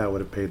somebody like that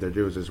would have paid their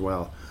dues as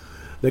well.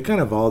 They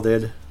kind of all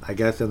did, I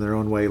guess, in their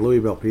own way.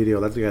 Louis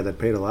Belpedio, that's the guy that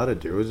paid a lot of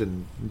dues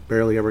and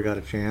barely ever got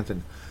a chance.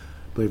 And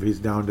I believe he's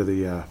down to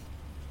the...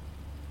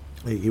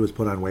 he was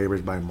put on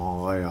waivers by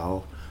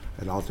Montreal.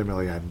 And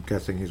ultimately, I'm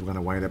guessing he's going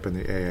to wind up in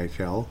the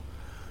AHL.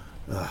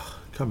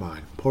 Come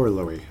on. Poor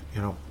Louis.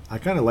 I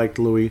kind of liked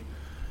Louis.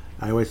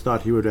 I always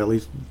thought he would at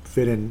least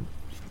fit in.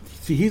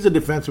 See, he's a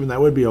defenseman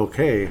that would be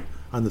okay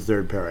on the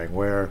third pairing,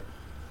 where,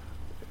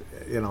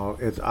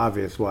 it's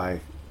obvious why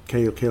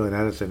Calen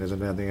Addison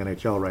isn't in the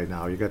NHL right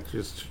now. You got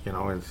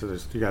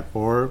you got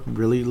 4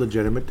 really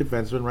legitimate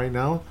defensemen right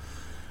now,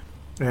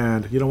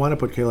 and you don't want to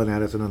put Calen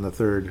Addison on the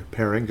third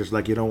pairing, just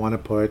like you don't want to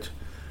put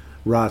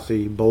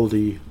Rossi,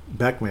 Boldy,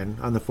 Beckman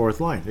on the fourth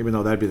line, even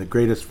though that'd be the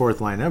greatest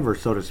fourth line ever,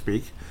 so to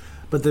speak.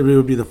 But it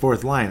would be the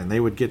fourth line, and they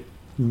would get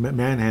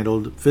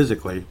manhandled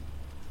physically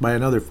by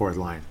another fourth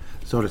line,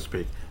 so to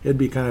speak. It'd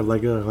be kind of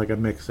like a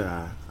mix,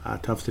 a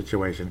tough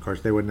situation. Of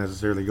course, they wouldn't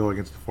necessarily go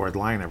against the fourth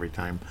line every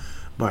time,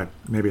 but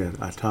maybe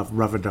a tough,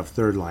 rough and tough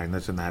third line,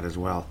 this and that as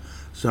well.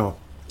 So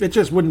it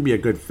just wouldn't be a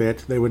good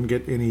fit. They wouldn't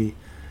get any.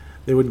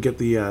 They wouldn't get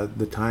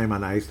the time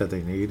on ice that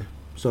they need,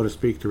 so to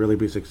speak, to really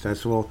be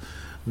successful.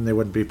 And they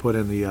wouldn't be put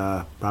in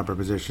the proper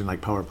position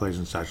like power plays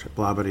and such.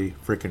 Blobbity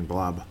freaking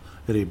blob.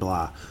 Bitty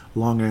blah.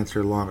 Long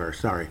answer, longer.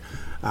 Sorry.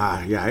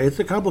 Yeah, it's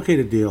a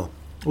complicated deal.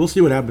 We'll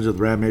see what happens with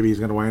Ram. Maybe he's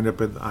going to wind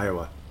up in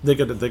Iowa. They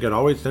could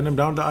always send him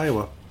down to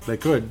Iowa. They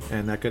could,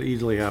 and that could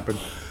easily happen.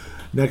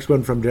 Next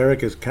one from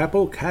Derek is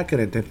Capo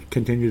Kakinen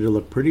continue to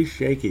look pretty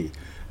shaky,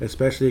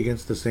 especially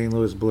against the St.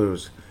 Louis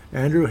Blues.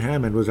 Andrew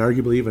Hammond was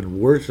arguably even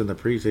worse in the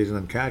preseason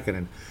than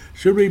Kakinen.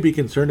 Should we be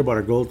concerned about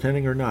our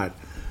goaltending or not?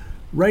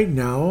 Right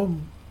now,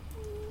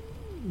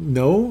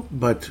 no,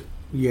 but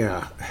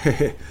yeah.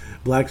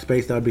 Black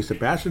space, that would be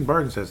Sebastian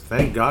Barton says,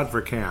 thank God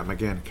for Cam.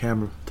 Again,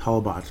 Cam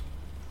Talbot,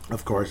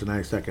 of course, and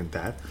I second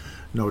that,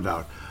 no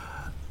doubt.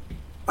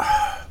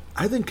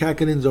 I think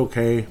Kakinen's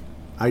okay.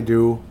 I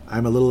do.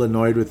 I'm a little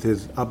annoyed with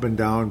his up and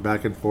down,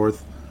 back and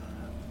forth.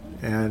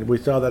 And we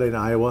saw that in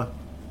Iowa.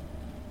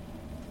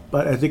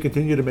 But as he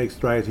continued to make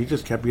strides, he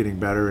just kept getting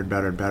better and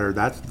better and better.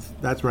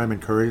 That's where I'm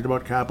encouraged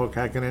about Capo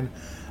Kakinen.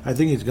 I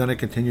think he's going to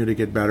continue to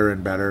get better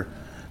and better.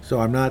 So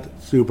I'm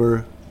not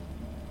super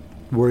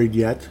worried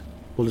yet.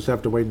 We'll just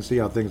have to wait and see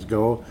how things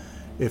go.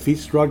 If he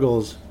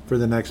struggles for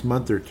the next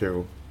month or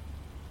two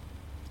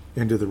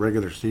into the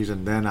regular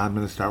season, then I'm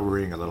going to start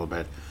worrying a little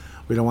bit.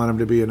 We don't want him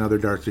to be another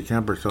Darcy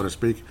Kemper, so to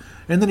speak.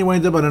 And then he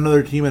winds up on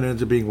another team and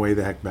ends up being way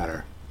the heck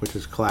better, which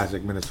is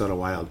classic Minnesota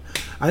Wild.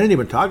 I didn't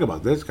even talk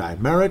about this guy,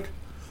 Merit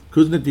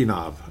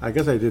Kuznetsov. I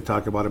guess I did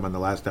talk about him on the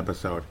last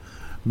episode.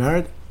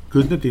 Merit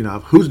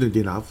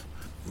Kuznetsov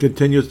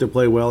continues to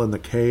play well in the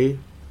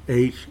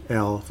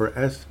KHL for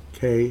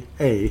SKA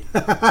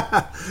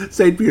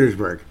St.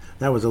 Petersburg.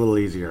 That was a little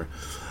easier.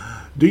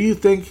 Do you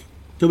think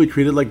he'll be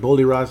treated like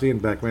Boldy, Rossi,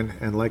 and Beckman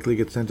and likely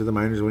get sent to the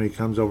minors when he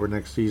comes over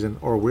next season?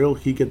 Or will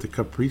he get the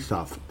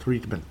Kaprizov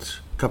treatment?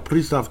 Will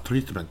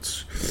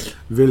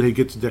he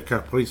get the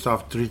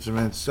Kaprizov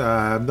treatments?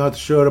 I'm not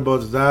sure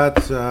about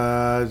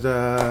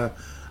that.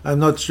 I'm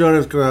not sure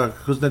if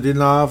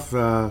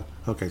Kuznetsov.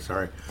 Okay,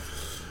 sorry.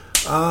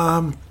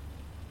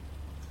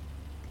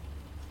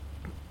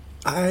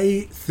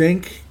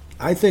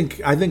 I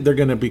think they're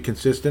going to be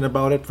consistent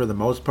about it for the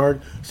most part.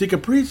 See,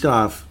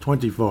 Kaprizov,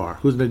 24.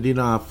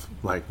 Kuznetsov,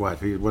 like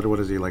what? What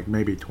is he, like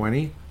maybe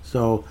 20?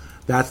 So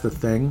that's the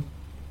thing.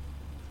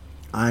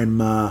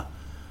 Honestly,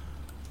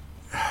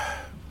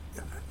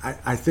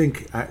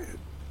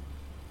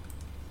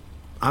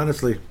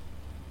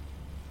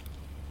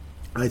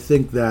 I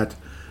think that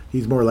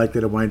he's more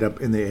likely to wind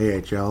up in the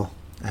AHL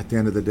at the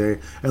end of the day,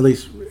 at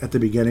least at the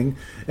beginning.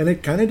 And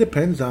it kind of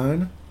depends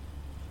on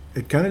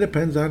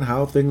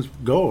how things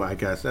go, I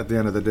guess, at the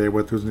end of the day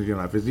with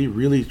Kuznetsov. Is he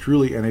really,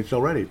 truly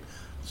NHL ready?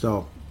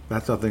 So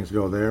that's how things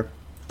go there.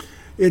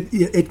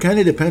 It kind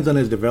of depends on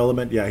his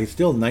development. Yeah, he's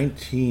still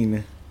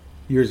 19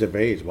 years of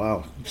age.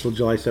 Wow. Till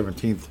July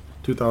 17th,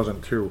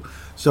 2002.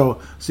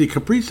 So, see,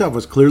 Kaprizov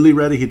was clearly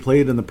ready. He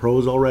played in the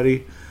pros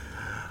already.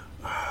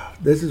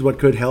 This is what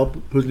could help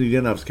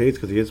Kuznetsov's case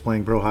because he is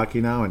playing pro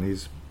hockey now, and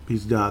he's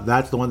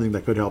that's the one thing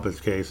that could help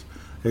his case.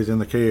 He's in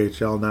the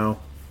KHL now.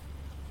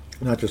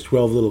 Not just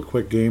 12 little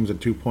quick games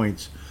and 2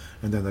 points,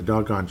 and then the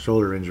doggone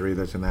shoulder injury,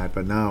 this and that.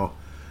 But now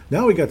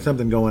we got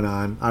something going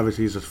on.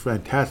 Obviously, he's a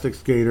fantastic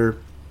skater.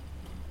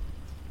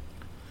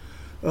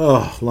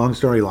 Oh, long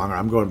story longer.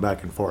 I'm going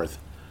back and forth.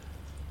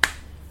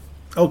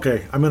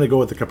 Okay, I'm going to go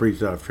with the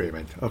Kaprizov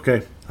treatment.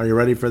 Okay, are you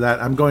ready for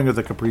that? I'm going with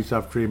the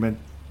Kaprizov treatment.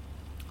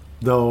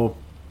 Though,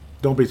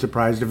 don't be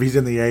surprised if he's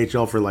in the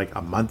AHL for like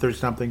a month or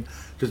something,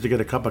 just to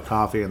get a cup of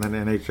coffee, and then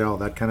NHL,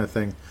 that kind of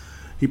thing.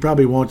 He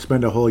probably won't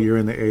spend a whole year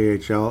in the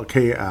AHL,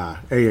 AHL,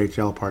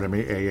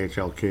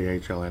 KHL,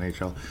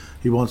 NHL.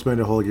 He won't spend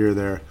a whole year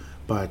there,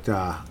 but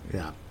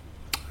yeah,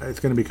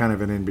 it's going to be kind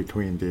of an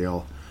in-between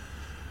deal.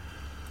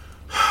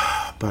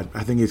 But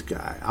I think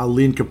I'll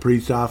lean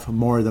Kaprizov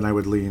more than I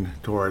would lean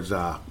towards,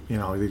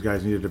 these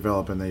guys need to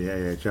develop in the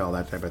AHL,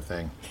 that type of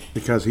thing.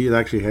 Because he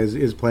actually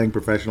is playing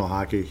professional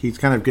hockey. He's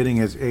kind of getting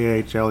his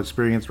AHL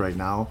experience right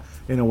now,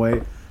 in a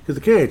way, because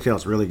the KHL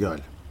is really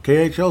good.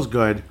 KHL is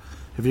good.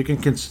 If you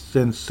can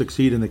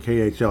succeed in the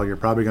KHL, you're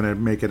probably going to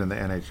make it in the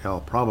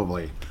NHL.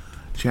 Probably.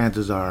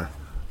 Chances are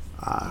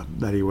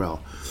that he will.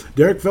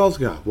 Derek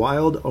Felska,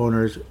 Wild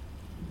owner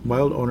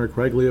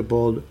Craig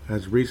Leopold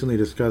has recently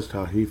discussed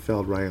how he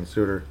felt Ryan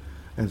Suter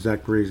and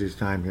Zach Parise's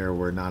time here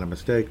were not a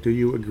mistake. Do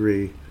you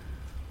agree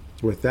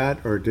with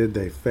that, or did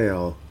they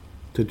fail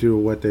to do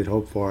what they'd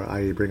hoped for,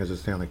 i.e. bring us a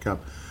Stanley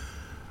Cup?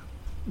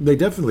 They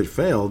definitely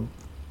failed.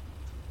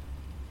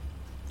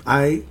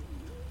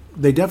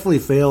 They definitely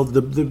failed.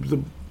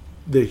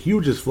 The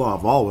hugest flaw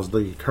of all was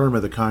the term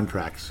of the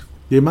contracts.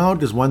 The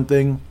amount is one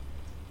thing.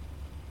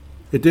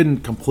 It didn't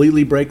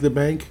completely break the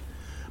bank,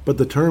 but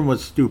the term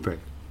was stupid.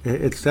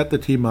 It set the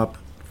team up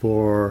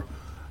for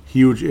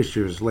huge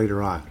issues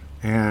later on.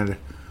 And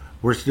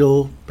we're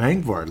still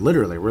paying for it,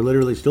 literally. We're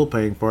literally still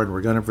paying for it, and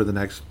we're going to for the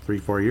next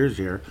 3-4 years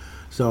here.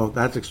 So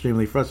that's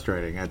extremely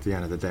frustrating at the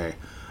end of the day.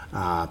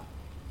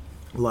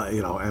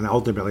 And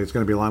ultimately it's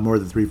going to be a lot more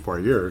than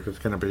 3-4 years. It's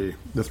going to be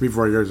the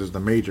 3-4 years is the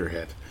major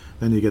hit.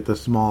 Then you get the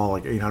small,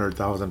 like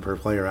 800,000 per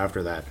player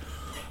after that.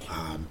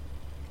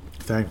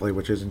 Thankfully,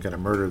 which isn't going to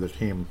murder the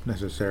team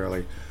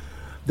necessarily.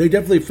 They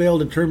definitely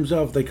failed in terms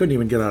of they couldn't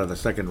even get out of the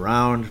second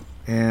round,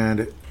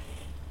 and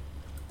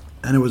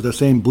it was the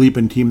same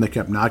bleeping team that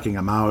kept knocking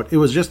them out. It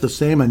was just the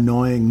same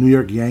annoying New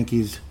York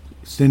Yankees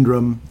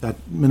syndrome that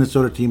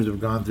Minnesota teams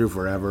have gone through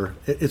forever.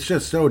 It's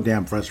just so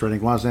damn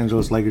frustrating. Los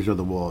Angeles Lakers with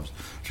the Wolves,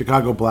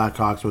 Chicago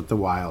Blackhawks with the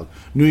Wild,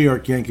 New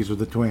York Yankees with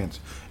the Twins,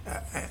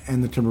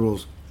 and the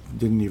Timberwolves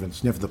didn't even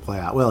sniff the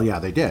playoff. Well, yeah,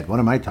 they did. What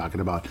am I talking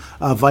about?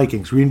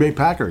 Vikings, Green Bay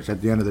Packers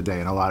at the end of the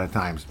day, and a lot of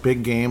times.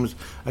 Big games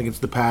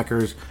against the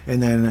Packers,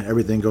 and then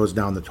everything goes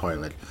down the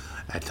toilet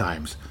at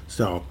times.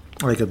 So,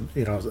 like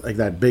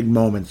that big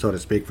moment, so to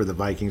speak, for the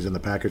Vikings, and the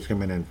Packers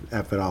come in and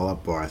F it all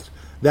up for us.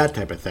 That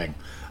type of thing.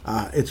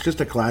 It's just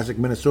a classic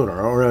Minnesota,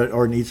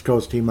 or an East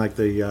Coast team like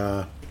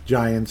the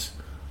Giants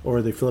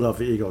or the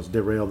Philadelphia Eagles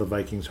derail the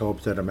Vikings'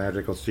 hopes at a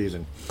magical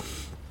season.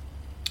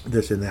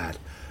 This and that.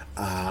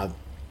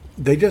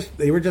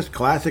 They were just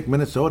classic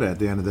Minnesota at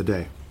the end of the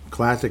day.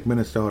 Classic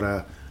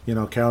Minnesota,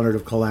 calendar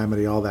of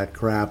calamity, all that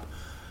crap.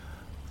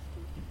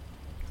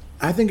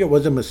 I think it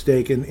was a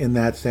mistake in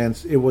that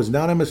sense. It was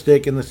not a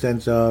mistake in the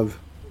sense of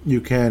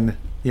you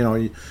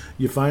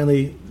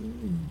finally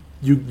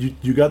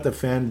you got the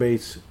fan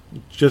base,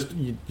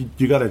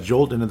 you got a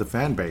jolt into the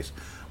fan base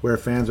where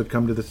fans would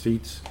come to the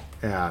seats,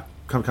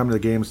 come to the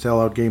games,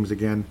 sell out games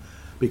again,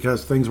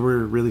 because things were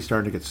really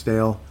starting to get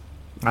stale.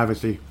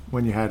 Obviously,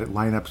 when you had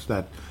lineups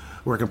that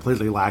were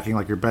completely lacking,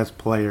 like your best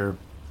player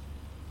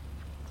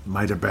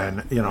might have been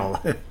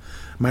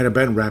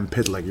Rem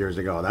Pitlick years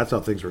ago. That's how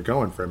things were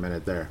going for a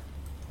minute there.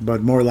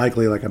 But more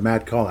likely like a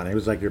Matt Cullen. He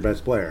was like your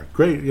best player.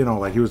 Great,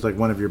 like he was like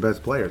one of your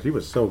best players. He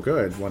was so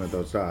good one of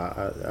those,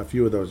 a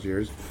few of those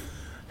years.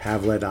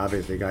 Havlet,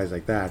 obviously, guys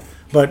like that.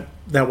 But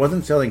that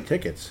wasn't selling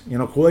tickets.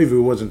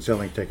 Koivu wasn't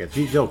selling tickets.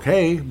 He's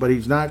okay, but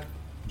he's not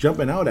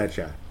jumping out at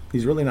you.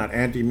 He's really not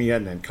Antti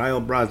Miettinen,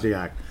 Kyle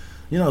Brodziak.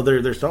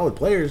 They're solid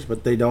players,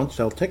 but they don't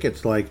sell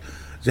tickets like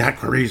Zach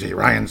Parise,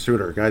 Ryan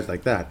Suter, guys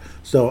like that.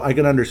 So I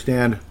can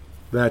understand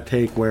that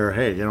take where,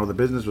 hey, the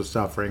business was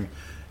suffering.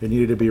 It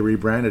needed to be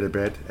rebranded a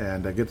bit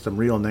and get some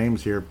real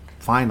names here.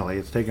 Finally,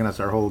 it's taken us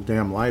our whole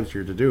damn lives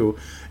here to do,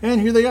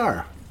 and here they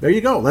are. There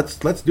you go. Let's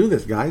do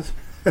this, guys.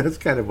 That's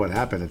kind of what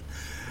happened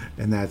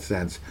in that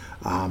sense.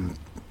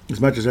 As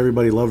much as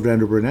everybody loved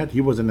Andrew Brunette,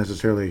 he wasn't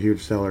necessarily a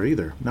huge seller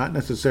either. Not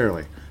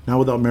necessarily. Not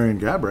without Marian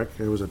Gaborik.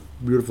 It was a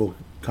beautiful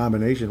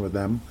combination with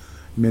them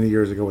many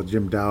years ago with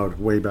Jim Dowd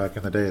way back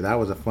in the day. That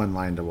was a fun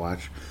line to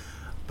watch.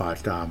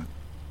 But,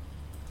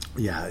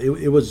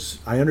 it was,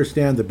 I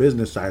understand the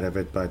business side of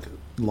it, but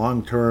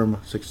long-term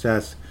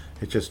success,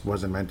 it just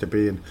wasn't meant to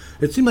be. And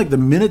it seemed like the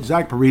minute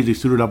Zach Parise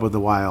suited up with the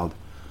Wild,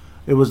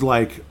 it was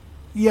like,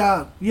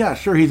 yeah,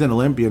 sure, he's an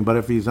Olympian, but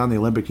if he's on the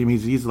Olympic team,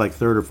 he's like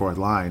third or fourth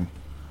line.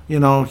 He's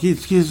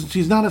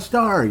not a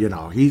star,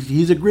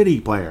 He's a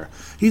gritty player.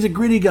 He's a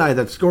gritty guy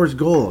that scores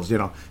goals,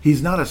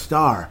 He's not a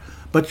star,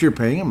 but you're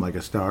paying him like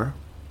a star.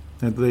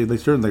 And they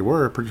certainly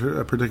were,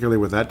 particularly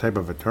with that type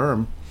of a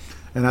term.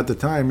 And at the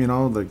time,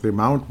 the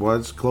amount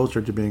was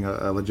closer to being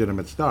a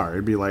legitimate star.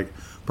 It'd be like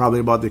probably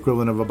about the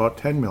equivalent of about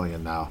 $10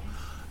 million now.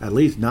 At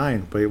least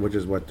 9, which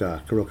is what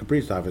Kirill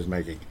Kaprizov is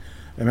making.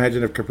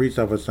 Imagine if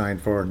Kaprizov was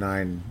signed for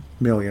 $9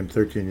 million,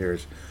 13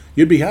 years.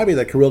 You'd be happy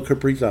that Kirill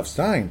Kaprizov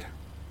signed.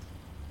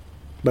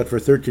 But for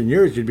 13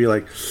 years, you'd be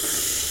like,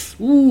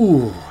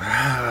 we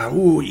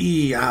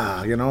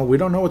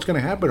don't know what's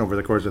going to happen over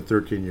the course of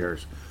 13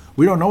 years.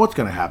 We don't know what's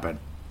going to happen.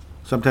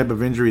 Some type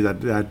of injury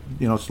that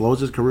slows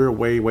his career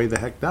way the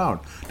heck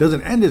down.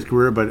 Doesn't end his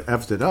career, but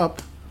F's it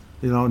up.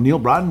 Neil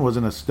Broten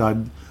wasn't a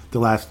stud the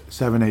last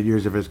 7-8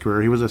 years of his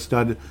career. He was a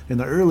stud in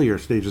the earlier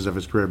stages of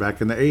his career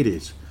back in the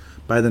 80s.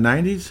 By the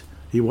 90s,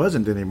 he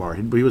wasn't anymore.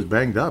 He was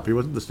banged up. He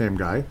wasn't the same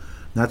guy. And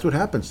that's what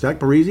happened. Zach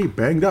Parise,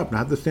 banged up,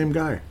 not the same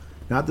guy.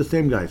 Not the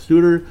same guy.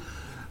 Suter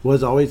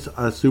was always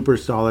a super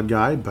solid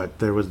guy, but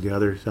there was the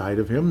other side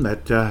of him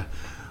that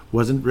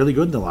wasn't really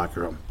good in the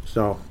locker room.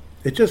 So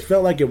it just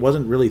felt like it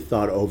wasn't really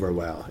thought over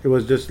well. It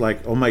was just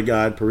like, oh my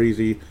God,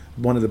 Parise,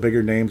 one of the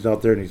bigger names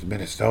out there, and he's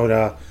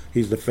Minnesota.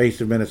 He's the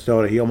face of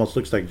Minnesota. He almost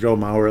looks like Joe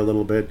Mauer a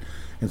little bit.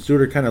 And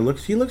Suter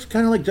looks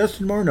kind of like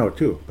Justin Morneau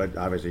too. But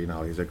obviously,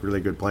 he's a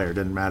really good player. It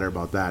didn't matter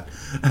about that.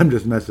 I'm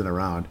just messing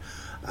around.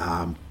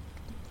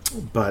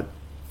 But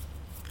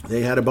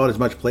they had about as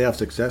much playoff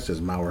success as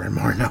Mauer and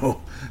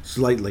Morneau.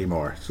 Slightly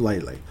more.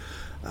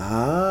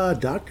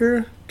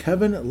 Dr.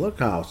 Kevin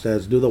Lookow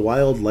says, do the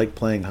Wild like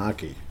playing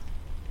hockey?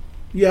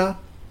 Yeah,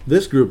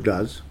 this group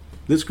does.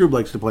 This group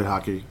likes to play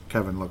hockey,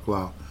 Kevin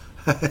Lookow.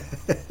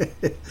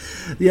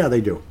 Yeah,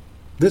 they do.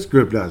 This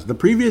group does. The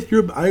previous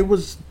group,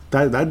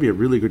 that'd be a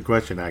really good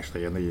question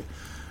actually. In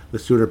the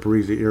Suter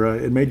Parisi era,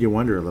 it made you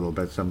wonder a little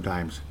bit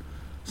sometimes.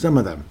 Some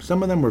of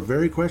them were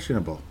very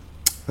questionable.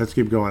 Let's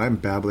keep going. I'm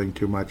babbling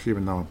too much,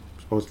 even though I'm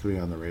supposed to be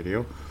on the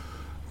radio.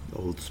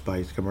 Old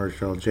Spice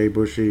commercial. Jay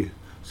Bushy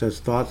says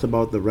thoughts on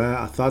the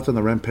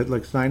Rem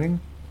Pitlick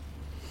signing.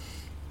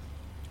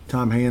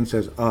 Tom Hayen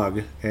says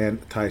ugh,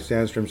 and Ty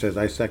Sandstrom says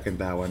I second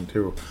that one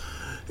too.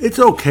 It's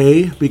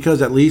okay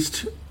because at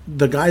least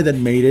the guy that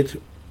made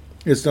it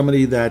is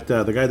somebody that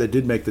the guy that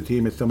did make the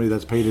team is somebody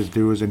that's paid his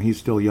dues, and he's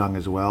still young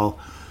as well.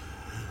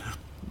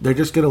 They're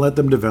just going to let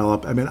them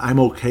develop. I mean, I'm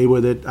okay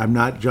with it. I'm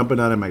not jumping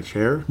out of my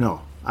chair.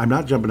 No, I'm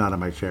not jumping out of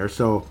my chair.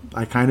 So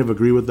I kind of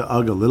agree with the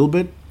UGG a little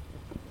bit.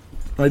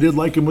 I did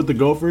like him with the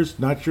Gophers.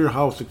 Not sure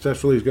how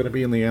successful he's going to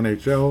be in the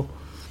NHL.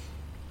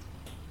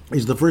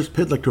 He's the first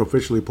Pitlick to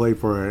officially play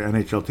for an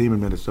NHL team in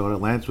Minnesota.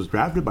 Lance was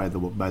drafted by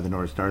the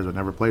North Stars but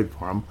never played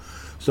for him.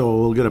 So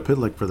we'll get a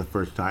Pitlick for the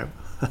first time.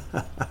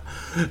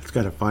 It's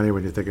kind of funny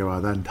when you think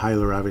about that. And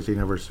Tyler obviously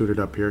never suited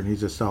up here, and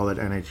he's a solid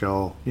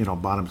NHL,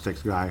 bottom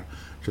six guy,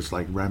 just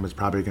like Rem is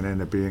probably going to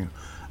end up being.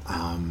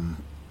 I'm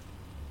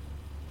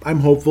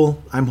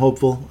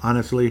hopeful,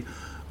 honestly.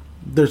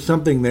 There's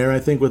something there, I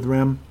think, with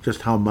Rem.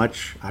 Just how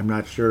much, I'm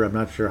not sure. I'm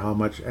not sure how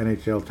much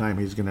NHL time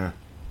he's going to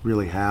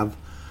really have.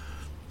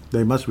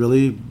 They must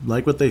really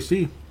like what they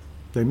see.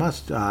 They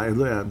must.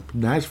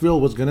 Nashville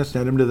was going to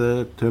send him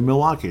to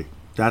Milwaukee.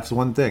 That's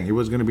one thing. He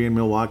was going to be in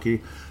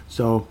Milwaukee.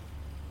 So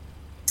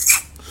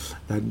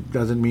that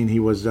doesn't mean he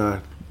was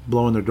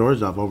blowing their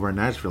doors off over in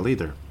Nashville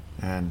either.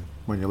 And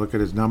when you look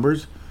at his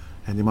numbers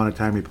and the amount of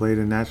time he played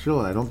in Nashville,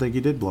 I don't think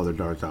he did blow their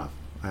doors off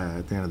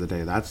at the end of the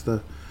day. That's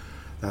the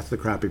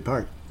crappy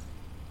part.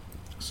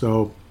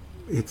 So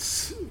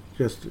it's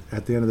just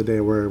at the end of the day,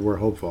 we're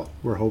hopeful.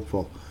 We're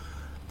hopeful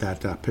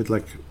that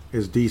Pitlick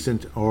is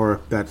decent,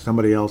 or that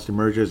somebody else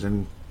emerges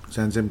and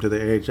sends him to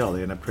the AHL.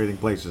 They end up trading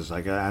places,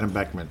 like Adam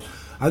Beckman.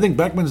 I think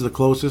Beckman's the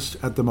closest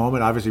at the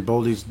moment. Obviously,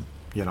 Boldy's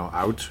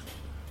out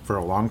for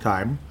a long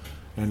time,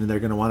 and they're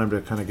going to want him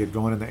to kind of get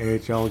going in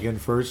the AHL again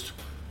first,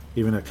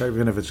 even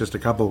if it's just a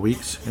couple of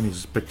weeks, and he's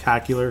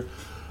spectacular.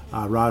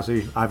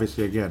 Rossi,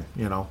 obviously, again,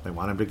 they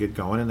want him to get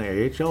going in the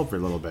AHL for a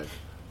little bit,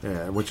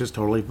 which is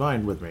totally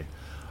fine with me.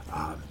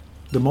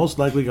 The most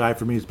likely guy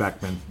for me is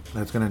Beckman.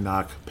 That's going to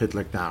knock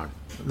Pitlick down.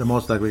 The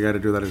most likely guy to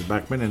do that is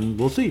Beckman, and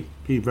we'll see.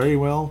 He very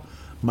well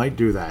might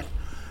do that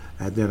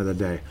at the end of the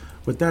day.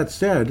 With that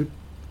said,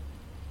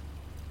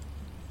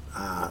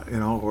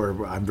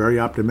 I'm very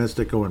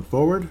optimistic going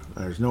forward.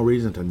 There's no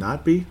reason to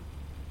not be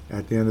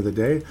at the end of the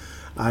day.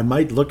 I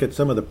might look at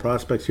some of the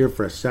prospects here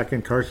for a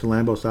second. Carson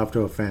Lambos off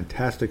to a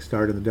fantastic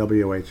start in the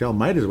WHL.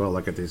 Might as well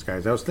look at these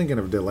guys. I was thinking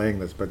of delaying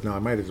this, but no, I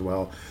might as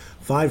well.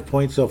 5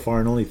 points so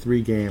far in only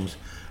 3 games,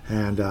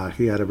 and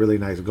he had a really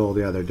nice goal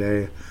the other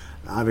day.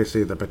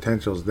 Obviously, the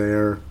potential's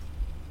there.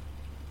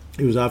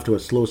 He was off to a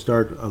slow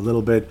start a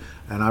little bit,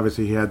 and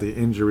obviously he had the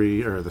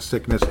injury or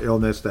the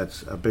illness.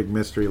 That's a big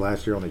mystery.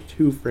 Last year, only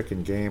 2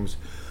 freaking games.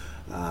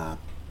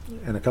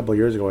 And a couple of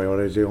years ago, he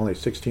was only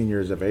 16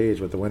 years of age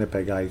with the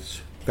Winnipeg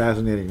Ice.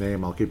 Fascinating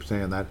name, I'll keep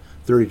saying that.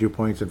 32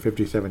 points in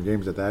 57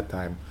 games at that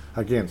time.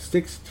 Again,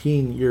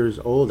 16 years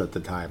old at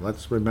the time.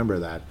 Let's remember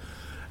that.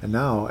 And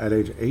now, at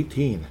age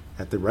 18,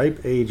 at the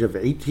ripe age of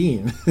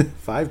 18,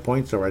 5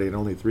 points already in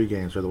only 3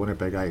 games for the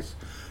Winnipeg Ice.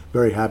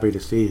 Very happy to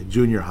see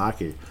junior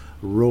hockey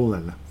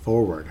rolling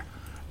forward.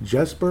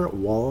 Jesper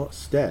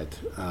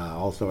Wallstedt,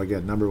 also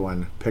again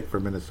 #1 pick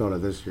for Minnesota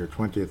this year,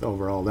 20th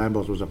overall.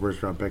 Lambos was a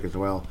first-round pick as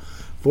well.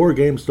 4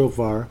 games so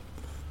far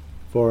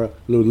for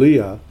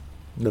Luleå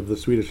of the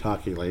Swedish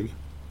Hockey League.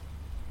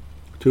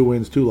 2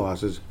 wins, 2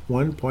 losses,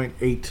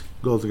 1.8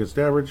 goals against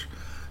average.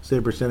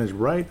 Save percentage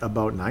right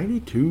about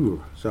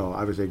 92. So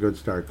obviously a good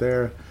start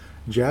there.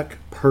 Jack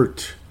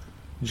Pert,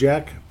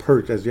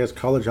 as yes,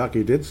 college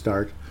hockey did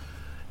start.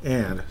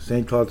 And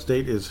St. Cloud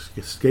State is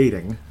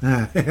skating.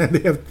 And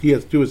he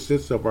has 2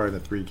 assists so far in the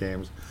 3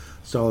 games.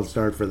 Solid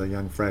start for the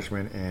young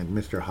freshman and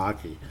Mr.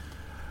 Hockey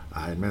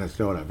in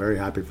Minnesota. Very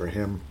happy for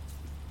him.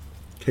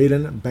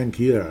 Caden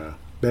Benkier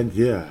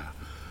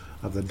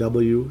of the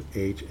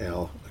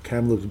WHL.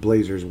 Kamloops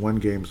Blazers, 1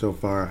 game so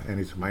far, and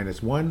he's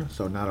 -1,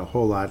 so not a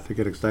whole lot to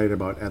get excited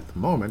about at the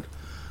moment.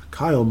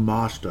 Kyle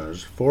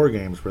Masters, 4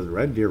 games for the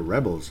Red Deer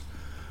Rebels.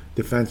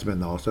 Defenseman,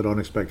 though, so don't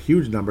expect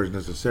huge numbers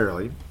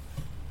necessarily.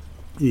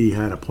 He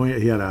had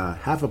a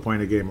half a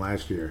point a game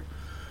last year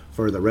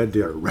for the Red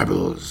Deer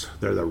Rebels.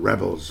 They're the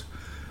Rebels.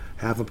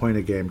 Half a point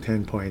a game,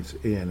 10 points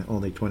in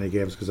only 20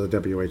 games, because the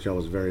WHL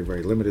was very,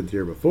 very limited the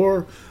year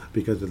before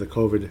because of the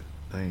COVID.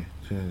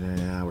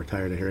 We're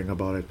tired of hearing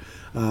about it.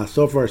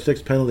 So far,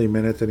 6 penalty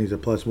minutes, and he's a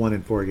 +1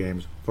 in 4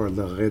 games for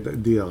the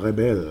Red Deer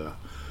Rebels.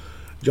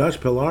 Josh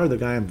Pilar, the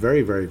guy I'm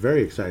very, very,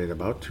 very excited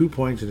about. 2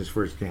 points in his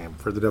first game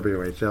for the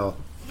WHL.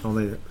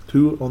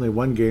 Only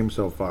 1 game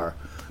so far.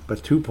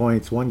 But 2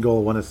 points, 1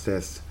 goal, 1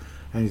 assist,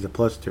 and he's a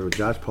 +2.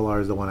 Josh Pilar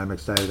is the one I'm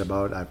excited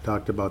about. I've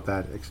talked about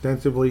that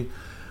extensively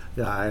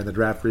in the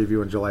draft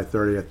review on July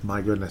 30th.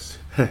 My goodness.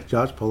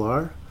 Josh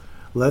Pilar,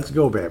 let's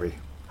go, baby.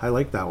 I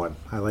like that one.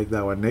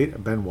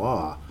 Nate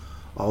Benoit,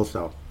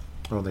 also.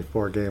 Only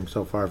 4 games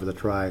so far for the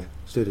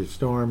Tri-City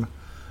Storm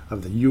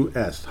of the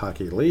U.S.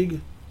 Hockey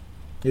League.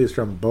 He is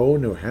from Bow,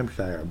 New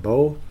Hampshire.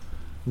 Bow,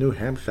 New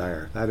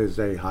Hampshire. That is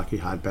a hockey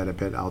hotbed a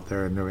bit out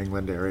there in New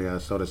England area,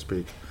 so to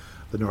speak.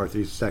 The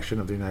northeast section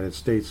of the United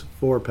States.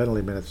 4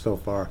 penalty minutes so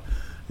far.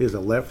 He is a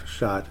left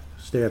shot,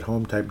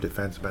 stay-at-home type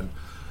defenseman.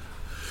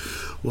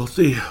 We'll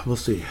see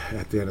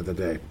at the end of the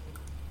day.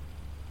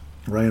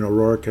 Ryan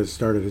O'Rourke has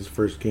started his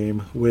first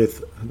game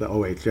with the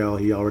OHL.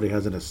 He already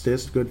has an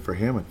assist. Good for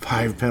him.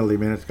 5 penalty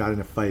minutes. Got in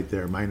a fight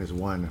there.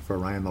 -1 for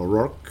Ryan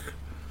O'Rourke.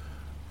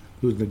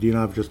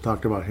 Kuznetsov, just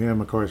talked about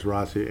him. Of course,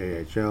 Rossi,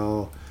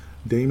 AHL.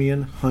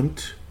 Damian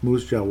Hunt,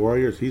 Moose Jaw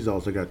Warriors. He's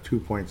also got 2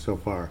 points so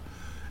far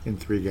in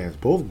 3 games.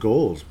 Both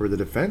goals for the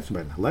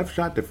defenseman. Left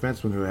shot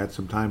defenseman who had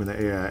some time in the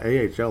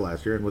AHL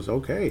last year and was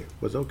okay.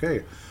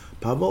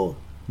 Pavel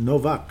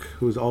Novak,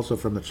 who's also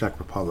from the Czech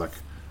Republic,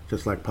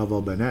 just like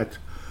Pavel Bennett.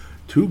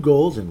 2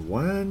 goals in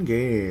 1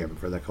 game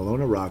for the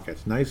Kelowna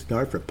Rockets. Nice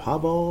start for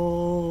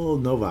Pavel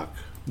Novak.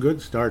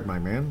 Good start, my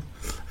man.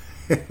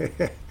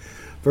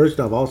 First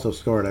off, also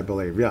scored, I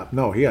believe. He had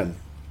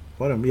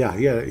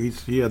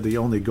the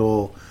only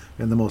goal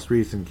in the most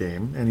recent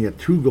game, and he had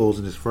 2 goals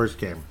in his first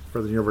game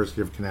for the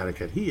University of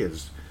Connecticut.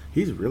 He's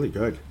really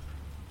good.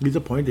 He's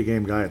a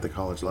point-a-game guy at the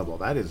college level.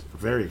 That is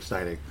very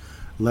exciting.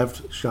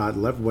 Left shot,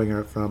 left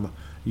winger from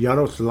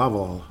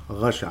Yaroslavl,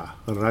 Russia.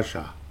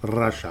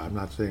 I'm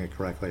not saying it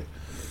correctly.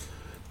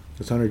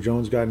 Has Hunter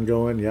Jones gotten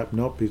going? Yep,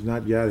 nope, he's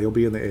not yet. He'll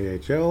be in the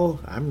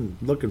AHL. I'm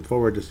looking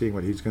forward to seeing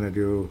what he's going to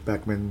do.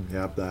 Beckman,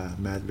 yep,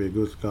 Matvey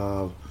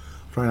Guskov.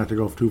 Try not to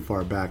go too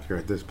far back here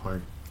at this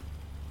point.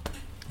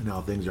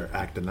 Now things are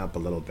acting up a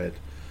little bit.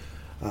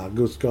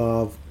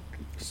 Guskov,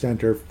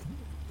 center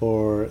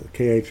for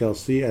KHL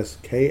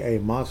CSKA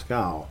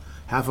Moscow.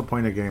 Half a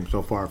point a game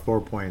so far,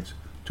 4 points.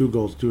 2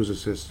 goals, 2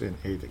 assists in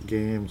 8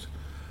 games.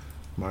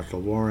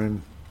 Marshall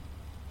Warren.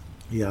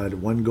 He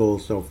had 1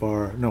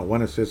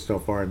 assist so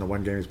far in the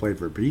 1 game he's played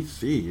for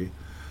BC.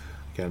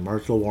 Again,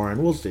 Marshall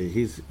Warren, we'll see.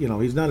 He's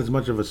not as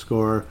much of a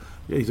scorer.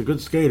 He's a good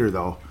skater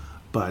though,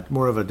 but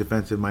more of a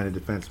defensive-minded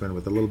defenseman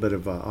with a little bit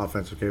of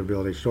offensive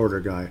capability.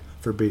 Shorter guy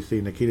for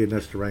BC. Nikita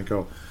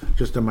Nesterenko,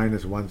 just a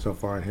 -1 so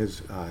far in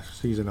his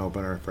season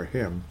opener for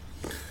him.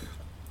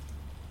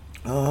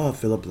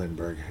 Philip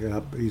Lindbergh.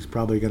 Yep, he's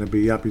probably going to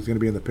be. Yep, he's going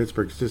to be in the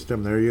Pittsburgh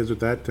system. There he is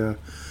with that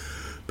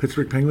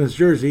Pittsburgh Penguins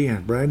jersey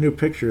and brand new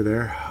picture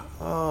there.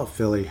 Oh,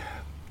 Philly.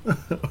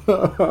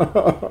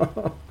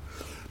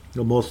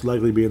 He'll most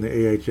likely be in the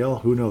AHL.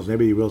 Who knows?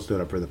 Maybe he will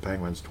stand up for the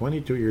Penguins.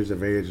 22 years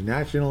of age,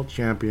 national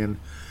champion,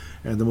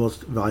 and the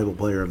most valuable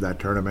player of that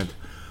tournament.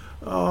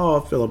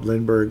 Oh, Philip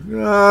Lindbergh.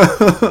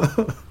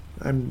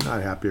 I'm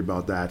not happy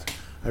about that.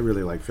 I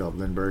really like Philip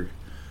Lindbergh,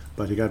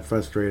 but he got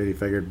frustrated. He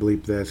figured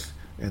bleep this,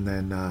 and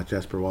then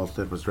Jesper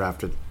Wallstedt was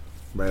drafted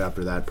right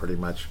after that, pretty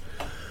much.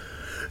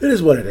 It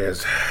is what it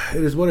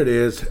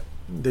is.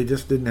 They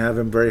just didn't have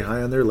him very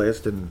high on their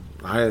list, and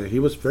he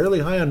was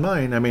fairly high on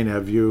mine. I mean,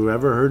 have you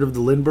ever heard of the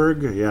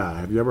Lindbergh? Yeah,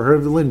 have you ever heard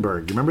of the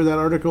Lindbergh? You remember that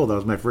article? That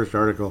was my first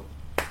article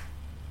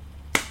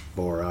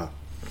for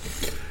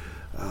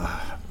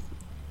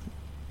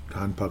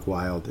Con Puck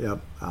Wild. Yep.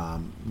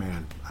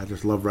 Man, I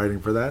just love writing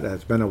for that.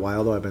 It's been a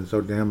while, though. I've been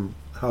so damn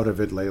out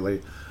of it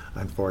lately,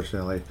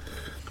 unfortunately.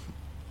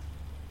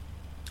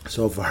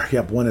 So far,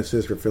 yep, 1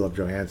 assist for Philip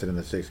Johansson in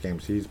the 6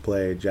 games he's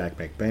played. Jack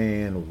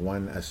McBain,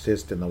 1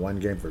 assist in the 1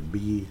 game for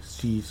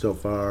BC so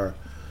far.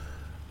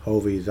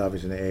 Hovey's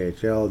obviously in the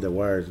AHL.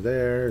 DeWire's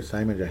there.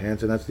 Simon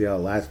Johansson, that's the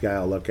last guy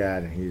I'll look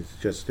at, and he's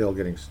just still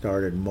getting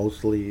started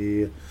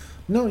mostly.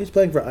 No, he's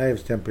playing for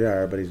IFs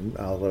Tampere, but he's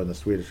also in the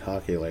Swedish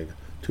Hockey League.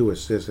 2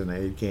 assists in the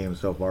 8 games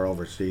so far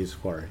overseas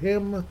for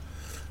him.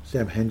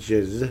 Sam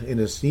Hentges in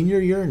his senior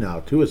year now.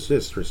 2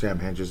 assists for Sam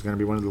Hentges. Going to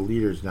be one of the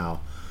leaders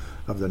now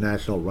of the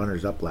national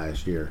runners-up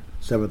last year.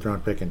 7th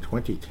round pick in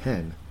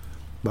 2010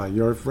 by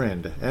your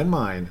friend and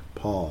mine,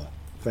 Paul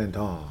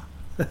Fenton.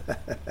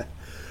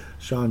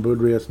 Sean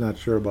Boudreas, not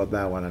sure about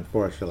that one,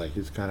 unfortunately.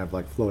 He's kind of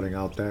like floating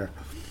out there.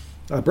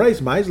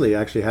 Bryce Misley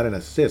actually had an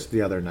assist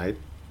the other night.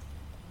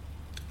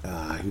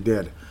 He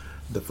did.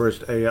 The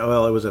first, it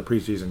was a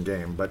preseason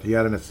game, but he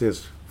had an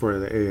assist for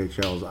the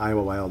AHL's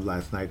Iowa Wild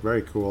last night.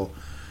 Very cool.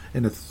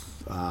 In a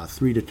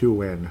 3-2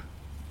 win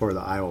for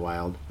the Iowa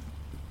Wild.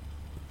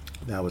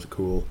 That was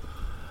cool.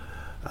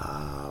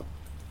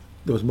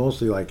 It was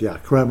mostly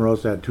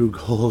Krameros had 2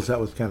 goals.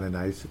 That was kind of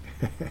nice.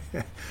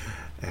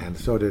 And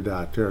so did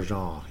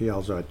Terjean. He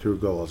also had 2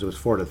 goals. It was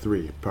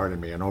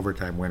 4-3, an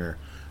overtime winner.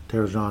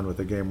 Terjean with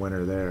the game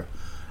winner there.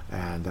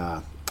 And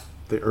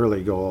the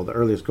earliest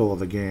goal of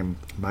the game,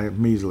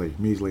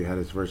 Measley had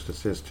his first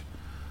assist,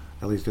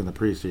 at least in the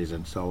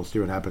preseason. So we'll see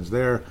what happens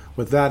there.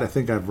 With that, I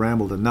think I've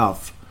rambled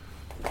enough.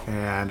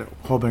 And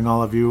hoping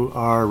all of you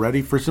are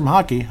ready for some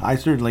hockey. I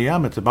certainly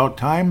am. It's about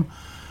time.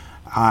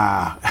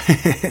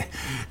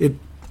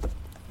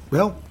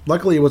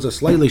 Luckily it was a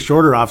slightly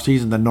shorter off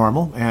season than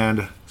normal,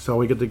 and so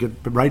we get to get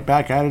right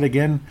back at it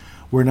again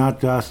we're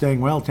not saying,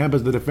 well,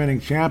 Tampa's the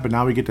defending champ, and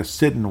now we get to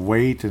sit and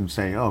wait and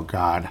say, oh,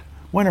 God,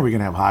 when are we going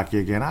to have hockey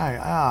again?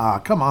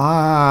 Come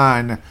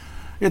on.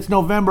 It's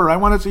November. I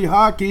want to see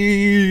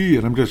hockey.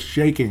 And I'm just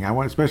shaking.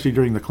 Especially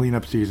during the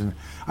cleanup season.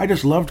 I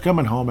just loved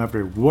coming home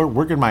after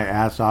working my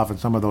ass off in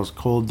some of those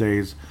cold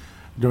days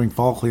doing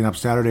fall cleanup,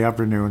 Saturday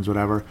afternoons,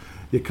 whatever.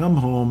 You come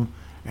home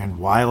and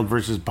Wild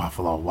versus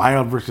Buffalo,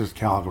 Wild versus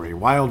Calgary,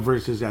 Wild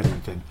versus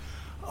Edmonton.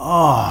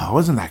 Oh,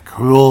 wasn't that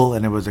cool?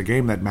 And it was a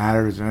game that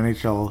mattered. It was an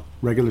NHL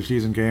regular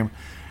season game.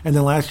 And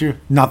then last year,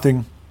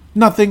 nothing.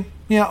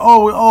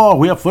 Yeah,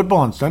 we have football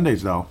on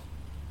Sundays, though.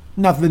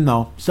 Nothing,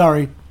 though.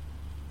 Sorry.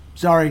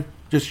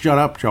 Just shut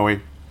up,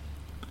 Joey.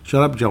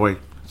 Shut up, Joey.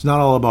 It's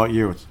not all about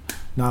you. It's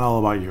not all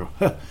about you.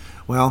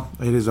 Well,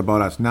 it is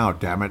about us now,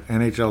 damn it.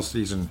 NHL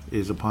season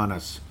is upon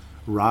us.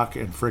 Rock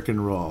and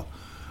frickin' roll.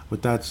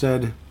 With that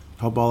said,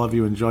 hope all of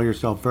you enjoy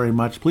yourself very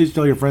much. Please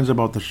tell your friends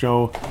about the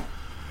show.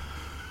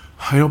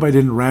 I hope I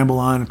didn't ramble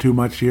on too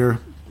much here.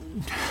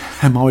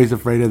 I'm always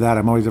afraid of that.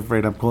 I'm always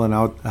afraid I'm pulling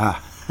out.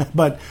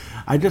 But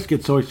I just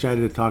get so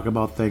excited to talk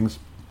about things.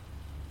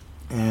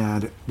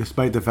 And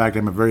despite the fact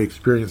I'm a very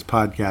experienced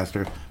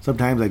podcaster,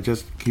 sometimes I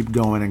just keep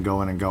going and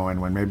going and going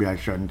when maybe I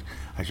shouldn't.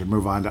 I should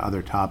move on to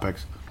other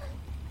topics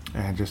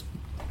and just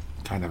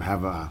kind of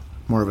have a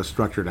more of a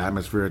structured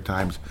atmosphere at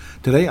times.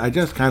 Today, I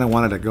just kind of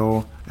wanted to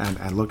go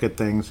and look at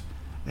things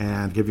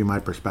and give you my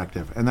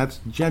perspective. And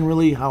that's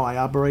generally how I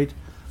operate.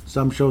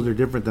 Some shows are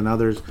different than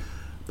others.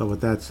 But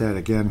with that said,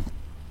 again,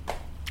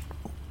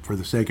 for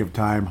the sake of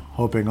time,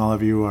 hoping all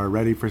of you are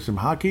ready for some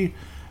hockey,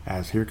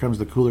 as here comes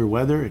the cooler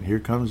weather and here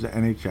comes the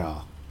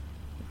NHL.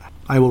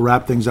 I will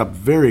wrap things up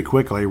very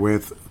quickly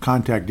with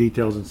contact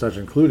details and such,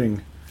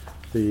 including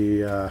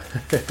the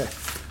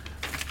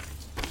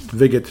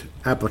Viget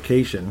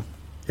application.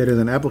 It is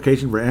an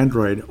application for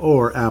Android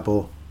or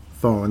Apple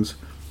phones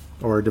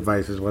or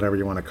devices, whatever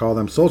you want to call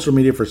them. Social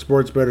media for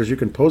sports bettors. You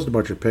can post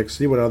about your picks,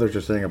 see what others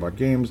are saying about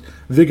games.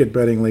 Viget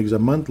Betting Leagues, a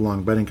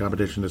month-long betting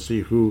competition to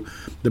see who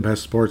the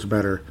best sports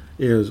bettor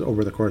is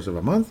over the course of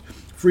a month.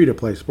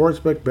 Free-to-play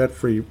sportsbook, bet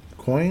free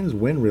coins,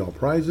 win real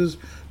prizes,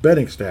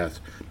 betting stats.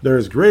 There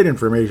is great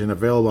information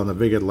available on the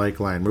Viget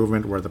Likeline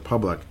movement where the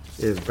public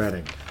is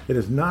betting. It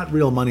is not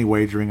real money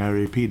wagering. I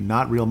repeat,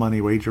 not real money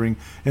wagering.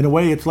 In a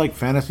way, it's like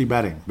fantasy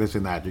betting, this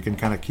and that. You can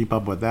kind of keep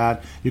up with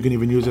that. You can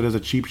even use it as a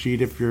cheat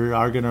sheet if you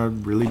are going to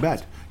really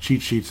bet.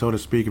 Cheat sheet, so to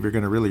speak, if you're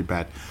going to really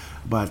bet.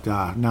 But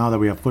now that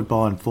we have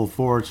football in full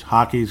force,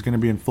 hockey is going to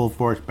be in full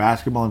force,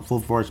 basketball in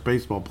full force,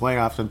 baseball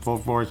playoffs in full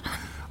force.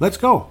 Let's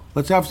go.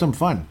 Let's have some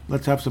fun.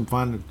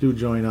 Do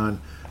join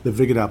on the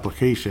Viget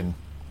application.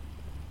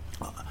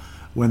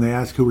 When they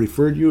ask who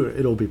referred you,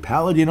 it'll be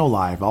Paladino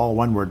Live, all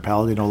one word,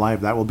 Paladino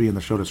Live. That will be in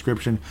the show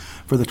description.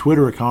 For the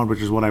Twitter account,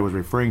 which is what I was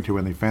referring to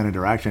in the fan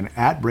interaction,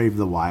 at Brave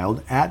the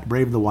Wild. And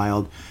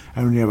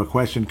when you have a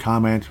question,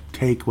 comment,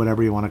 take,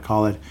 whatever you want to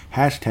call it,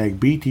 hashtag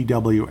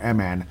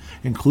BTWMN.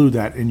 Include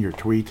that in your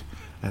tweet,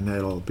 and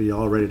it'll be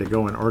all ready to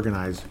go and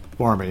organized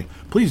for me.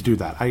 Please do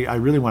that. I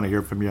really want to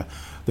hear from you.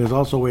 There's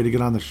also a way to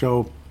get on the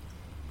show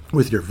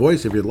with your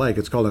voice if you'd like.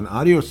 It's called an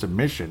audio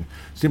submission.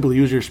 Simply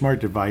use your smart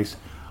device.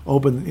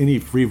 Open any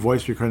free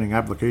voice recording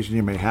application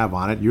you may have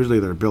on it. Usually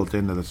they're built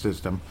into the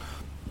system.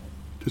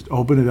 Just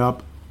open it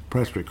up,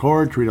 press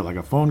record, treat it like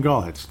a phone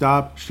call, hit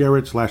stop, share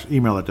it,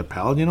 /email it to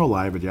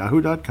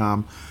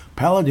paladinolive@yahoo.com,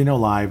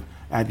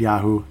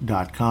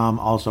 paladinolive@yahoo.com.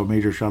 Also,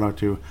 major shout out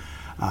to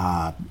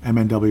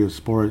MNW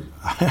Sport,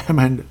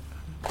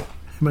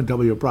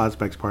 MNW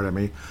Prospects, pardon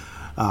me.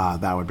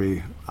 That would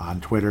be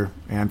on Twitter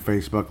and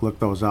Facebook. Look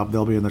those up.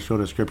 They'll be in the show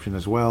description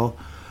as well.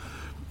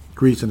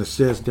 Grease and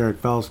Assist, Derek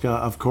Felska,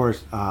 of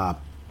course,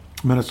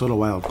 Minnesota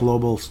Wild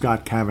Global,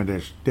 Scott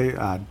Cavendish,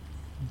 David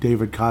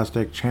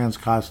Kostick, Chance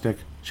Kostick,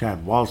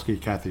 Chad Walski,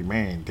 Kathy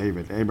Main,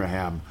 David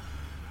Abraham,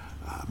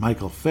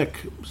 Michael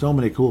Fick. So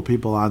many cool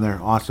people on there.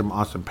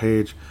 Awesome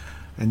page.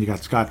 And you got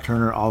Scott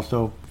Turner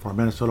also for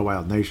Minnesota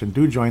Wild Nation.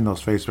 Do join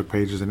those Facebook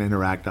pages and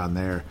interact on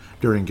there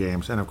during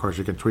games. And, of course,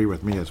 you can tweet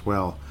with me as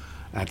well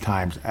at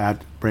times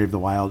at Brave the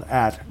Wild.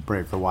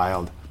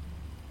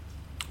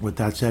 With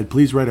that said,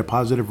 please write a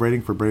positive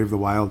rating for Brave the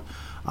Wild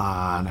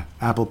on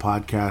Apple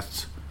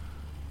Podcasts,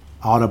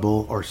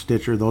 Audible, or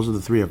Stitcher. Those are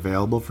the three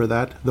available for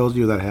that. Those of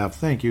you that have,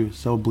 thank you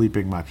so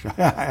bleeping much.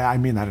 I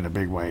mean that in a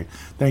big way.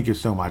 Thank you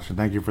so much, and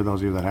thank you for those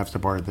of you that have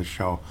supported this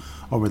show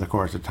over the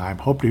course of time.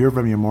 Hope to hear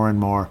from you more and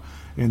more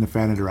in the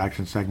fan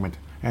interaction segment.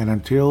 And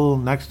until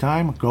next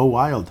time, go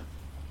Wild.